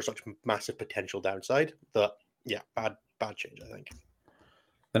upside for such massive potential downside that bad change, I think.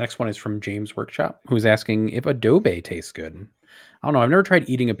 The next one is from James Workshop, who's asking if Adobe tastes good. I don't know. I've never tried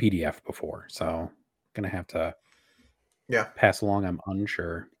eating a PDF before, so I'm gonna have to pass along. I'm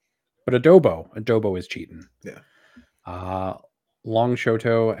unsure. But adobo is cheating. Yeah. Long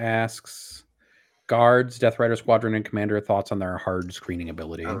Shoto asks, guards, Death Rider Squadron, and Commander, thoughts on their hard screening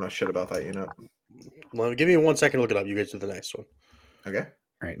ability. I don't know shit about that unit. Well, give me 1 second to look it up. You guys do the next one. Okay.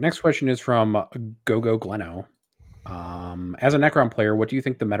 All right. Next question is from Gogo Gleno. As a Necron player, what do you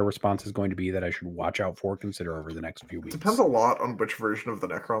think the meta response is going to be that I should watch out for, consider over the next few weeks? It depends a lot on which version of the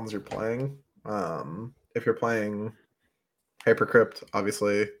Necrons you're playing. If you're playing Hypercrypt,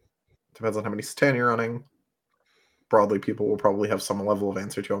 obviously, depends on how many Satan you're running. Broadly, people will probably have some level of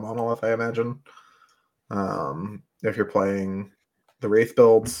answer to a monolith, I imagine. If you're playing the Wraith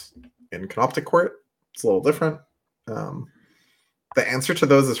builds in Canoptic Court, it's a little different. The answer to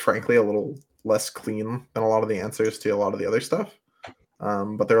those is frankly a little less clean than a lot of the answers to a lot of the other stuff.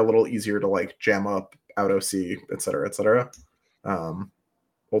 But they're a little easier to like jam up, out OC, etc., etc.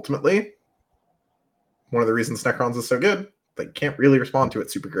 Ultimately, one of the reasons Necrons is so good, they can't really respond to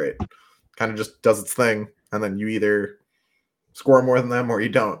it super great. Kind of just does its thing, and then you either score more than them or you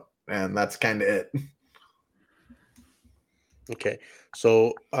don't, and that's kind of it. Okay,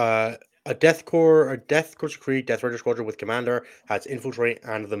 so A Death Corps Creed Death Rider Squadron with Commander has Infiltrate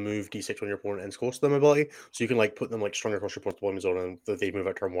and the move D6 when your opponent ends close to them ability. So you can like put them like strung across your opponent's deployment zone and they move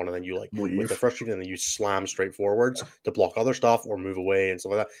out turn 1 and then you like with Leave. the first unit and then you slam straight forwards to block other stuff or move away and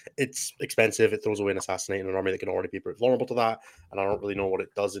stuff like that. It's expensive. It throws away an Assassinate in an army that can already be pretty vulnerable to that. And I don't really know what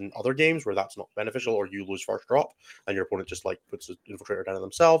it does in other games where that's not beneficial or you lose first drop and your opponent just like puts an Infiltrator down on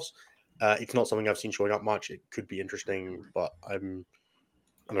themselves. It's not something I've seen showing up much. It could be interesting, but I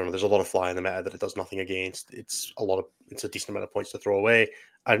don't know. There's a lot of fly in the meta that it does nothing against. It's a decent amount of points to throw away.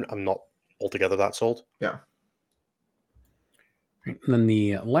 I'm not altogether that sold. Yeah. And then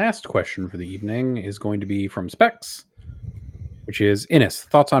the last question for the evening is going to be from Specs, which is Innis.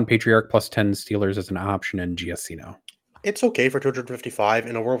 Thoughts on Patriarch plus 10 Steelers as an option in GSC now? It's okay for 255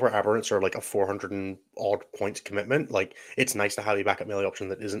 in a world where aberrants are like a 400 and odd points commitment. Like it's nice to have a backup melee option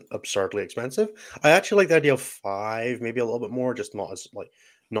that isn't absurdly expensive. I actually like the idea of 5, maybe a little bit more, just not as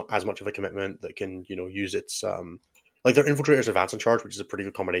much of a commitment that can use its like their Infiltrator's advance and charge, which is a pretty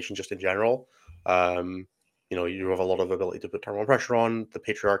good combination just in general. You have a lot of ability to put turn 1 pressure on. The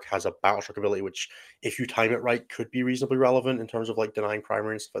Patriarch has a battle shock ability, which if you time it right could be reasonably relevant in terms of like denying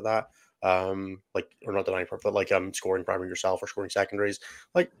primary and stuff like that. Or not denying, but like scoring primary yourself or scoring secondaries.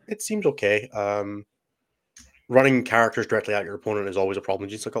 Like it seems okay. Running characters directly at your opponent is always a problem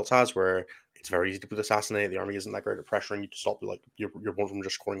Gene Cults has, where it's very easy to put Assassinate. The army isn't that great at pressuring you to stop like your opponent from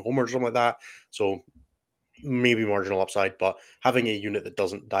just scoring homers or something like that. So maybe marginal upside, but having a unit that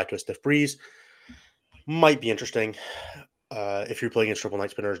doesn't die to a stiff breeze might be interesting. If you're playing against triple night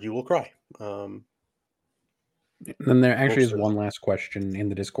spinners, you will cry. Then there actually is one last question in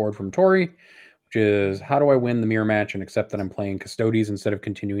the Discord from Tori, which is, how do I win the mirror match and accept that I'm playing Custodes instead of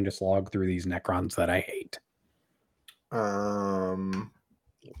continuing to slog through these Necrons that I hate?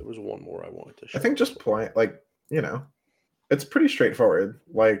 There was one more I wanted to show. I think just play, it's pretty straightforward.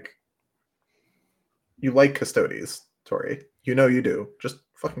 Like, you like Custodes, Tori. You know you do. Just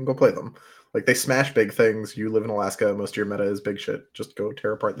fucking go play them. Like, they smash big things. You live in Alaska. Most of your meta is big shit. Just go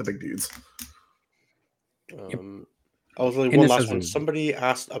tear apart the big dudes. I was like one last one. Somebody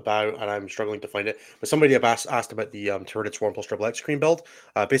asked about, and I'm struggling to find it, but somebody asked about the Turreted Swarm plus Triple X screen build.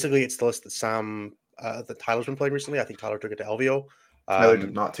 Basically, it's the list that that Tyler's been playing recently. I think Tyler took it to LVO. Tyler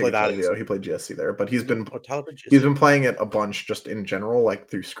did not take it to LVO. He played GSC there, but he's been playing it a bunch just in general, like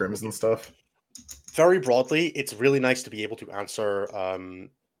through scrims and stuff. Very broadly, it's really nice to be able to answer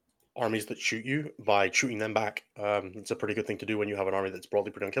armies that shoot you by shooting them back. It's a pretty good thing to do when you have an army that's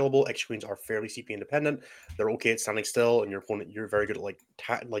broadly pretty unkillable. X screens are fairly CP independent. They're okay at standing still, and your opponent, you're very good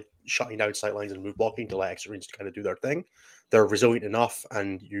at like shutting down sight lines and move blocking to let X screens kind of do their thing. They're resilient enough,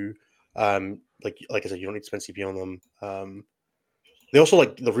 and you like I said, you don't need to spend CP on them. They also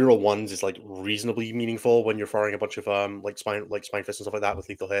like the reroll ones is like reasonably meaningful when you're firing a bunch of spine fists and stuff like that with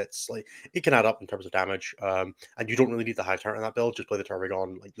lethal hits. Like it can add up in terms of damage. And you don't really need the high tyrant in that build. Just play the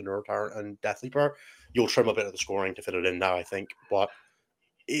Tarragon, like the Nerf Tyrant and Death Leaper. You'll trim a bit of the scoring to fit it in now, I think. But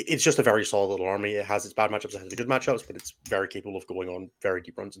it's just a very solid little army. It has its bad matchups, it has its good matchups, but it's very capable of going on very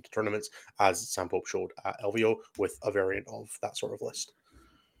deep runs into tournaments, as Sam Pope showed at LVO with a variant of that sort of list.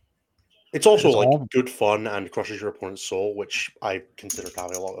 It's also like good fun and crushes your opponent's soul, which I consider to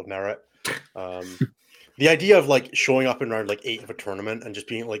have a lot of merit. The idea of like showing up in round like 8 of a tournament and just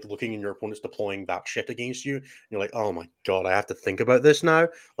being like looking in your opponent's deploying that shit against you, and you're like, oh my god, I have to think about this now,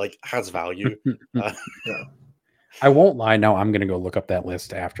 like has value. Yeah. I won't lie. Now I'm going to go look up that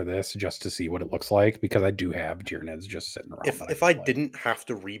list after this just to see what it looks like, because I do have Tyranids just sitting around. If I didn't have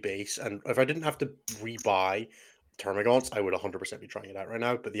to rebase and if I didn't have to rebuy Termagants, I would 100% be trying it out right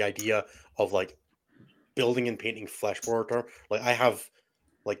now. But the idea of like building and painting flesh border, like I have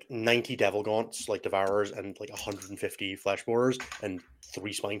like 90 Devil Gaunts, like Devourers, and like 150 flesh borers and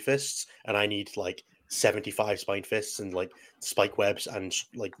 3 Spine Fists, and I need like 75 Spine Fists and like Spike Webs and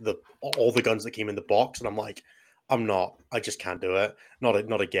like all the guns that came in the box, and I'm like, I just can't do it.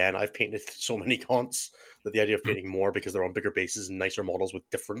 Not again. I've painted so many Gaunts that the idea of painting more because they're on bigger bases and nicer models with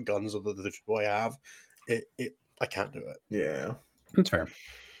different guns of the two I have, I can't do it. Yeah. That's fair.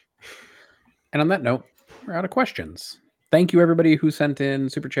 And on that note, we're out of questions. Thank you, everybody who sent in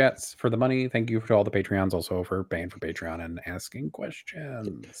super chats for the money. Thank you to all the Patreons also for paying for Patreon and asking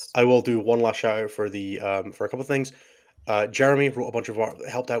questions. I will do one last shout out for for a couple of things. Jeremy wrote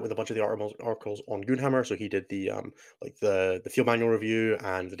helped out with a bunch of the articles on Goonhammer. So he did the field manual review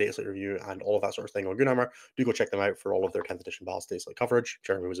and the Dataslate review and all of that sort of thing on Goonhammer. Do go check them out for all of their 10th edition Balance Dataslate coverage.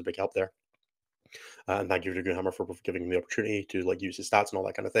 Jeremy was a big help there. And thank you to Goonhammer for giving him the opportunity to like use his stats and all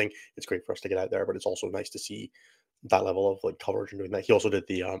that kind of thing. It's great for us to get out there, but it's also nice to see that level of like coverage and doing that. He also did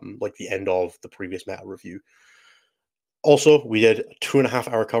the the end of the previous meta review. Also, we did a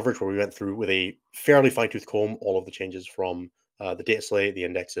 2.5-hour coverage where we went through with a fairly fine-tooth comb all of the changes from the data slate, the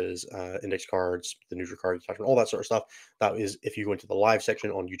indexes, index cards, the neutral card attachment, all that sort of stuff. That is, if you go into the live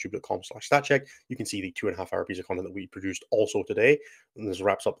section on youtube.com/statcheck, you can see the 2.5-hour piece of content that we produced also today. And this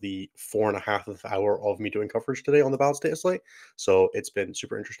wraps up the 4.5 hour of me doing coverage today on the Balance Dataslate. So it's been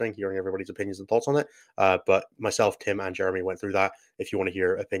super interesting hearing everybody's opinions and thoughts on it. But myself, Tim, and Jeremy went through that. If you want to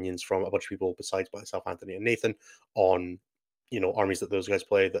hear opinions from a bunch of people besides myself, Anthony, and Nathan on armies that those guys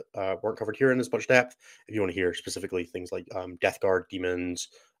play that weren't covered here in as much depth. If you want to hear specifically things like Death Guard, Demons,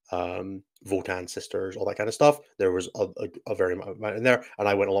 Votan Sisters, all that kind of stuff, there was a very amount in there. And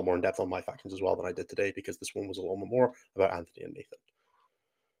I went a lot more in depth on my factions as well than I did today, because this one was a little bit more about Anthony and Nathan.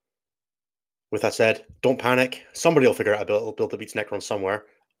 With that said, don't panic. Somebody will figure out a build that beats Necron somewhere.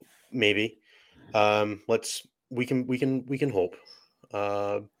 Maybe. We can hope.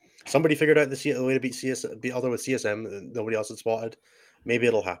 Somebody figured out the way to beat other with CSM that nobody else had spotted. Maybe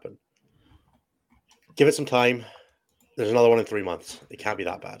it'll happen. Give it some time. There's another one in 3 months. It can't be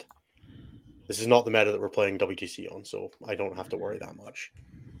that bad. This is not the meta that we're playing WTC on, so I don't have to worry that much.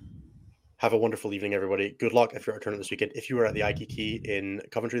 Have a wonderful evening, everybody. Good luck if you're at a tournament this weekend. If you were at the ITT in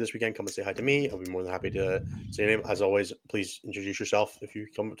Coventry this weekend, come and say hi to me. I'll be more than happy to say your name. As always, please introduce yourself. If you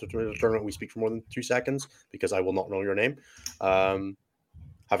come to the tournament, we speak for more than 2 seconds because I will not know your name.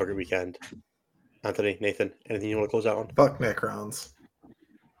 Have a great weekend. Anthony, Nathan, anything you want to close out on? Fuck Necrons.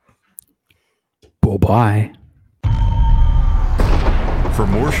 Bye-bye. For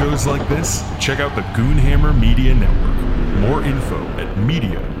more shows like this, check out the Goonhammer Media Network. More info at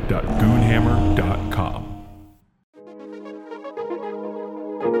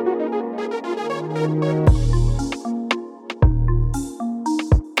media.goonhammer.com.